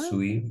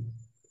 swim.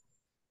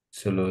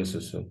 Solo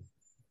esos son.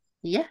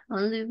 Yeah,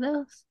 only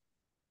those.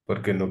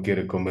 Porque no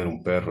quiere comer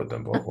un perro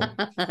tampoco.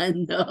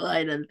 No,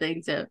 I don't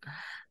think so.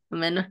 A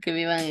menos que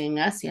vivan en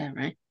Asia,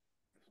 right?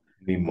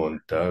 Ni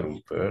montar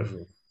un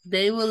perro.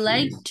 They would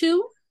like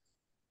to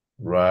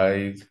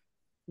ride.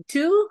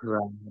 To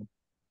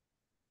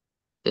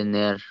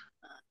Tener.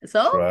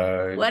 So,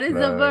 ride, what is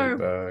ride, the verb?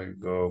 Buy,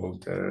 go,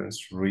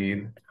 dance,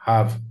 read,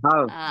 have.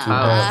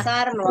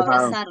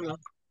 Abrazarlo.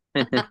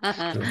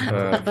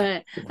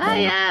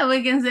 Yeah,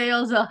 we can say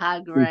also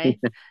hug, right?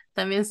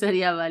 También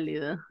sería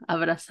válido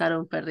abrazar a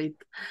un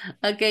perrito.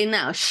 Okay,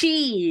 now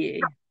she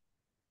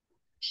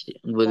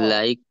Would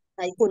like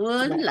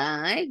would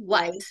like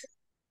what?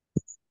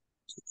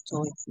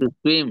 to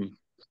swim.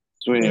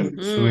 Swim.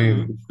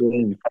 Mhm.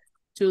 Swim.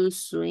 To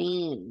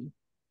swim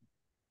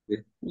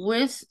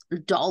with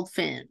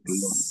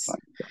dolphins.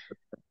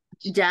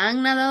 ¿Ya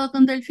han nadado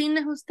con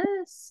delfines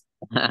ustedes?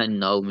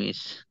 No,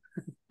 miss.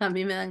 A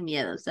mí me dan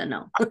miedo, o sea,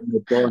 no. No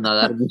puedo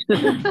nadar, miss.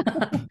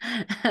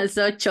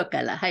 So,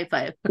 chócala, high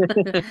five.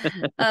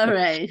 All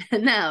right,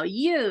 now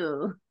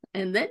you.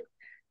 And then?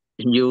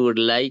 You would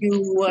like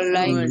You would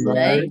like Would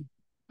like.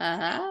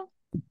 Uh-huh.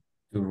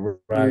 To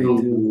ride.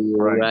 to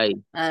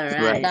ride. All Right.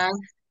 right. that.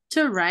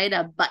 To ride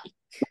a bike.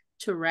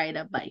 To ride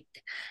a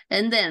bike.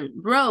 And then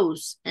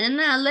Rose and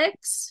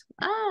Alex.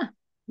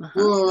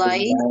 Would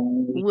like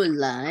Would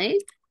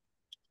like.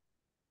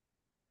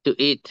 To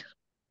eat.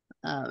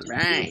 All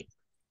right.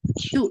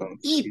 To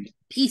eat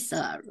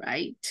pizza,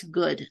 right?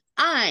 Good.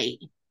 I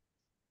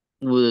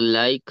Would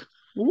like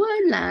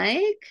would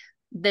like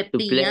the To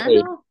play.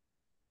 piano. play.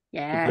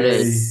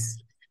 Yes.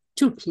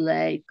 To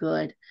play.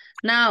 Good.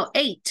 Now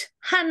 8.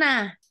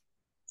 Hannah.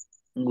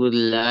 would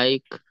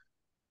like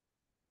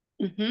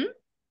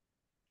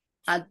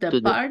At the To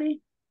the-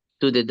 party.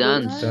 to the Would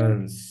dance. like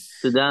Dance.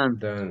 To dance.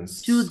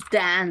 Dance. to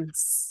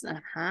dance.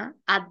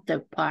 At the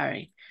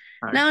party.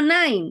 Right. Now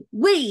 9.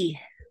 We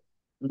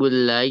Would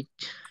like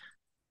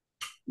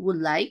would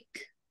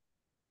like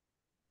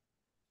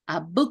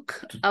a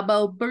book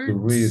about birds. To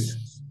read.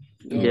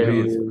 To Yeah.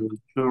 read.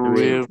 To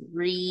read.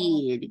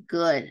 Read.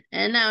 Good.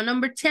 And now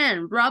number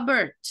 10.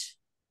 Robert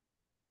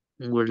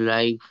would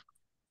like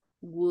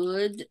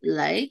would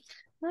like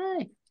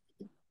hi,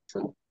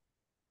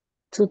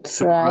 To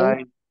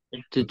try.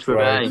 to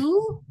Drive. try.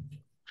 to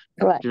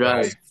Right.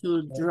 Drive.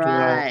 to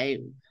drive.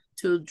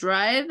 To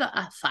drive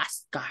a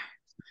fast car.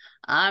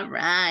 All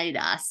right.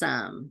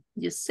 Awesome.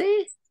 You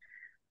see?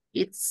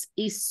 It's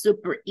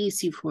super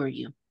easy for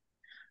you.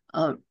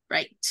 All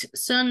right.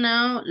 So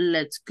now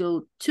let's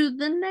go to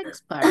the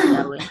next part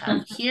that we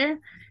have here.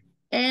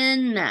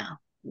 And now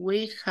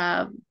we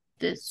have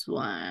this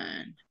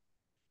one.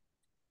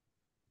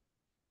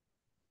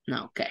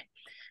 Okay.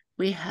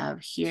 We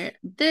have here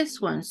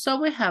this one. So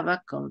we have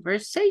a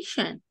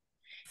conversation.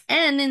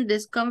 And in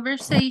this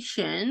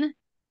conversation,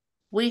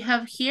 we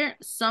have here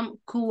some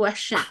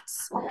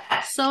questions.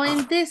 So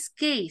in this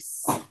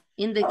case,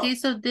 in the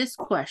case of these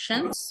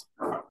questions,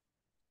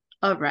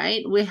 all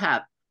right, we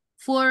have,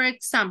 for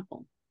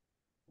example,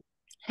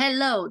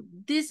 hello,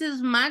 this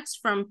is Max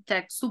from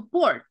tech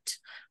support.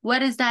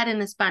 What is that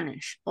in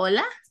Spanish?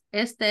 Hola,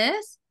 este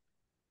es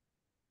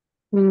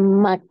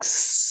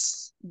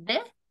Max. de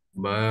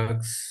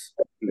Max.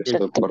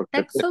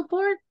 tech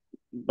support.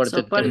 Soporte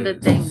Soporte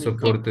técnico.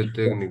 Soporte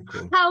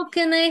técnico. How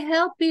can I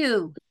help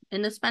you?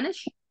 In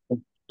Spanish?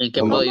 ¿En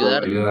qué puedo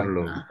ayudar?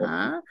 Ayudarlo.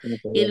 Ajá.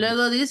 Y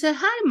luego dice,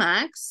 hi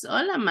Max.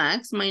 Hola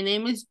Max, my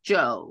name is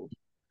Joe.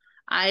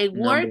 I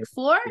work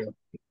for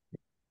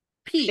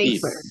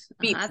Peeps.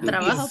 Ajá,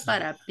 trabajo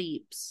para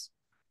Peeps.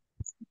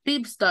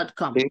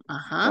 Peeps.com.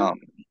 Ajá.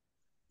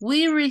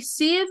 We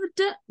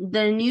received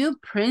the new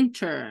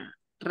printer.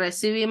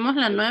 ¿Recibimos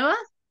la nueva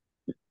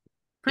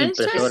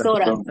printer?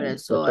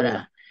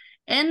 Impresora.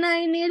 And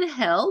I need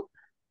help.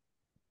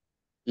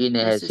 Y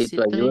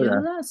necesito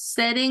ayuda.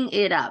 Setting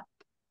it up.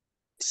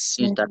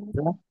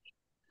 Instalarla.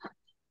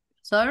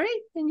 Sorry,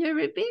 can you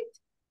repeat?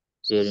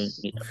 Setting,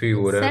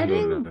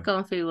 Configurándola.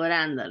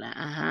 configurándola.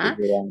 Ajá.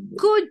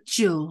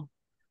 Configurando.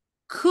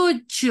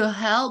 Could you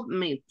help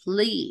me,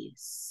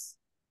 please?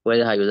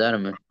 Puedes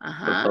ayudarme.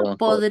 Ajá. Por favor.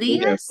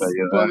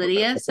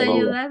 ¿Podrías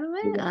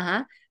ayudarme?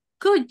 Ajá.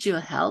 Could you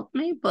help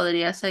me?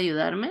 ¿Podrías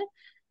ayudarme?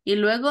 Y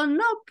luego,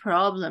 no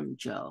problem,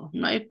 Joe.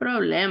 No hay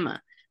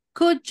problema.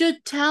 Could you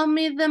tell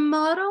me the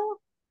model?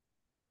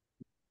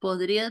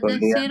 ¿Podrías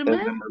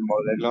decirme?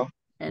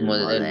 El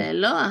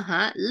modelo,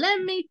 ajá.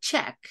 Let me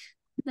check.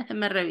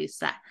 Déjeme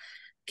revisar.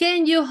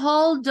 Can you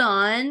hold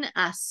on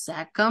a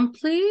second,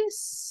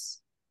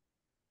 please?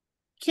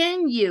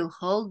 Can you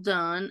hold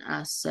on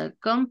a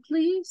second,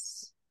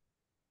 please?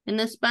 In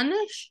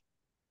Spanish?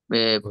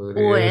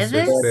 ¿Podrías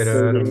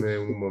esperarme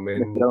un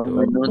momento?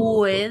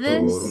 ¿Puedes?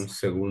 Por favor, un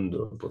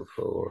segundo, por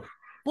favor.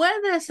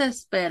 ¿Puedes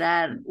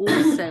esperar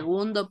un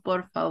segundo,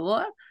 por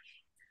favor?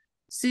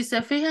 Si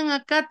se fijan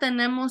acá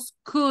tenemos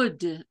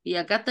could y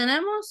acá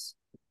tenemos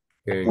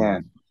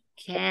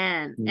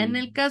can. En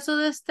el caso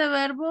de este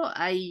verbo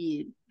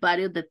hay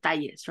varios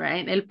detalles,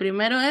 right? El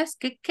primero es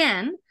que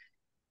can.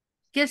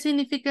 ¿Qué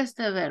significa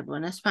este verbo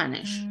en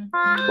español?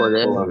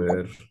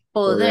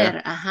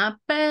 Poder, ajá,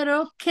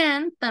 pero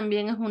can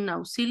también es un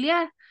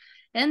auxiliar.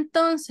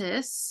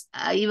 Entonces,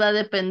 ahí va a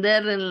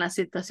depender en las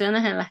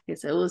situaciones en las que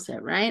se use,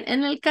 right?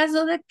 En el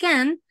caso de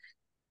can,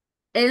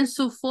 en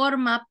su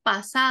forma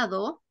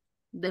pasado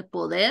de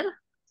poder,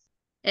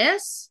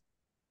 es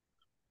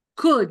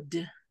could.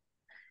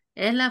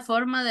 Es la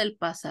forma del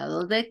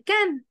pasado de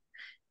can.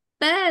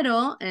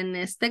 Pero en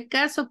este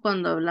caso,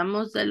 cuando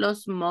hablamos de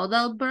los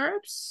modal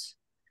verbs,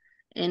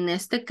 En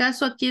este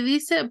caso aquí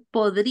dice,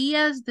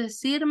 ¿podrías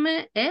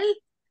decirme el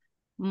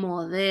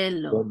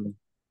modelo?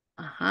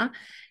 Ajá.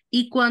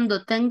 Y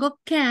cuando tengo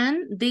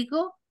can,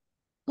 digo,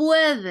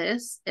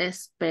 ¿puedes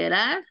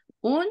esperar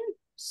un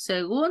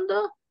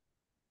segundo?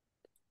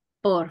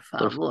 Por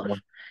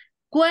favor.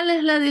 ¿Cuál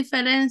es la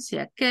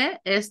diferencia? Que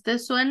este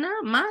suena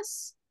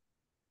más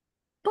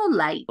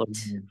polite.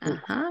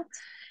 Ajá.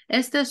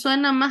 Este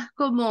suena más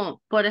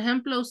como, por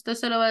ejemplo, usted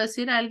se lo va a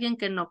decir a alguien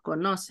que no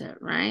conoce,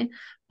 right?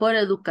 Por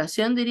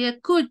educación diría,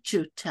 could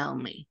you tell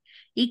me?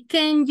 Y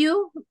can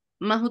you,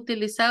 más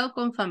utilizado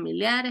con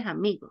familiares,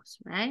 amigos,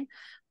 right?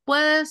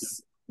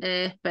 ¿Puedes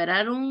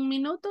esperar un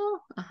minuto?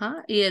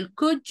 Ajá. Y el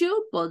could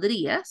you,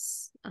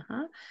 podrías,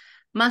 ajá,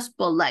 más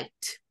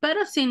polite,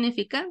 pero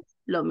significan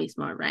lo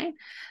mismo, right?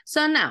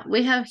 So now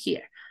we have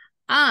here,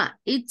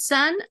 it's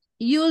an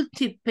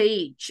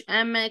multi-page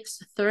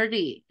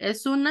MX30.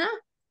 Es una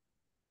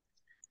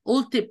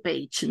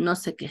multi-page, no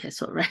sé qué es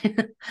eso,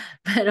 right?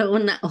 Pero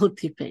una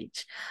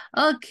multi-page.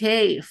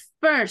 Okay,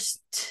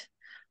 first.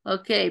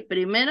 Okay,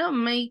 primero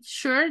make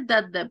sure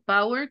that the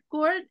power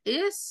cord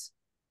is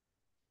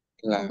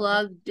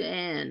plugged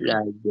in.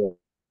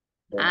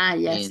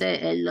 Ya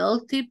sé, el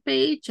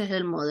multi-page es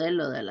el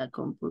modelo de la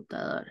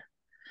computadora.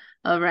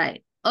 All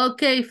right.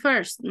 Okay,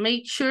 first,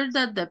 make sure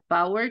that the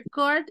power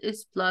cord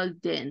is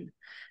plugged in.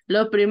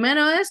 Lo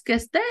primero es que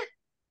esté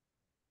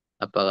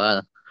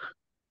Apagada.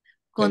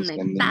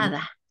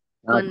 conectada.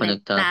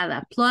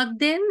 Conectada.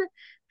 Plugged in,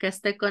 que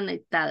esté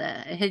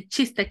conectada. Es el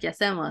chiste que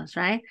hacemos,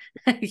 right?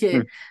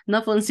 Que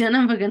no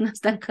funcionan porque no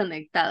están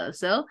conectados.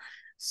 So,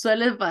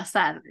 suele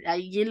pasar.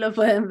 Allí lo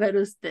pueden ver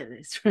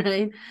ustedes,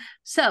 right?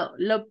 So,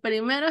 lo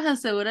primero es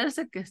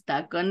asegurarse que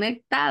está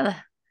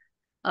conectada.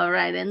 All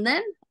right, and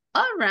then,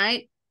 all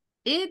right,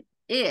 it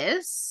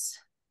is.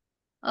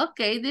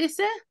 Okay,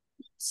 dice,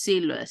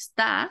 si lo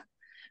está.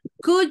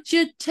 Could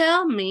you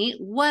tell me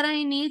what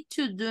I need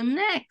to do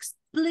next,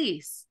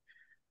 please?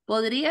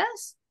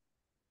 ¿Podrías?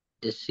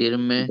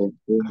 Decirme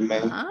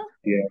Ajá.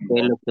 qué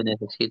es lo que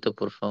necesito,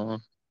 por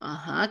favor.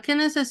 Ajá, ¿qué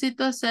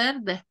necesito hacer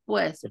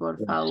después, por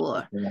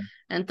favor?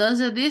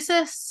 Entonces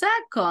dice,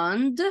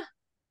 second,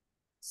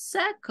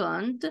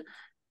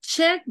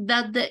 check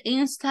that the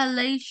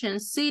installation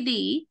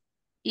CD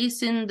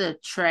is in the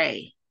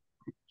tray.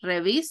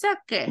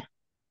 Revisa qué.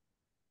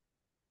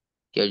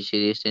 Que el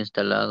CD está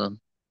instalado.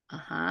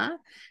 Ajá.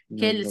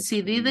 Que el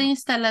CD de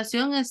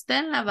instalación esté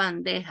en la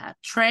bandeja.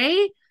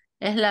 Tray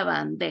es la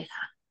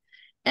bandeja.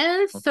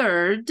 And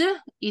third,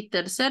 y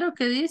tercero,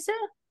 ¿qué dice?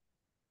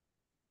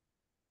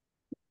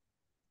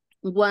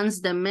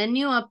 Once the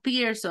menu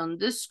appears on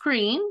the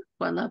screen,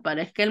 cuando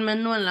aparezca el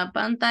menú en la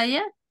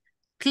pantalla,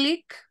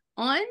 click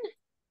on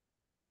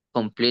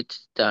Complete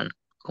install.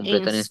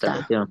 Completa la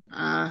instalación.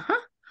 Ajá.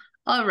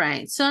 All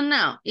right. So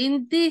now,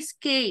 in this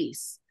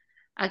case,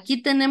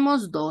 aquí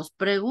tenemos dos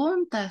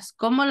preguntas.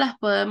 ¿Cómo las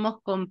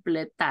podemos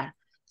completar?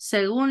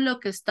 Según lo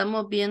que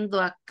estamos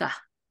viendo acá,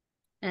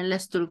 en la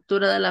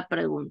estructura de la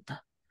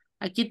pregunta.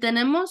 Aquí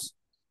tenemos,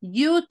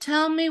 you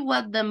tell me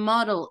what the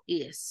model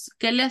is.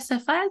 ¿Qué le hace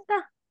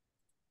falta?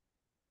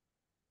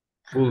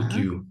 Could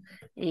you?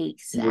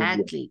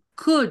 Exactly.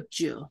 Could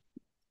you?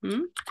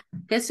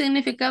 ¿Qué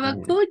significaba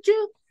could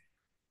you?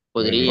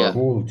 Podría.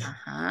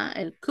 Ajá,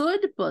 el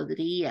could,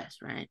 podrías,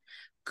 right?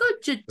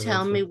 Could you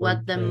tell me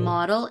what the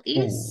model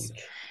is?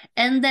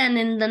 And then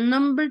in the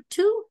number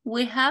 2,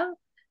 we have,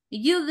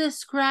 you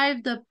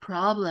describe the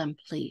problem,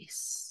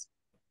 please.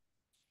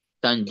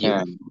 Can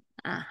you?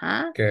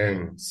 Ajá.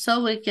 Can.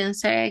 So we can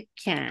say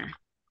can.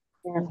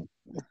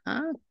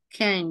 Ajá.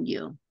 Can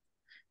you?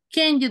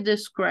 Can you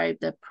describe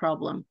the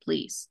problem,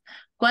 please?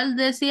 ¿Cuál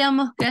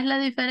decíamos que es la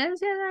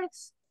diferencia,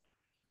 guys?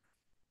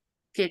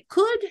 Que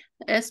could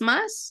es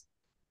más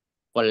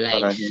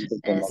Polite.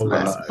 es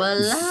más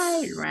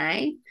polite,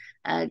 right?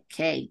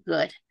 Okay,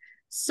 good.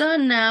 So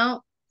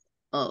now,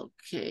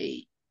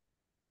 okay.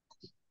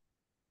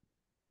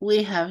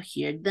 We have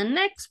here the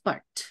next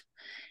part.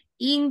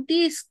 In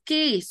this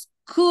case,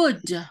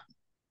 could.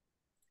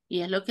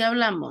 Y es lo que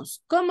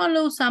hablamos. ¿Cómo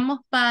lo usamos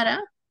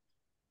para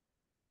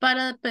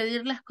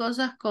pedir las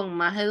cosas con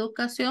más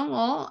educación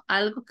o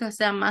algo que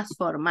sea más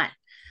formal?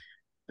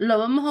 Lo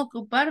vamos a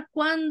ocupar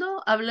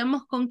cuando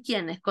hablemos con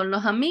quiénes, con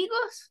los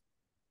amigos,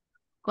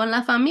 con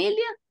la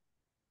familia.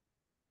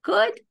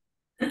 Could.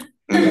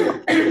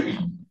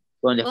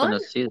 Con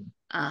desconocido.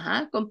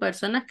 Ajá, con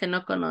personas que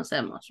no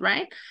conocemos,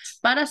 right?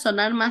 Para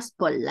sonar más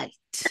polite.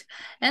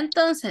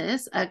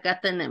 Entonces, acá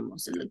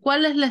tenemos,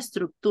 ¿cuál es la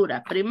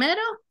estructura?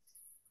 Primero,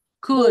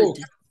 could.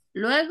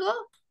 Luego,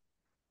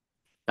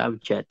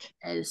 Subject.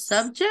 el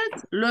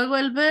subject. Luego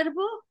el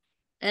verbo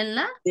en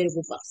la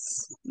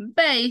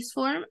base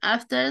form.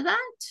 After that,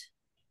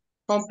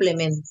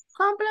 Complement.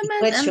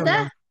 And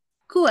the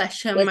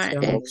question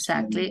mark.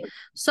 Exactly.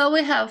 So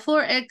we have,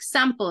 for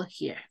example,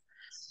 here.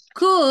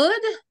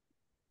 Could.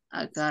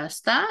 Acá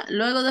está.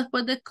 Luego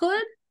después de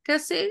could, ¿qué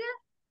sigue?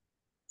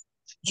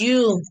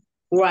 You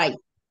write.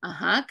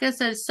 Ajá, que es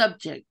el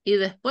subject. Y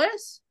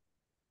después,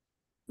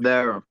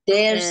 There.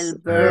 There's el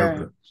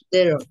verb.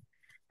 there.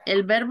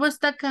 ¿El verbo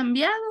está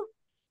cambiado?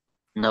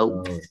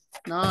 No.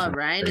 No,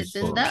 right? Base It's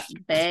in form. the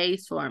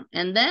base form.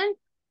 And then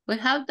we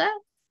have the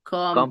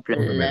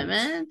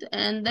complement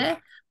and the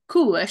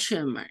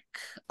question mark.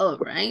 All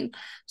right.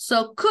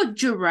 So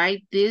could you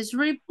write these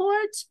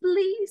reports,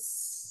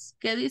 please?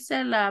 ¿Qué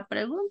dice la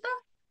pregunta?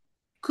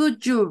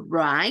 Could you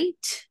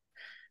write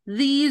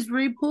these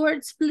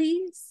reports,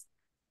 please?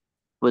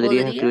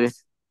 ¿Podrías escribir,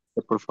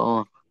 ¿Podrías? por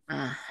favor?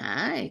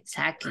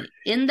 Exactly.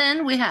 And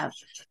then we have,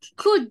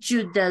 could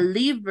you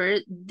deliver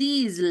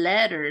these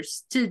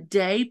letters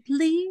today,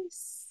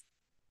 please?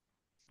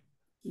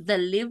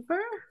 Deliver,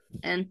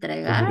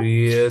 entregar.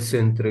 ¿Podrías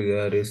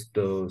entregar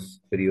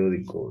estos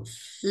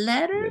periódicos?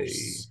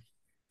 Letters.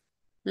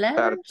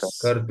 Letters.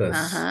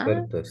 Cartas.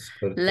 Letters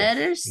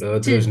Letters,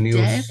 today,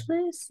 news.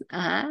 please.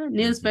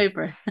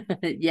 Newspaper.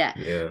 Yeah.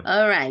 Yeah.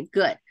 All right,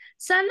 good.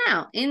 So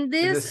now in It's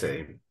this, the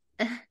same.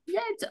 yeah,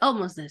 it's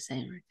almost the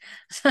same.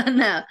 So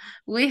now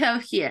we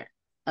have here,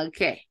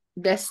 okay,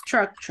 the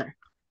structure.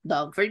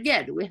 Don't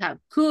forget, we have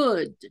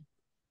could.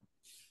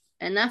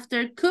 And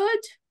after could,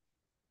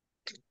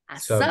 a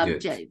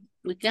subject.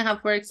 We can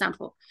have, for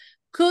example,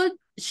 could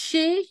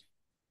she,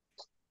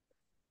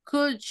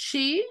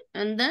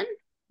 and then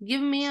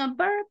give me a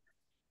verb.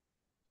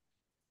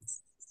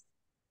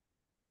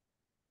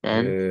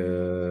 And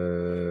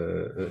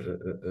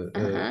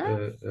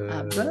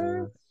A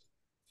verb.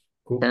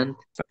 send.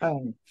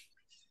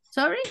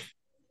 Sorry?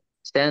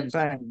 Send.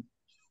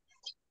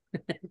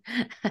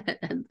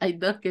 Hay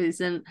dos que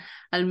dicen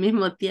al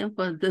mismo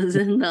tiempo,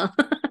 entonces no.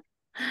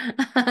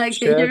 Can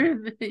Share. you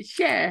repeat?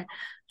 Share.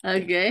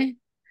 Okay.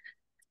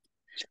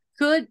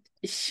 Could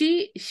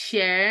she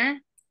share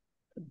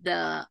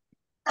the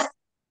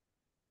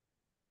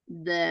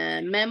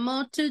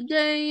memo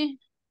today,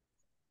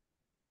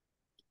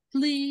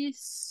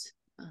 please?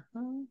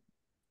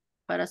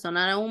 Para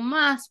sonar aún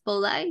más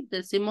polite,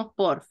 decimos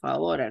por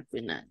favor al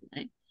final,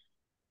 right?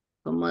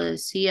 Como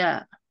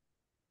decía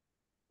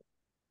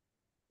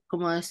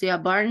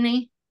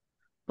Barney,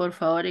 por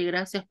favor y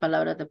gracias,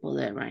 palabras de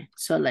poder, right?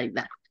 So like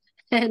that.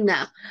 And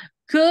now,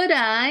 could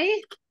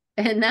I,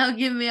 and now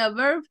give me a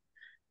verb.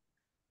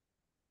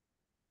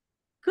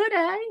 Could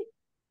I?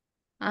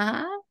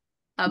 A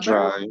verb.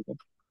 Drive.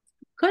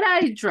 Could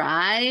I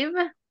drive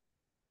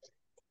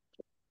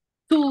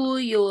to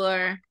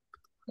your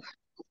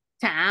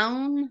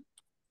town?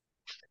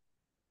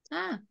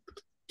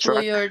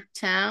 To your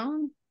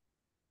town?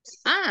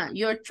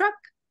 Your truck.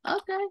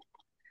 Okay.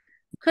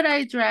 Could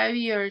I drive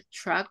your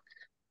truck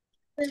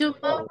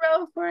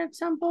tomorrow, for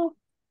example?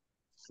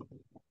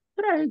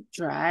 Could I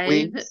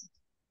drive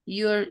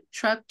your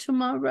truck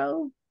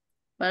tomorrow?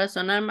 Para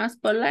sonar más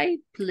polite,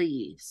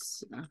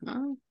 please.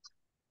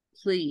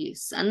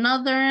 Please.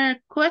 Another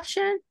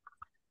question.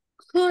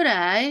 Could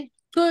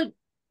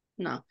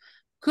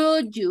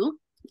you?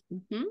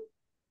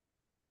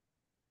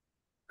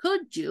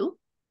 Could you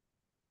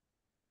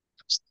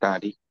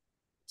study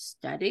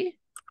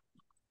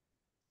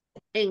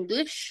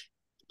English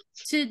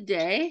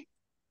today,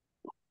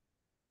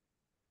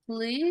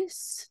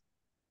 please?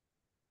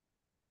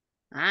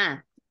 I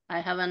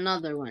have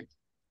another one.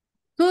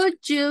 Could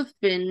you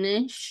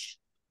finish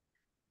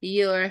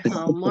your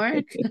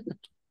homework?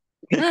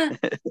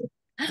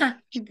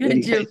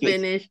 Could you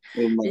finish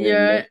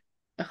your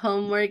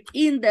homework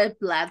in the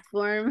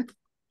platform?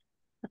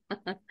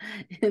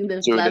 In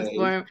the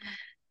platform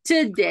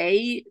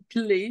today,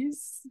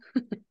 please?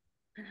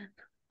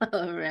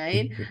 All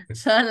right.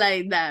 So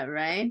like that,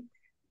 right?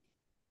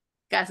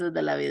 Casos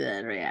de la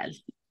vida real,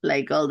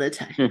 like all the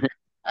time.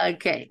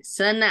 Okay,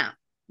 so now,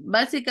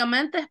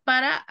 básicamente es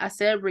para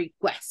hacer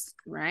request,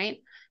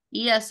 right?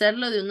 Y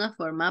hacerlo de una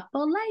forma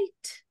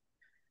polite.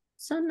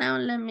 So now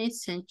let me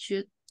send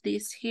you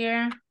this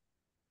here.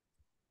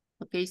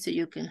 Okay, so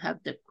you can have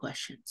the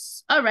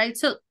questions. All right,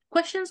 so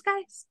questions,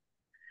 guys.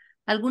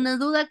 ¿Alguna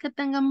duda que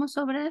tengamos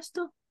sobre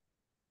esto?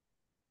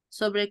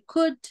 Sobre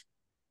could.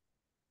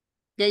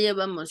 Ya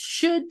llevamos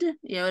should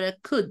y ahora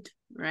could,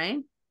 right?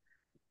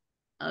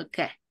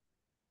 Okay.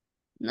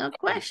 No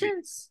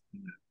questions.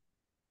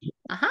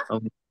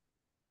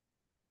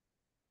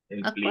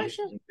 El A please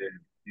question?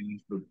 en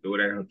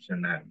estructura es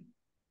opcional.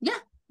 Yeah,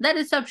 that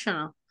is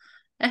optional.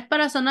 Es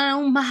para sonar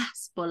aún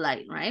más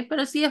polite, right?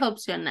 Pero sí es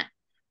opcional.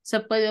 Se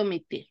puede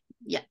omitir.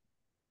 Yeah.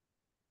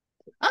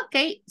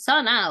 Okay,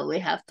 so now we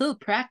have to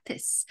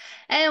practice.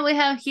 And we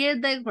have here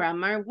the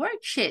grammar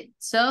worksheet.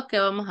 So, ¿qué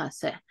vamos a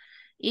hacer?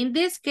 In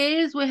this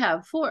case, we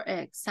have, for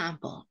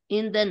example,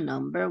 in the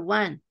number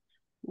 1,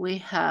 we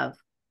have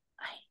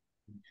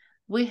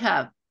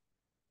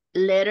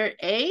letter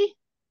A.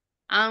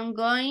 I'm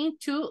going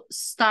to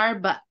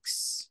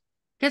Starbucks.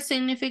 ¿Qué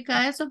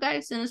significa eso,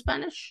 guys, in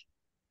Spanish?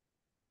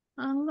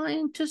 I'm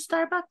going to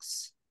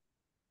Starbucks.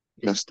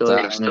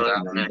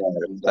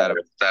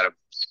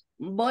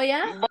 Voy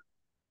a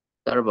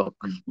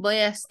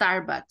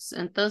Starbucks.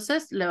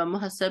 Entonces, le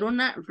vamos a hacer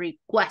una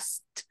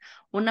request,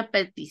 una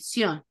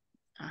petición.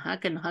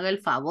 Que nos haga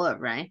el favor,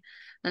 right?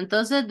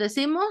 Entonces,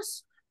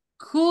 decimos,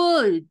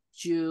 could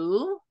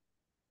you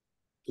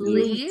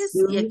please.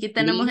 Y aquí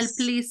tenemos el please.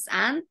 please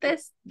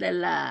antes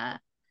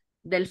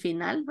del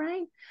final,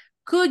 right?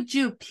 Could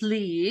you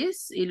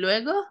please? Y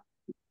luego,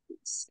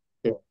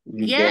 get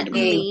Get me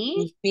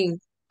me Me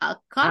a a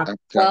cup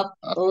cup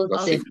of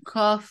of tea.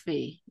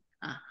 coffee.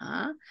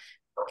 Ajá.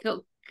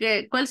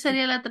 ¿Cuál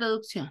sería la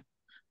traducción?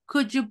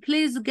 Could you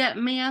please get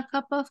me a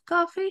cup of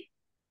coffee?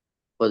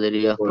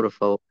 podrías, Por por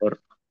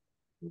favor.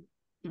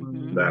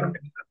 Ujú. darme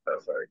una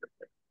taza de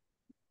café.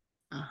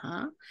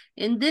 Ajá.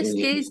 In this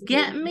Y, case,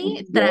 get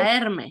me, ya,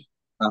 traerme.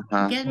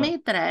 ajá, Get me,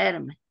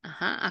 traerme.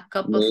 Ajá. A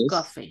cup of please.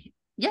 coffee.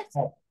 Yes.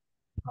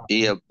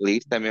 Y el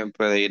please también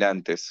puede ir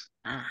antes.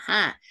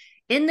 Ajá.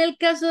 En el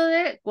caso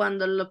de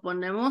cuando lo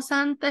ponemos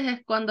antes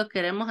es cuando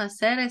queremos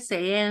hacer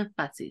ese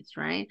énfasis,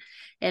 right?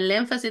 El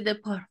énfasis de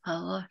por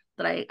favor,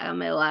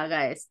 tráigame o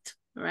haga esto,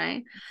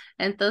 right?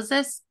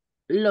 Entonces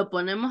lo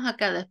ponemos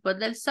acá después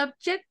del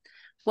subject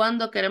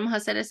cuando queremos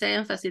hacer ese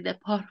énfasis de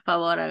por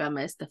favor,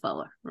 hágame este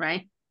favor,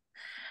 right?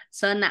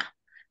 So now,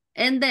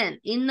 and then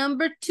in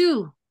number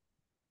 2,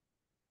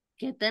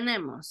 ¿qué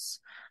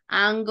tenemos?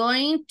 I'm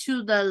going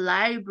to the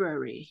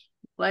library.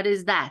 What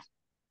is that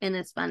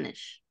in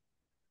Spanish?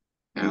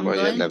 I'm Voy a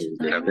going la to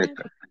the library.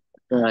 biblioteca.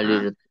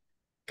 Ajá.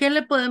 ¿Qué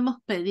le podemos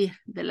pedir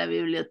de la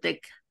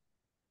biblioteca?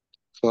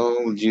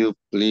 Could you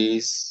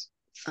please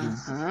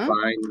Ajá.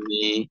 find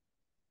me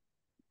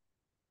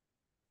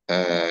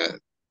uh,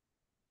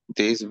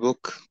 this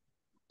book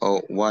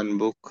or one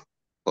book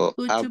or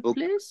Could a you book?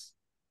 please?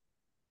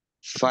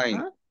 Find.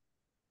 Ajá.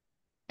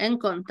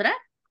 Encontrar.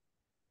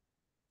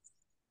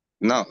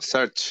 No,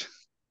 search.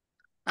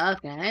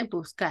 Ok,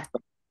 buscar.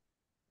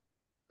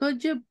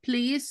 Could you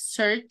please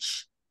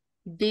search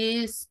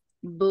this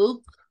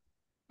book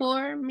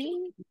for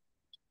me?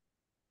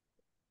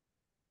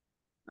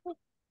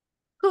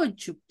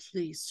 Could you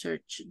please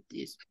search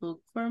this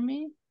book for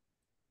me?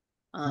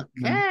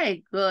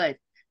 Ok, good.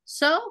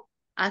 So,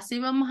 así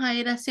vamos a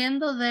ir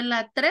haciendo de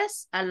la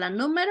 3 a la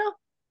número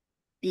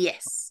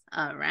 10.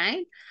 All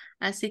right.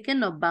 Así que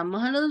nos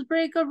vamos a los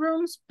breakout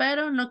rooms,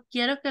 pero no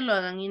quiero que lo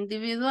hagan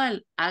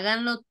individual.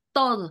 Háganlo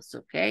todos,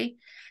 ¿ok?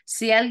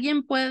 Si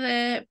alguien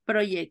puede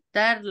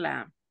proyectar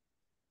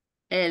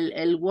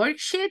el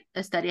worksheet,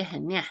 estaría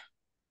genial.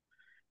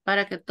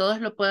 Para que todos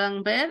lo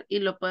puedan ver y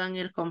lo puedan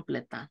ir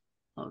completando.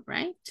 All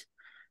right.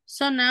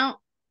 So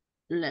now,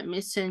 let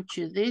me send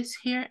you this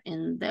here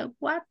in the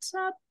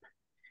WhatsApp.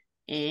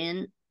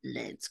 And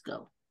let's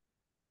go.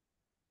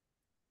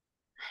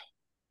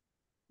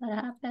 What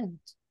happened?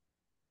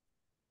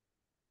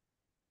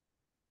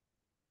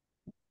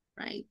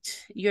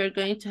 Right. You're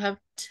going to have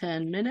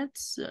 10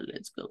 minutes, so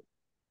let's go.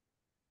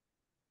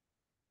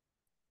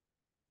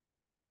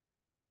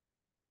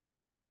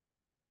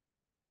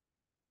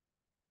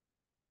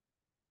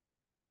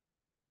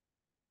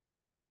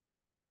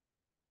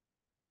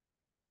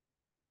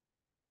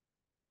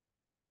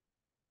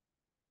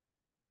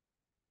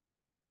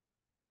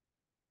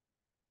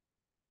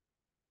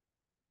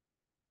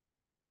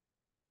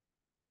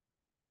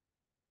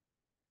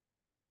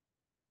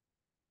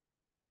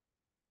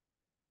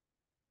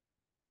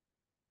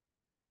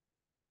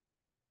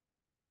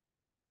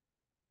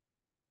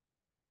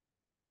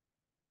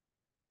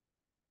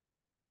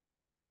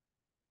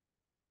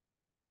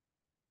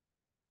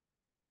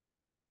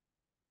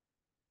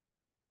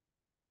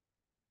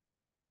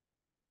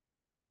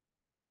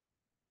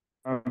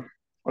 Ah,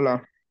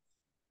 hola,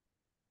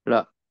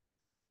 La,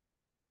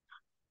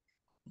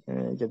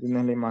 ya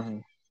tienes la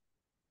imagen.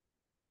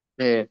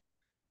 eh,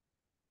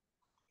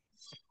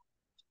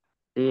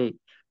 sí,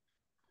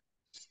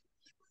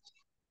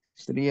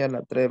 Sería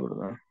la 3,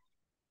 ¿verdad?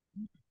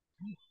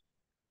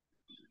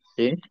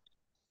 sí.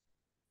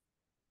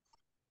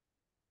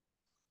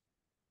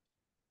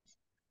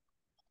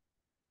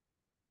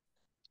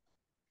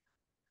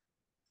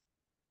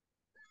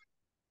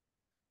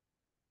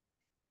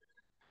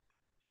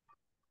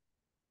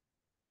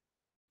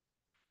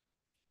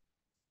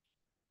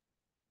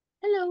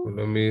 Hello.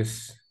 Hola,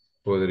 Miss.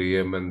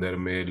 ¿Podría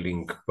mandarme el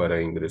link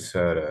para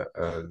ingresar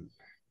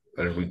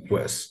al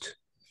request?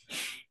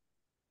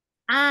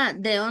 Ah,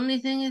 the only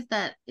thing is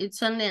that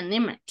it's only an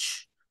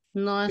image.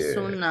 No es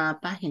Yeah. una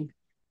página.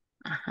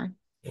 Ajá.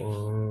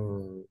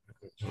 Oh.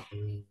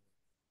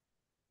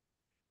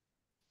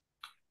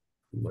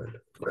 Bueno,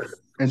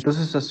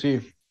 Entonces así,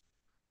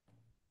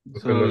 porque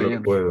solo no lo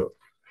leyendo. puedo.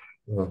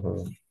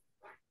 Ajá.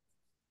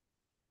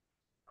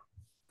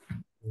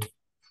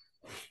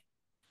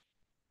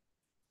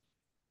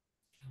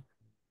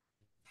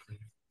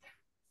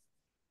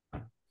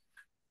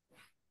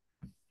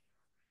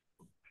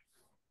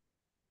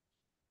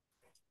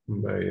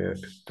 Vaya,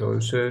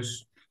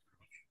 entonces,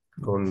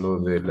 con lo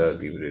de la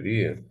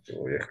librería, te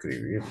voy a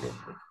escribirlo.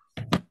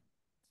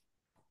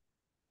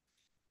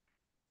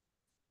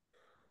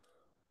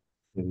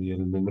 Sería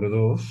el número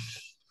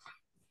 2.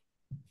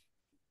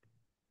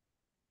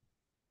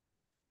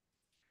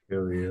 Que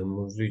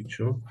habíamos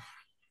dicho.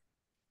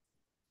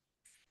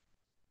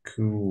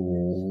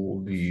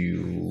 Could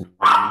you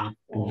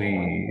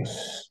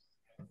please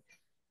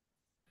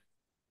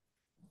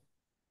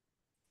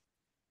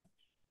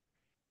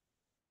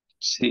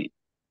Sí.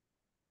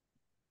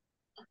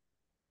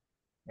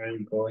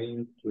 I'm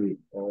going to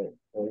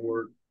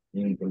our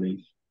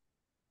English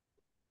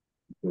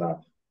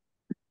class.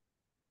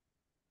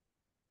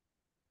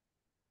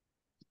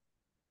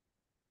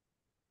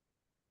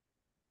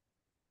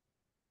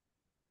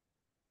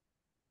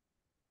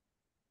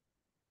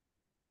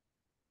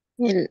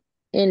 En,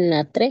 en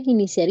la 3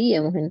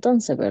 iniciaríamos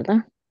entonces,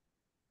 ¿verdad?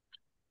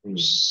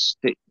 Sí.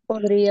 Sí.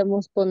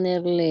 Podríamos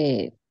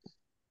ponerle,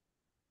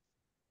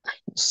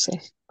 no sé,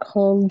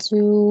 call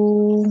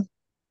you,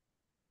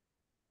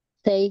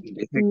 take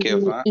Dice que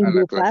me va a in la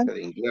your car. clase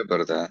de inglés,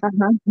 ¿verdad?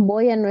 Ajá,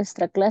 voy a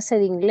nuestra clase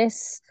de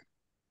inglés. Eh,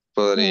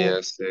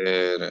 Podría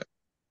ser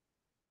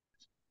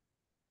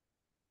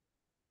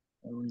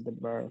The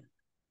verb.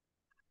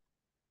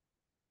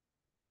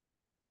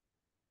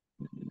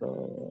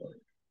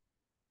 The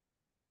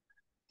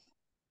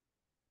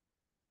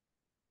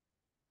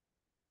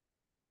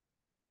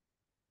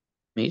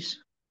Miss.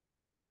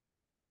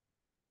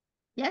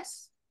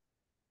 Yes.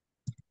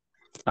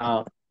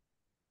 Ah,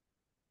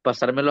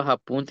 pasarme los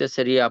apuntes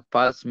sería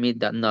pass me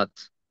the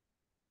notes.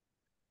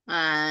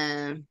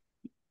 Uh,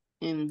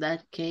 in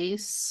that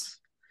case,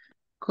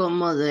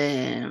 como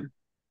de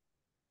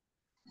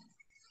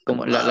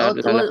Como la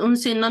un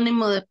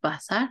sinónimo de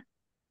pasar.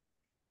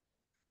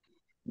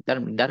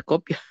 dar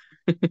copia.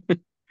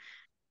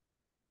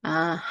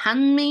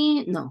 Hand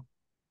me, no.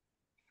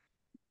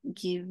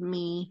 Give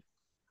me.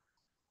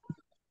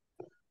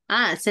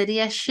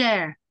 Sería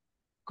share,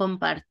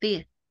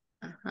 compartir.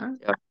 Ajá,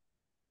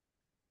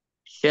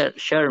 Yeah.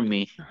 Share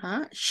me.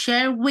 ajá.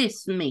 Share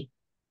with me.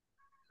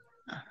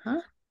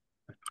 Ajá.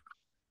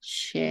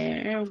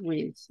 Share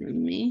with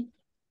me.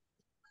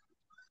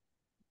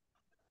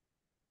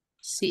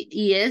 Sí,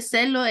 y es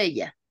él o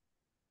ella.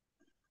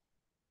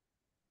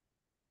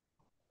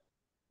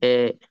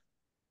 Eh,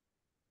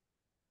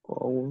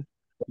 call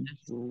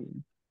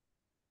you.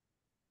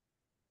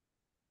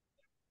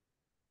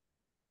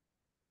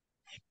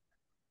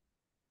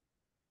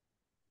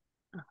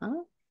 Ajá.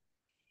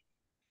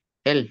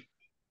 él.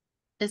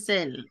 Es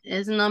él.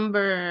 Es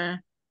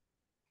number.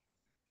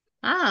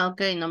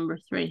 Okay, number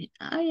 3.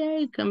 Yeah,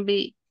 it can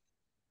be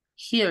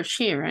he or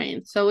she,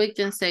 right? So we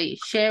can say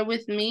share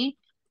with me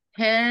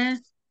her,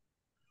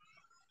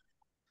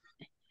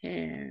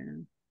 her,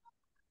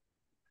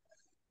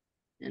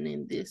 and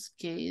in this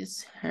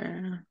case,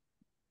 her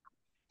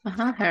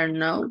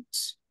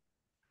notes.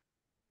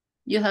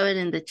 You have it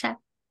in the chat.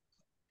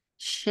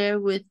 Share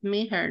with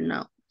me her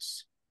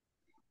notes.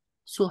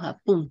 Sus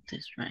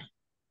apuntes, right?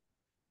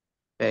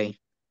 Okay,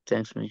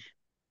 thanks me.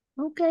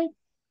 Okay.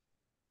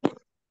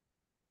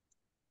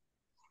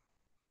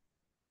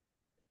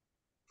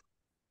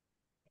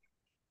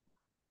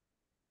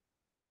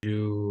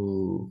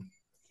 You,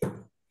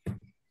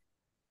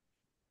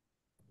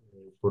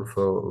 por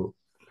favor,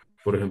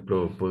 por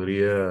ejemplo,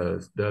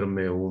 ¿podrías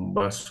darme un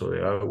vaso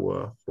de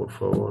agua, por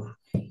favor?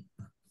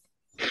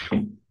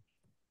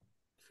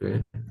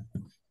 Sí.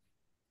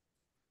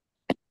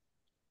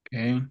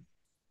 Okay.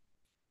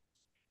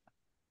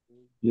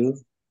 You.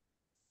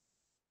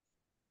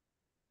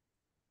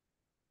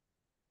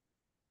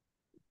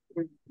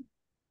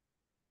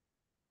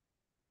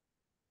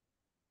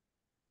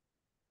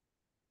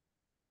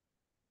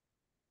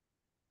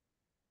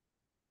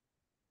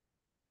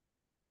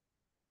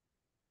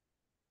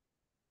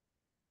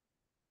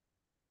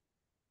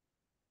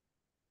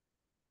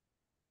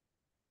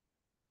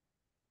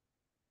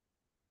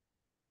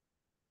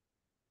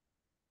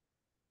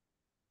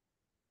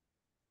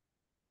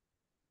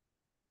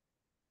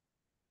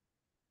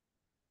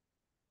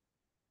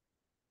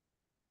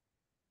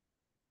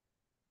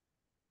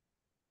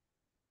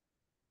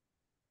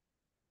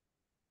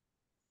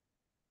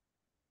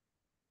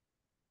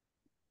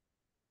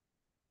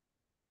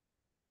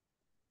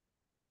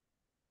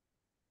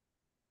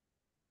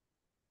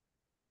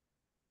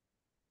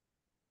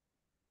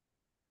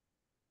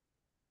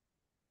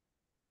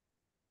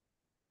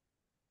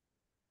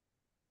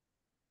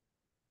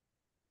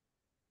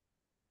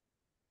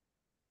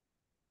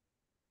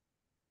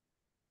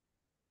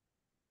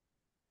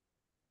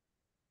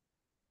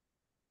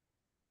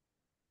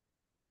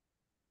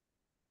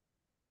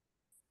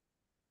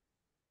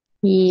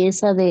 y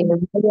esa de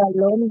voy a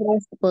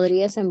Londres,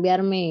 ¿podrías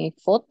enviarme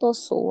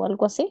fotos o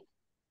algo así?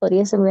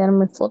 ¿Podrías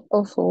enviarme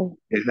fotos o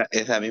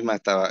esa misma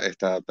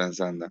estaba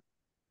pensando.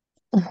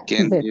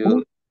 Can ¿verdad?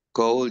 you,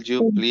 could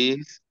you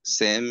please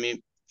send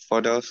me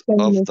photos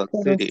of Envíame the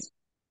city? fotos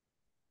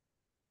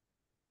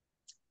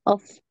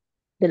of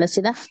de la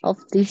ciudad,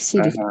 of the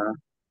city. Ajá.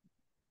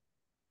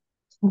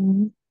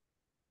 Mm.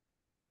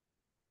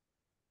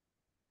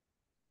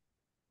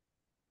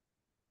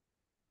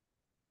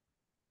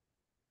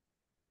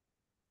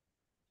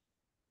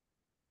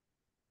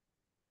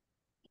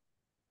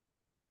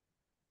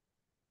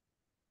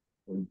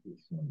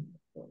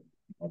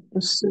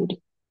 The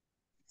city.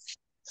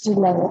 Y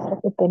la otra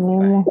que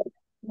tenemos,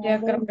 Ya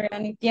creo que ya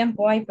ni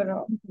tiempo hay,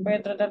 pero voy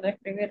a tratar de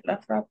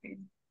escribirlas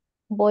rápido.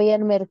 voy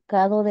al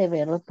mercado de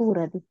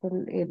verduras, dice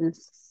el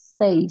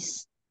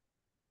 6.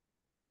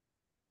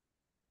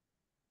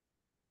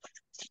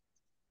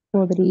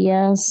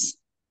 podrías,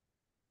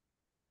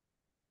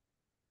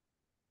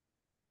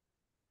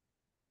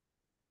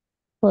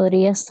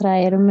 podrías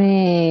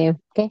traerme,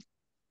 ¿qué?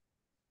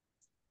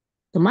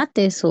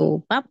 Tomates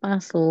o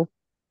papas o...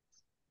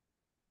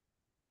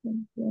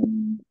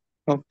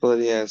 O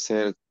podría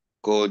ser,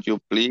 could you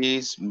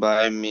please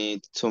buy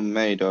me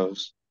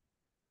tomatoes?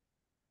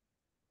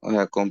 O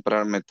sea,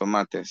 comprarme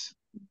tomates.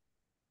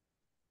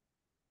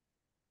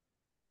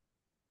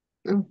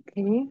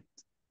 Ok.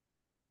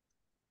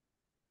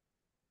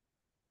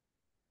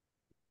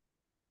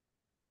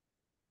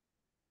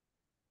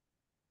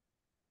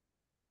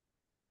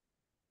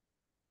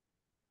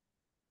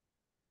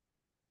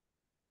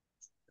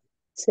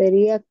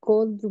 Sería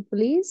could you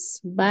please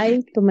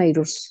buy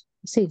tomatoes.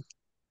 Sí.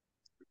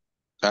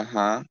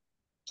 Ajá.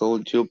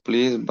 Could you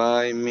please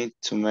buy me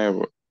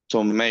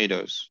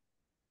tomatoes?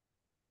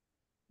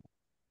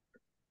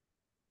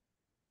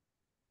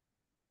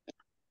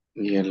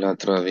 Y el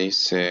otro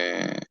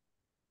dice,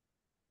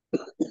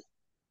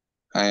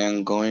 I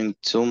am going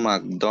to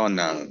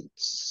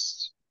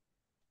McDonald's.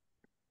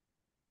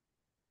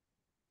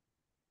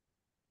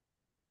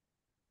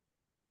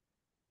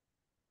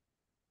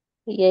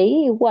 Y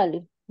ahí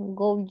igual.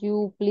 Go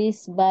you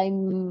please buy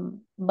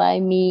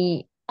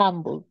me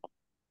hamburger.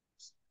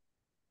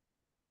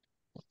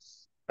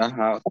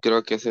 Ajá,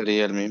 creo que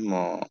sería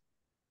Verbo.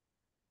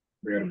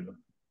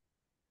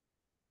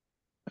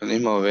 el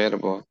mismo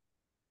verbo.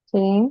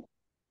 Sí.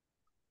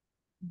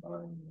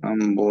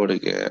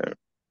 Hamburger.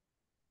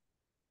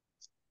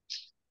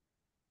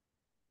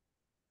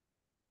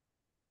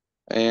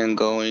 I am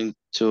going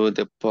to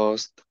the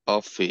post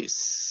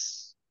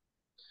office.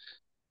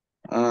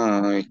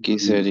 Ah, aquí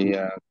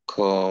sería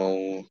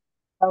call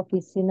La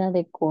oficina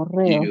de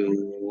correo.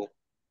 you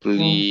Mm.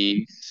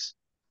 please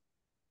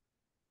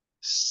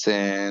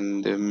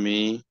send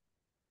me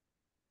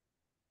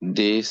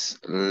this.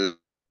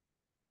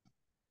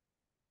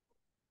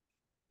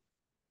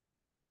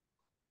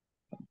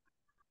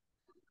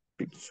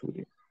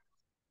 Picture.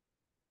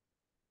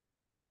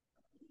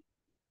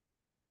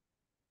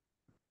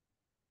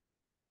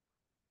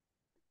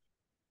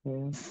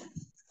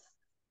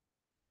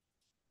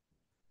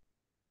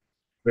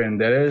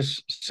 Vender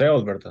es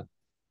sales, ¿verdad?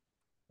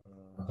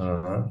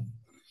 Ajá.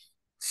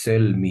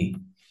 Sell me.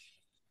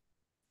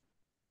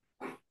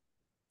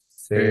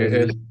 Eh,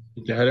 Sell.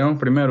 Dejaremos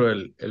primero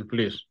el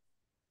please.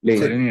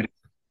 Please. Al inicio.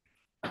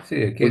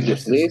 Sí, aquí Could es you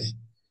este, sí. please?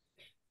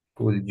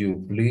 Could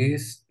you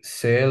please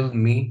sell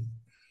me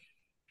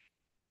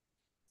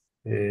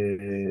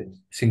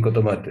 5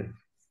 tomates?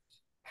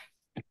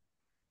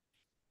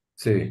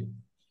 Sí.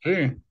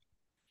 Sí.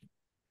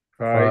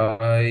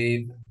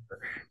 Five 5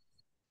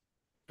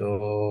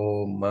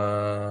 tomatoes.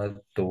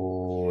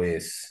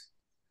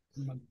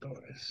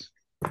 tomatoes.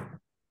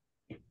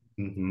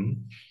 Ujú.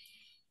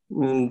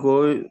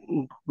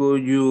 Go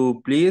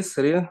you please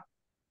sería.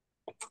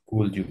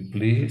 Could you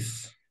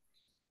please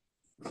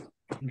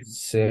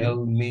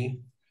sell me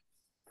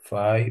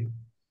 5?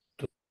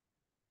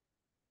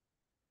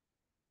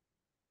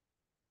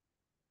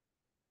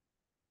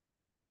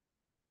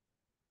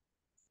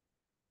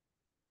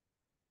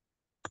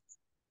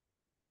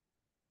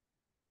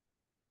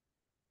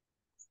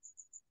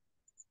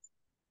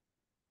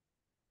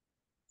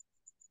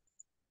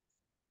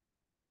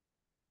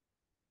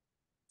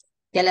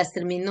 Ya las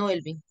terminó,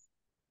 Elvin.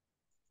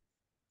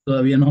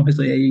 Todavía no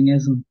estoy ahí en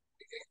eso.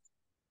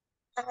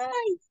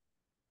 Ay,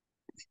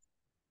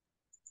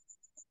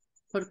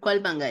 ¿Por cuál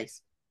van,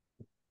 guys?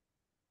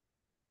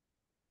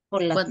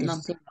 por la What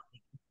number? tercera.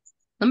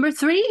 Number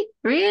 3?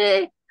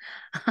 Really?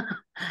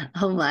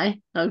 Oh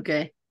my.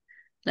 Okay.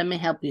 Let me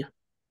help you.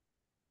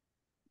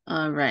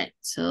 All right.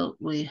 So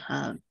we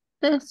have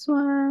this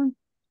one.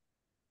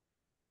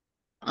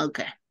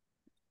 Okay.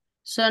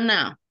 So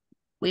now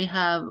we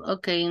have,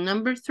 okay,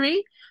 number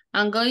 3.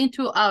 I'm going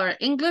to our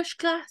English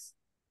class.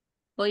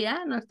 Voy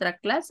a nuestra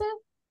clase.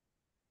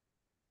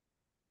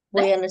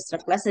 Voy a nuestra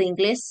clase de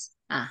inglés.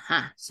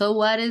 Ajá. So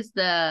what is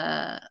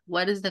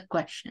the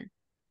question?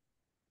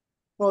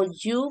 Could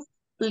you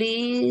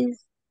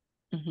please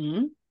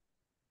Ujú.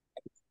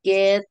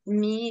 get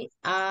me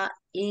a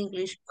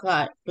English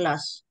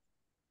class?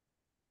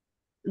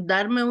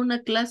 ¿Darme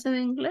una clase de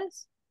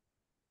inglés?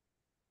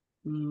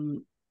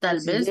 Tal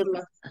vez.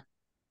 Recibirla.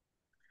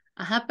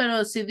 Ajá,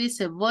 pero si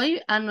dice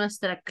voy a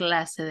nuestra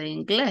clase de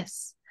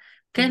inglés,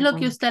 ¿qué es lo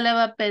que Ujú. usted le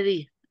va a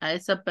pedir a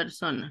esa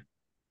persona?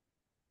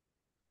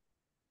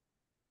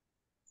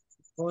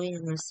 Voy a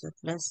nuestra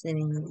clase de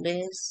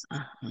inglés.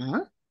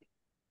 Ajá.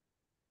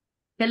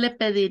 ¿Qué le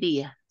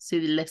pediría si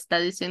le está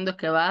diciendo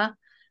que va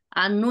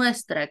a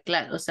nuestra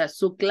clase, o sea,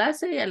 su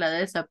clase y a la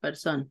de esa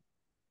persona?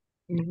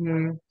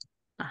 Ujú.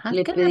 Ajá,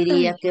 Le ¿qué le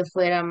pediría pediría? que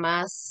fuera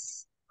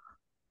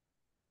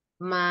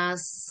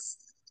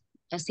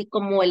así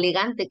como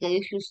elegante que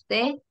dice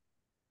usted.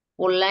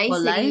 Polite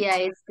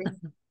Polite.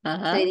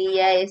 Ajá,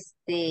 sería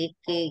que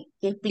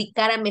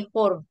explicara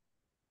mejor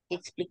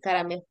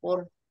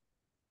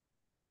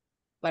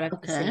para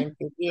que se le ok,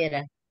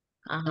 entendiera. ok.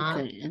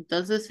 Ajá.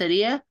 Entonces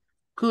sería,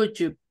 could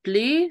you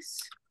please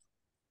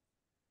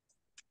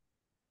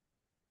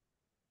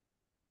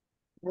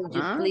Would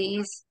you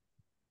please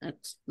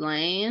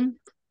explain.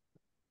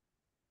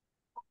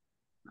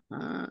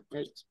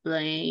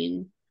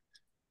 Explain.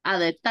 A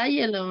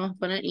detalle le vamos a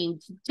poner in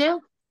detail.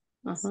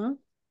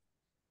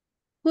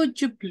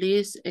 Could you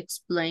please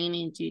explain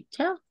in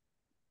detail?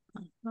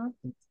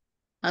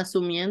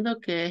 Asumiendo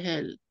que es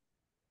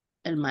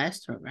el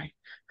maestro, right?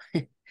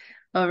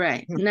 All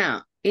right.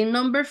 Now, in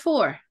number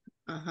 4.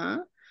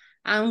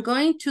 I'm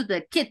going to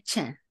the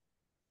kitchen.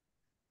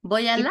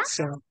 Voy a la.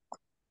 kitchen?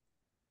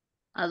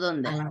 ¿A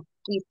dónde? A la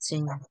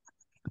kitchen.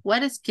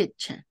 What is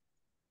kitchen?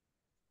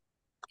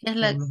 ¿Qué es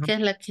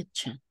la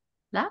kitchen?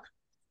 ¿La?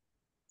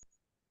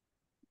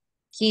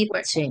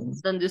 Kitchen.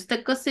 Donde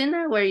usted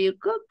cocina, where you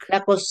cook.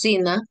 La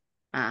cocina.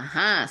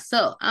 Ajá.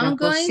 So, I'm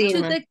going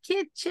to the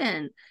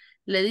kitchen.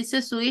 Le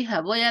dice su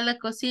hija, voy a la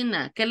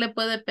cocina. ¿Qué le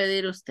puede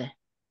pedir usted?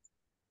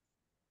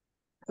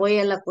 Voy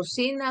a la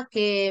cocina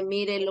que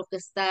mire lo que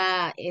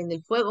está en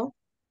el fuego.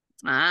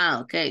 Ah,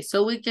 okay.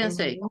 So we can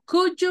say,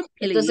 could you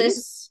please?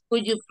 Entonces,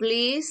 could you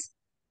please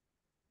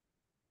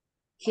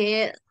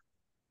que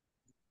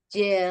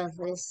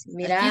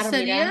mirar, aquí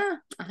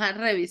sería, mirar.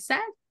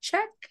 Revisar,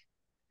 check.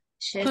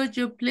 Could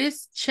you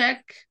please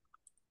check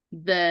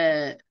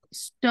the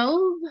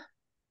stove?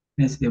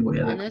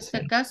 En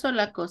este caso,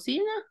 la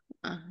cocina.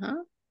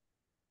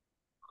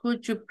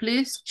 Could you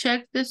please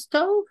check the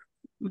stove?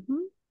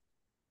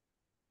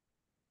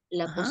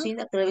 La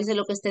cocina, que revise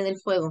lo que esté en el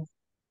fuego.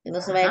 Que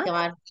no se vaya a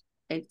quemar.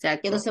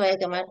 Exacto. Que no se vaya a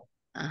quemar.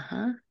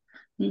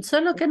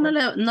 Solo que no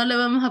le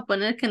vamos a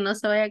poner que no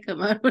se vaya a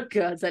quemar porque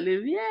va a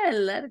salir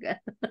bien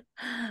larga.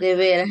 De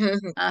veras.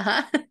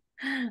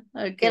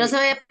 Okay. Que no se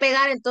vaya a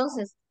pegar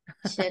entonces.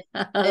 Check.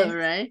 All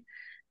right.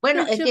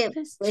 Bueno, Could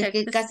es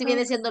que casi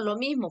viene siendo lo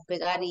mismo,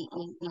 pegar y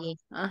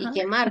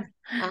quemar.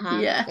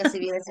 Yeah. Casi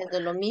viene siendo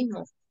lo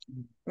mismo.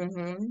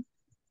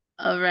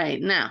 All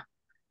right, now,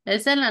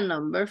 esa es la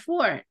number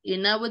 4. Y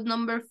now with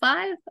number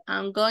 5,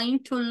 I'm going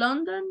to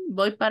London.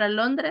 Voy para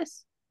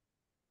Londres.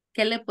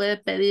 ¿Qué le puede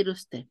pedir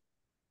usted?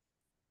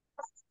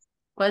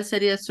 ¿Cuál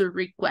sería su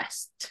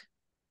request?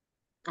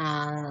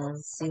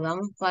 Si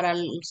vamos para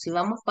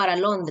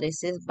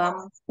Londres,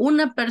 vamos.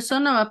 Una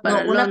persona va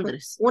para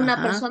Londres.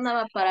 Una persona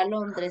va para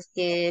Londres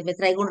que me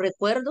traiga un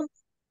recuerdo.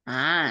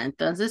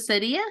 Entonces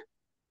sería,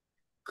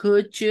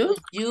 could you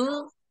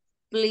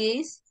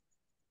please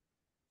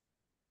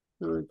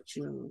Would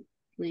you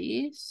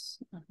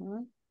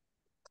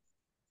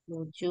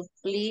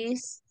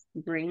please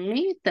bring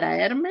me,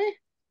 traerme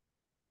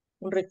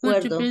un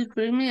recuerdo? Could you please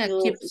bring me a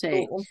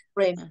keepsake? Un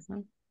frame.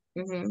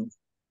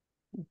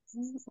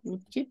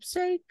 Un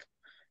keepsake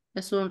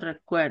es un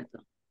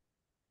recuerdo.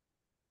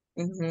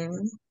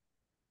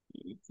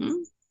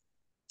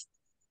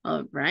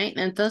 All right.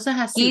 Entonces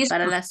así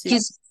para la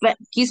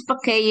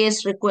Keepsake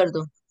es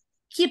recuerdo.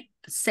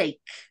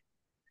 Keepsake.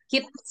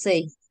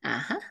 Keepsake.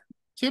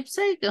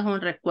 Keepsake es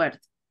un recuerdo.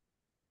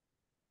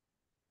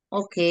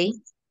 Ok.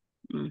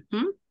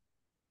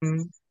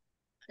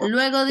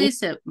 Luego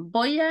dice,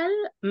 voy al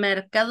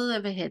mercado de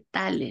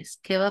vegetales.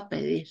 ¿Qué va a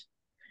pedir?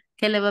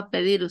 ¿Qué le va a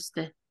pedir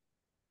usted?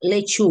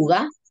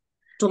 Lechuga,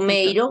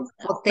 tomato,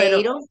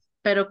 potato.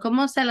 Pero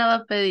 ¿cómo se la va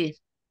a pedir?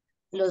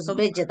 Los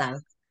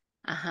vegetables.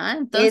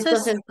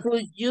 Entonces,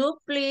 could you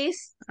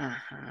please?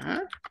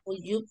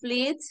 Could you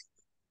please?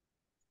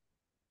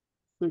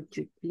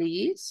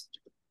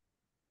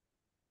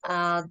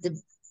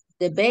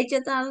 The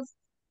vegetables.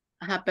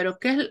 Pero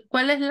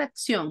 ¿cuál es la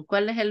acción?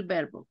 ¿Cuál es el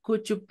verbo?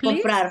 Could you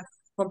please?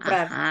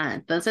 Comprar.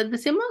 Entonces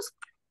decimos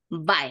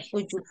buy.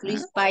 Could you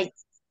please buy?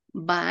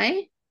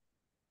 Buy.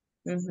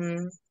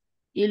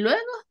 Y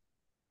luego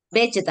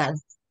vegetal.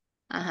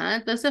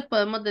 Entonces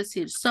podemos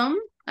decir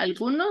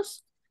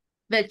algunos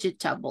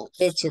vegetables.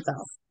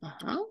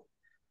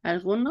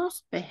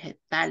 Algunos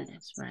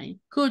vegetales,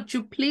 right? Could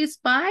you please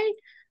buy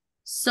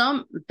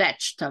some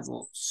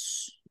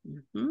vegetables?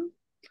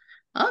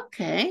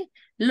 Okay.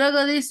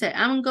 Luego dice,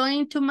 I'm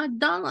going to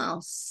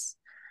McDonald's.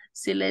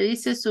 Si le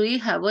dice su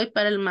hija, voy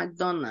para el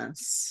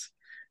McDonald's,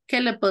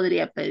 ¿qué le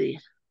podría pedir?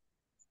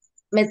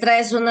 Me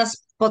traes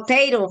unas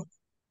potato.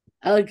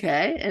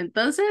 Okay,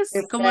 entonces,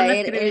 ¿cómo lo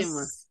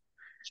escribimos?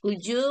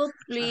 Could you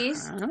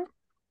please?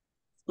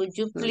 Could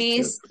you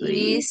please?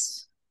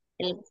 Is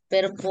el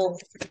verbo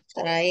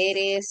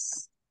traer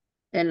es.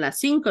 En la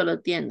 5 lo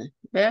tiene.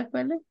 ¿Vea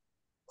cuál es?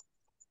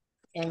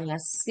 En la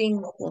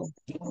 5.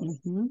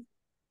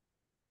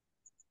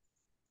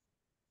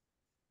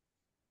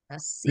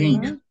 Así.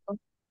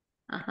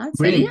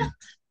 Sería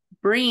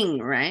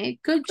bring,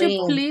 right? Could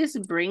you please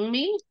bring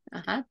me?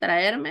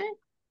 Traerme.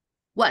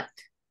 What?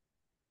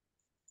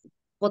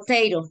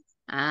 Potato.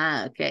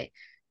 Okay.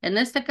 En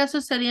este caso,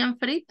 ¿serían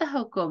fritas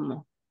o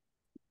cómo?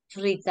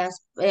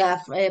 Fritas,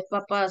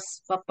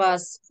 papas.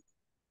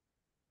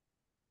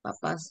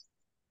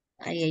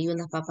 Ahí hay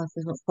unas papas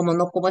que como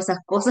no como esas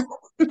cosas,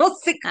 no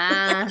sé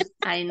cómo.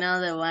 I know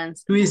the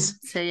ones.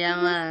 Twist. Se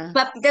llama...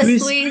 Papitas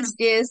twist,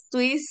 yes,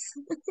 twist.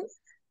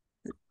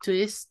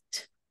 Twist.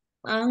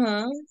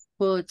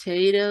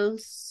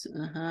 Potatoes.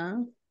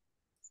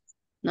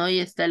 No, y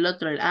está el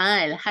otro. El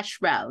hash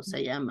brown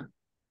se llama.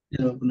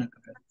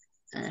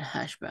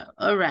 Hash brown.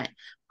 All right.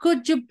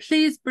 Could you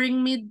please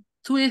bring me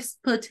twist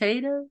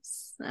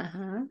potatoes?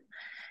 Ajá.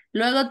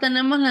 Luego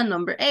tenemos la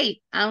number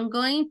 8. I'm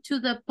going to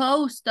the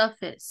post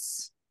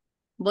office.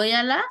 ¿Voy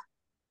a la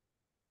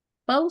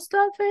post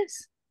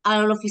office?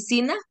 A la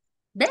oficina,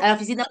 ¿De? a la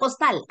oficina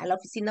postal, a la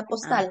oficina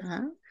postal.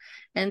 Ajá.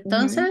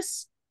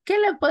 Entonces, ¿qué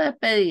le puedes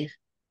pedir?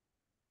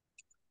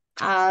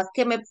 Ah,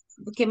 que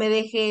me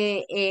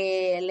deje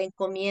la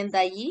encomienda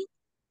allí.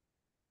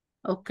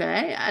 Ok,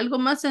 algo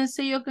más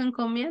sencillo que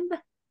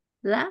encomienda.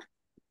 La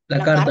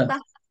La carta.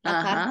 La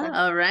Ajá,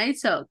 carta. all right.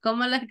 So,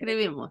 ¿cómo la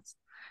escribimos?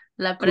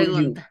 La Could you?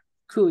 pregunta.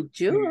 Could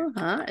you?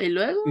 Ajá. Y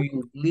luego, Could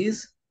you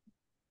please?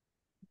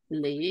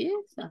 please.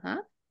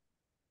 Ajá.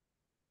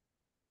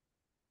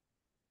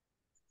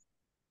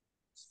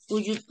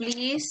 Would you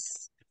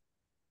please?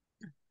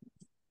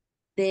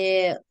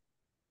 De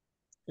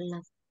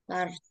la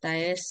carta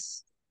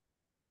es.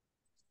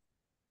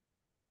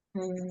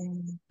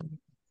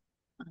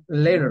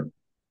 Later.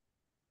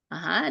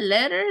 Ajá,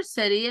 letter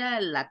sería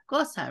la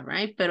cosa,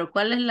 right? Pero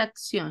 ¿cuál es la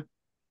acción?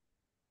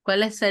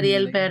 ¿Cuál sería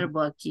el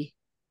verbo aquí?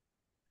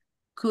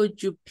 Could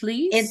you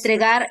please?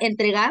 Entregar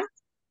la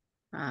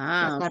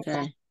Ah,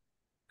 carta. okay.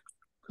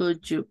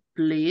 Could you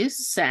please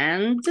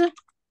send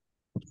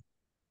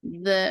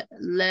the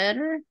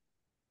letter?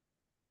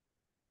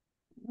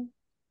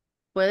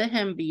 ¿Puedes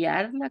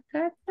enviar la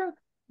carta?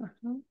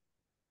 Ajá.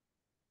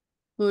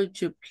 Could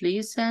you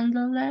please send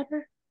the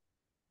letter?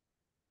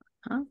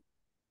 Ajá.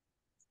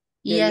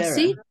 Y The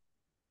así. letter.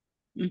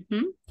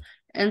 Ujú.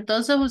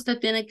 Entonces usted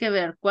tiene que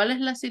ver cuál es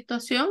la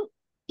situación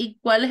y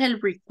cuál es el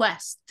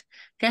request.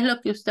 ¿Qué es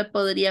lo que usted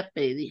podría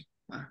pedir?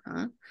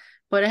 Ajá.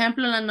 Por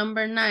ejemplo, la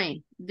number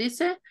 9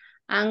 dice,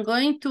 I'm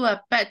going to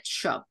a pet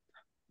shop.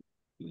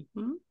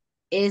 Ujú.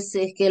 Es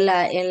que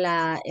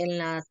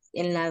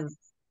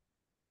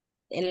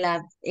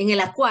en el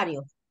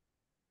acuario.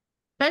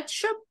 Pet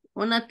shop,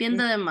 una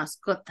tienda de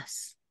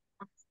mascotas.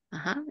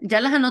 Ajá.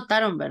 Ya las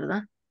anotaron,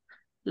 ¿verdad?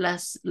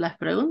 Las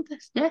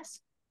preguntas,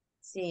 yes.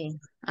 Sí.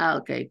 Ah,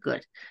 ok,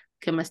 good.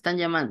 Que me están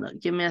llamando.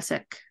 Give me a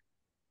sec.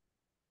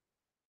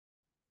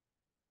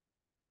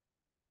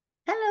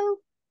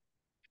 Hello.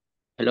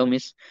 Hello,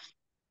 Miss.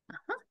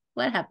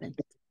 What happened?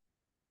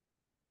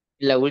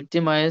 La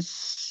última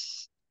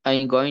es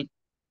I'm going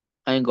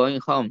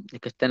home, es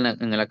que está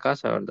en la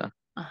casa, ¿verdad?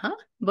 Ajá.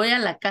 Voy a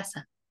la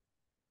casa.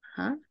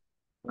 Ajá.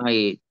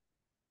 Ahí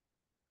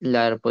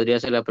podría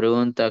ser la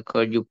pregunta,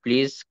 could you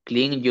please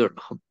clean your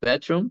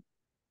bedroom?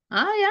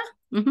 Ah,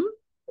 ya. Ujú.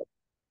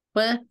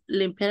 ¿Puedes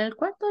limpiar el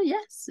cuarto?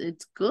 Yes,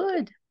 it's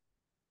good.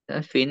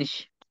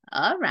 Finish.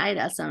 All right,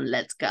 awesome.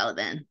 Let's go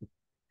then.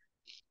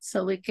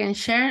 So we can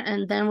share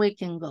and then we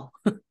can go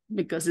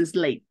because it's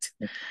late.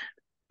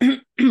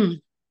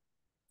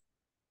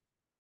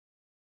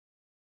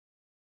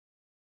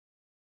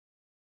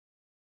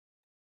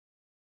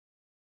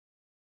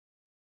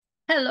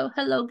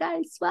 Hello,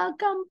 guys.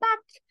 Welcome back.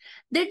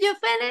 Did you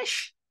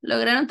finish?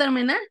 ¿Lograron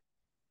terminar?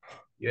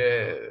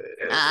 Yeah.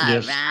 All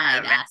Yes.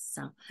 right,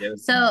 awesome.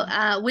 Yes.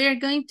 So we are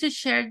going to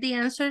share the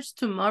answers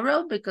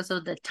tomorrow because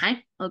of the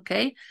time,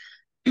 okay?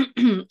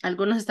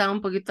 Algunos estaban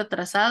un poquito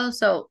atrasados,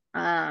 so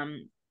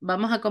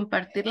vamos a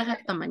compartirlas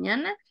hasta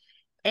mañana.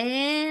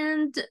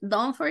 And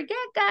don't forget,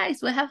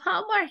 guys, we have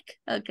homework,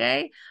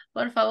 okay?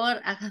 Por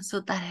favor, hagan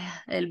su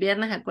tarea. El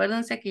viernes,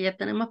 acuérdense que ya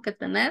tenemos que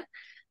tener,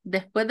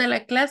 después de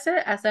la clase,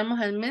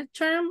 hacemos el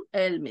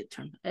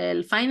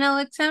final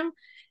exam,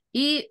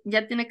 y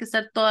ya tiene que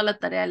estar toda la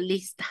tarea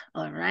lista,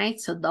 all right?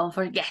 So don't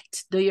forget,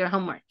 do your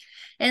homework.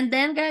 And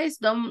then, guys,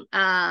 don't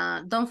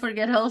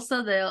forget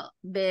also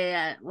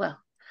the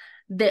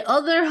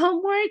other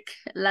homework,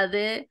 la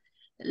de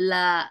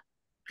la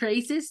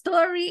crazy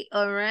story,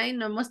 all right,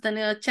 no hemos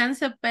tenido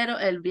chance, pero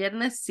el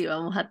viernes sí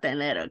vamos a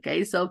tener,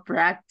 okay, so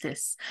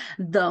practice,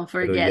 don't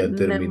Pero forget,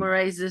 ya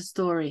memorize the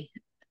story.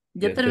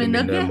 ¿Ya ya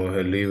terminó qué? terminamos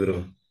el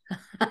libro.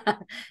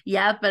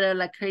 Ya, pero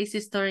la crazy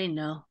story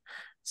no,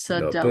 so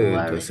No, don't pues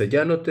worry. entonces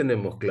ya no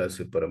tenemos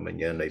clase para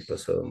mañana y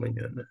pasado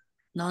mañana.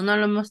 No lo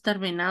hemos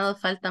terminado,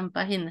 faltan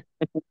páginas.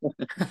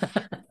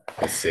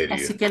 En serio.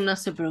 Así que no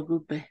se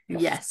preocupe,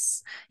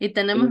 yes. Y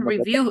tenemos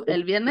review,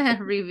 el viernes es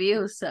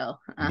review, so.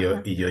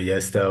 Yo ya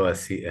estaba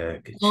así.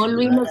 Qué No, chido.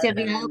 Luis, no se ha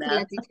No, fijado que no.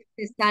 la teacher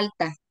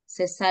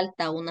se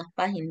salta unas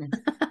páginas.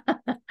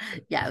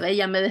 Ya ve,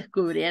 ya me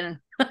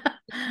descubrieron.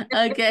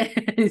 Okay,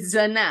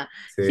 so now,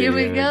 Sí, here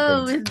we ya me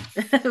go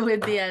encontré.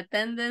 with the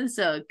attendance.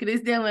 So,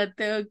 Cristian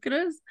Mateo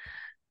Cruz,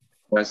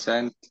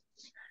 Present.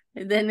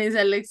 Denis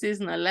Alexis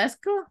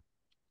Nolasco,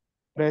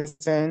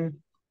 Present.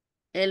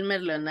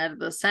 Elmer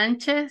Leonardo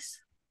Sánchez,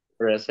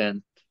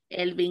 Present.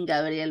 Elvin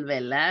Gabriel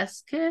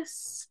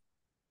Velázquez,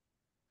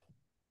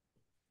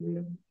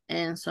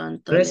 Enzo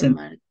Antonio Present.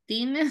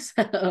 Martínez,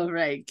 all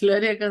right,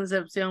 Gloria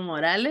Concepción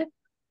Morales,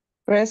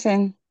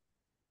 Present.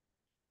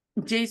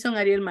 Jason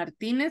Ariel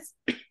Martínez,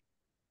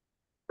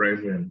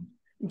 Present.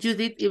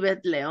 Judith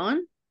Yvette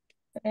León,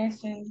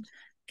 Present.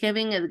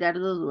 Kevin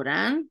Edgardo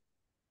Durán,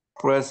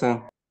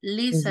 Present.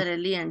 Liz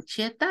Arely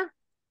Anchieta,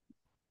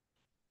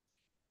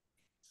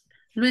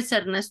 Luis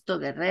Ernesto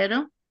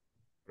Guerrero.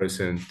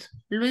 Present.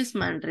 Luis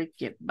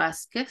Manrique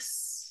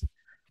Vázquez.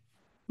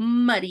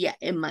 María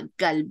Emma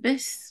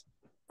Galvez.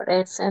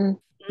 Present.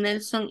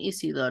 Nelson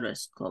Isidoro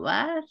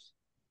Escobar.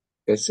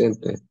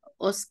 Presente.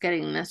 Oscar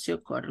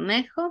Ignacio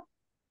Cornejo.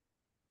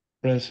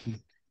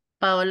 Present.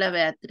 Paola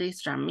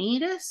Beatriz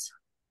Ramírez.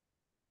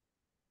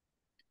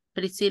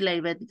 Priscila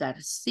Ivette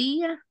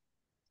García.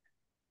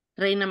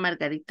 Reina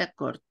Margarita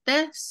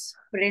Cortés.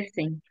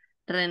 Present.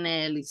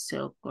 René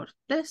Eliseo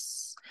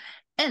Cortés.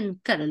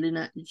 And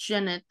Carolina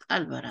Janet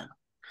Alvarado.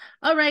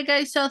 All right,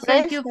 guys. So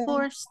thank you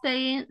for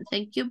staying.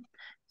 Thank you.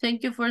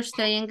 Thank you for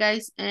staying,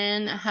 guys.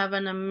 And have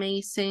an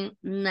amazing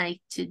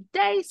night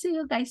today. See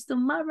you guys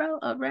tomorrow.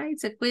 All right.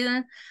 Se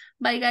cuidan.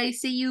 Bye, guys.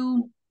 See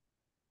you.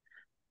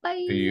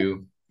 Bye. See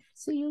you.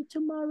 See you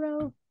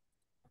tomorrow.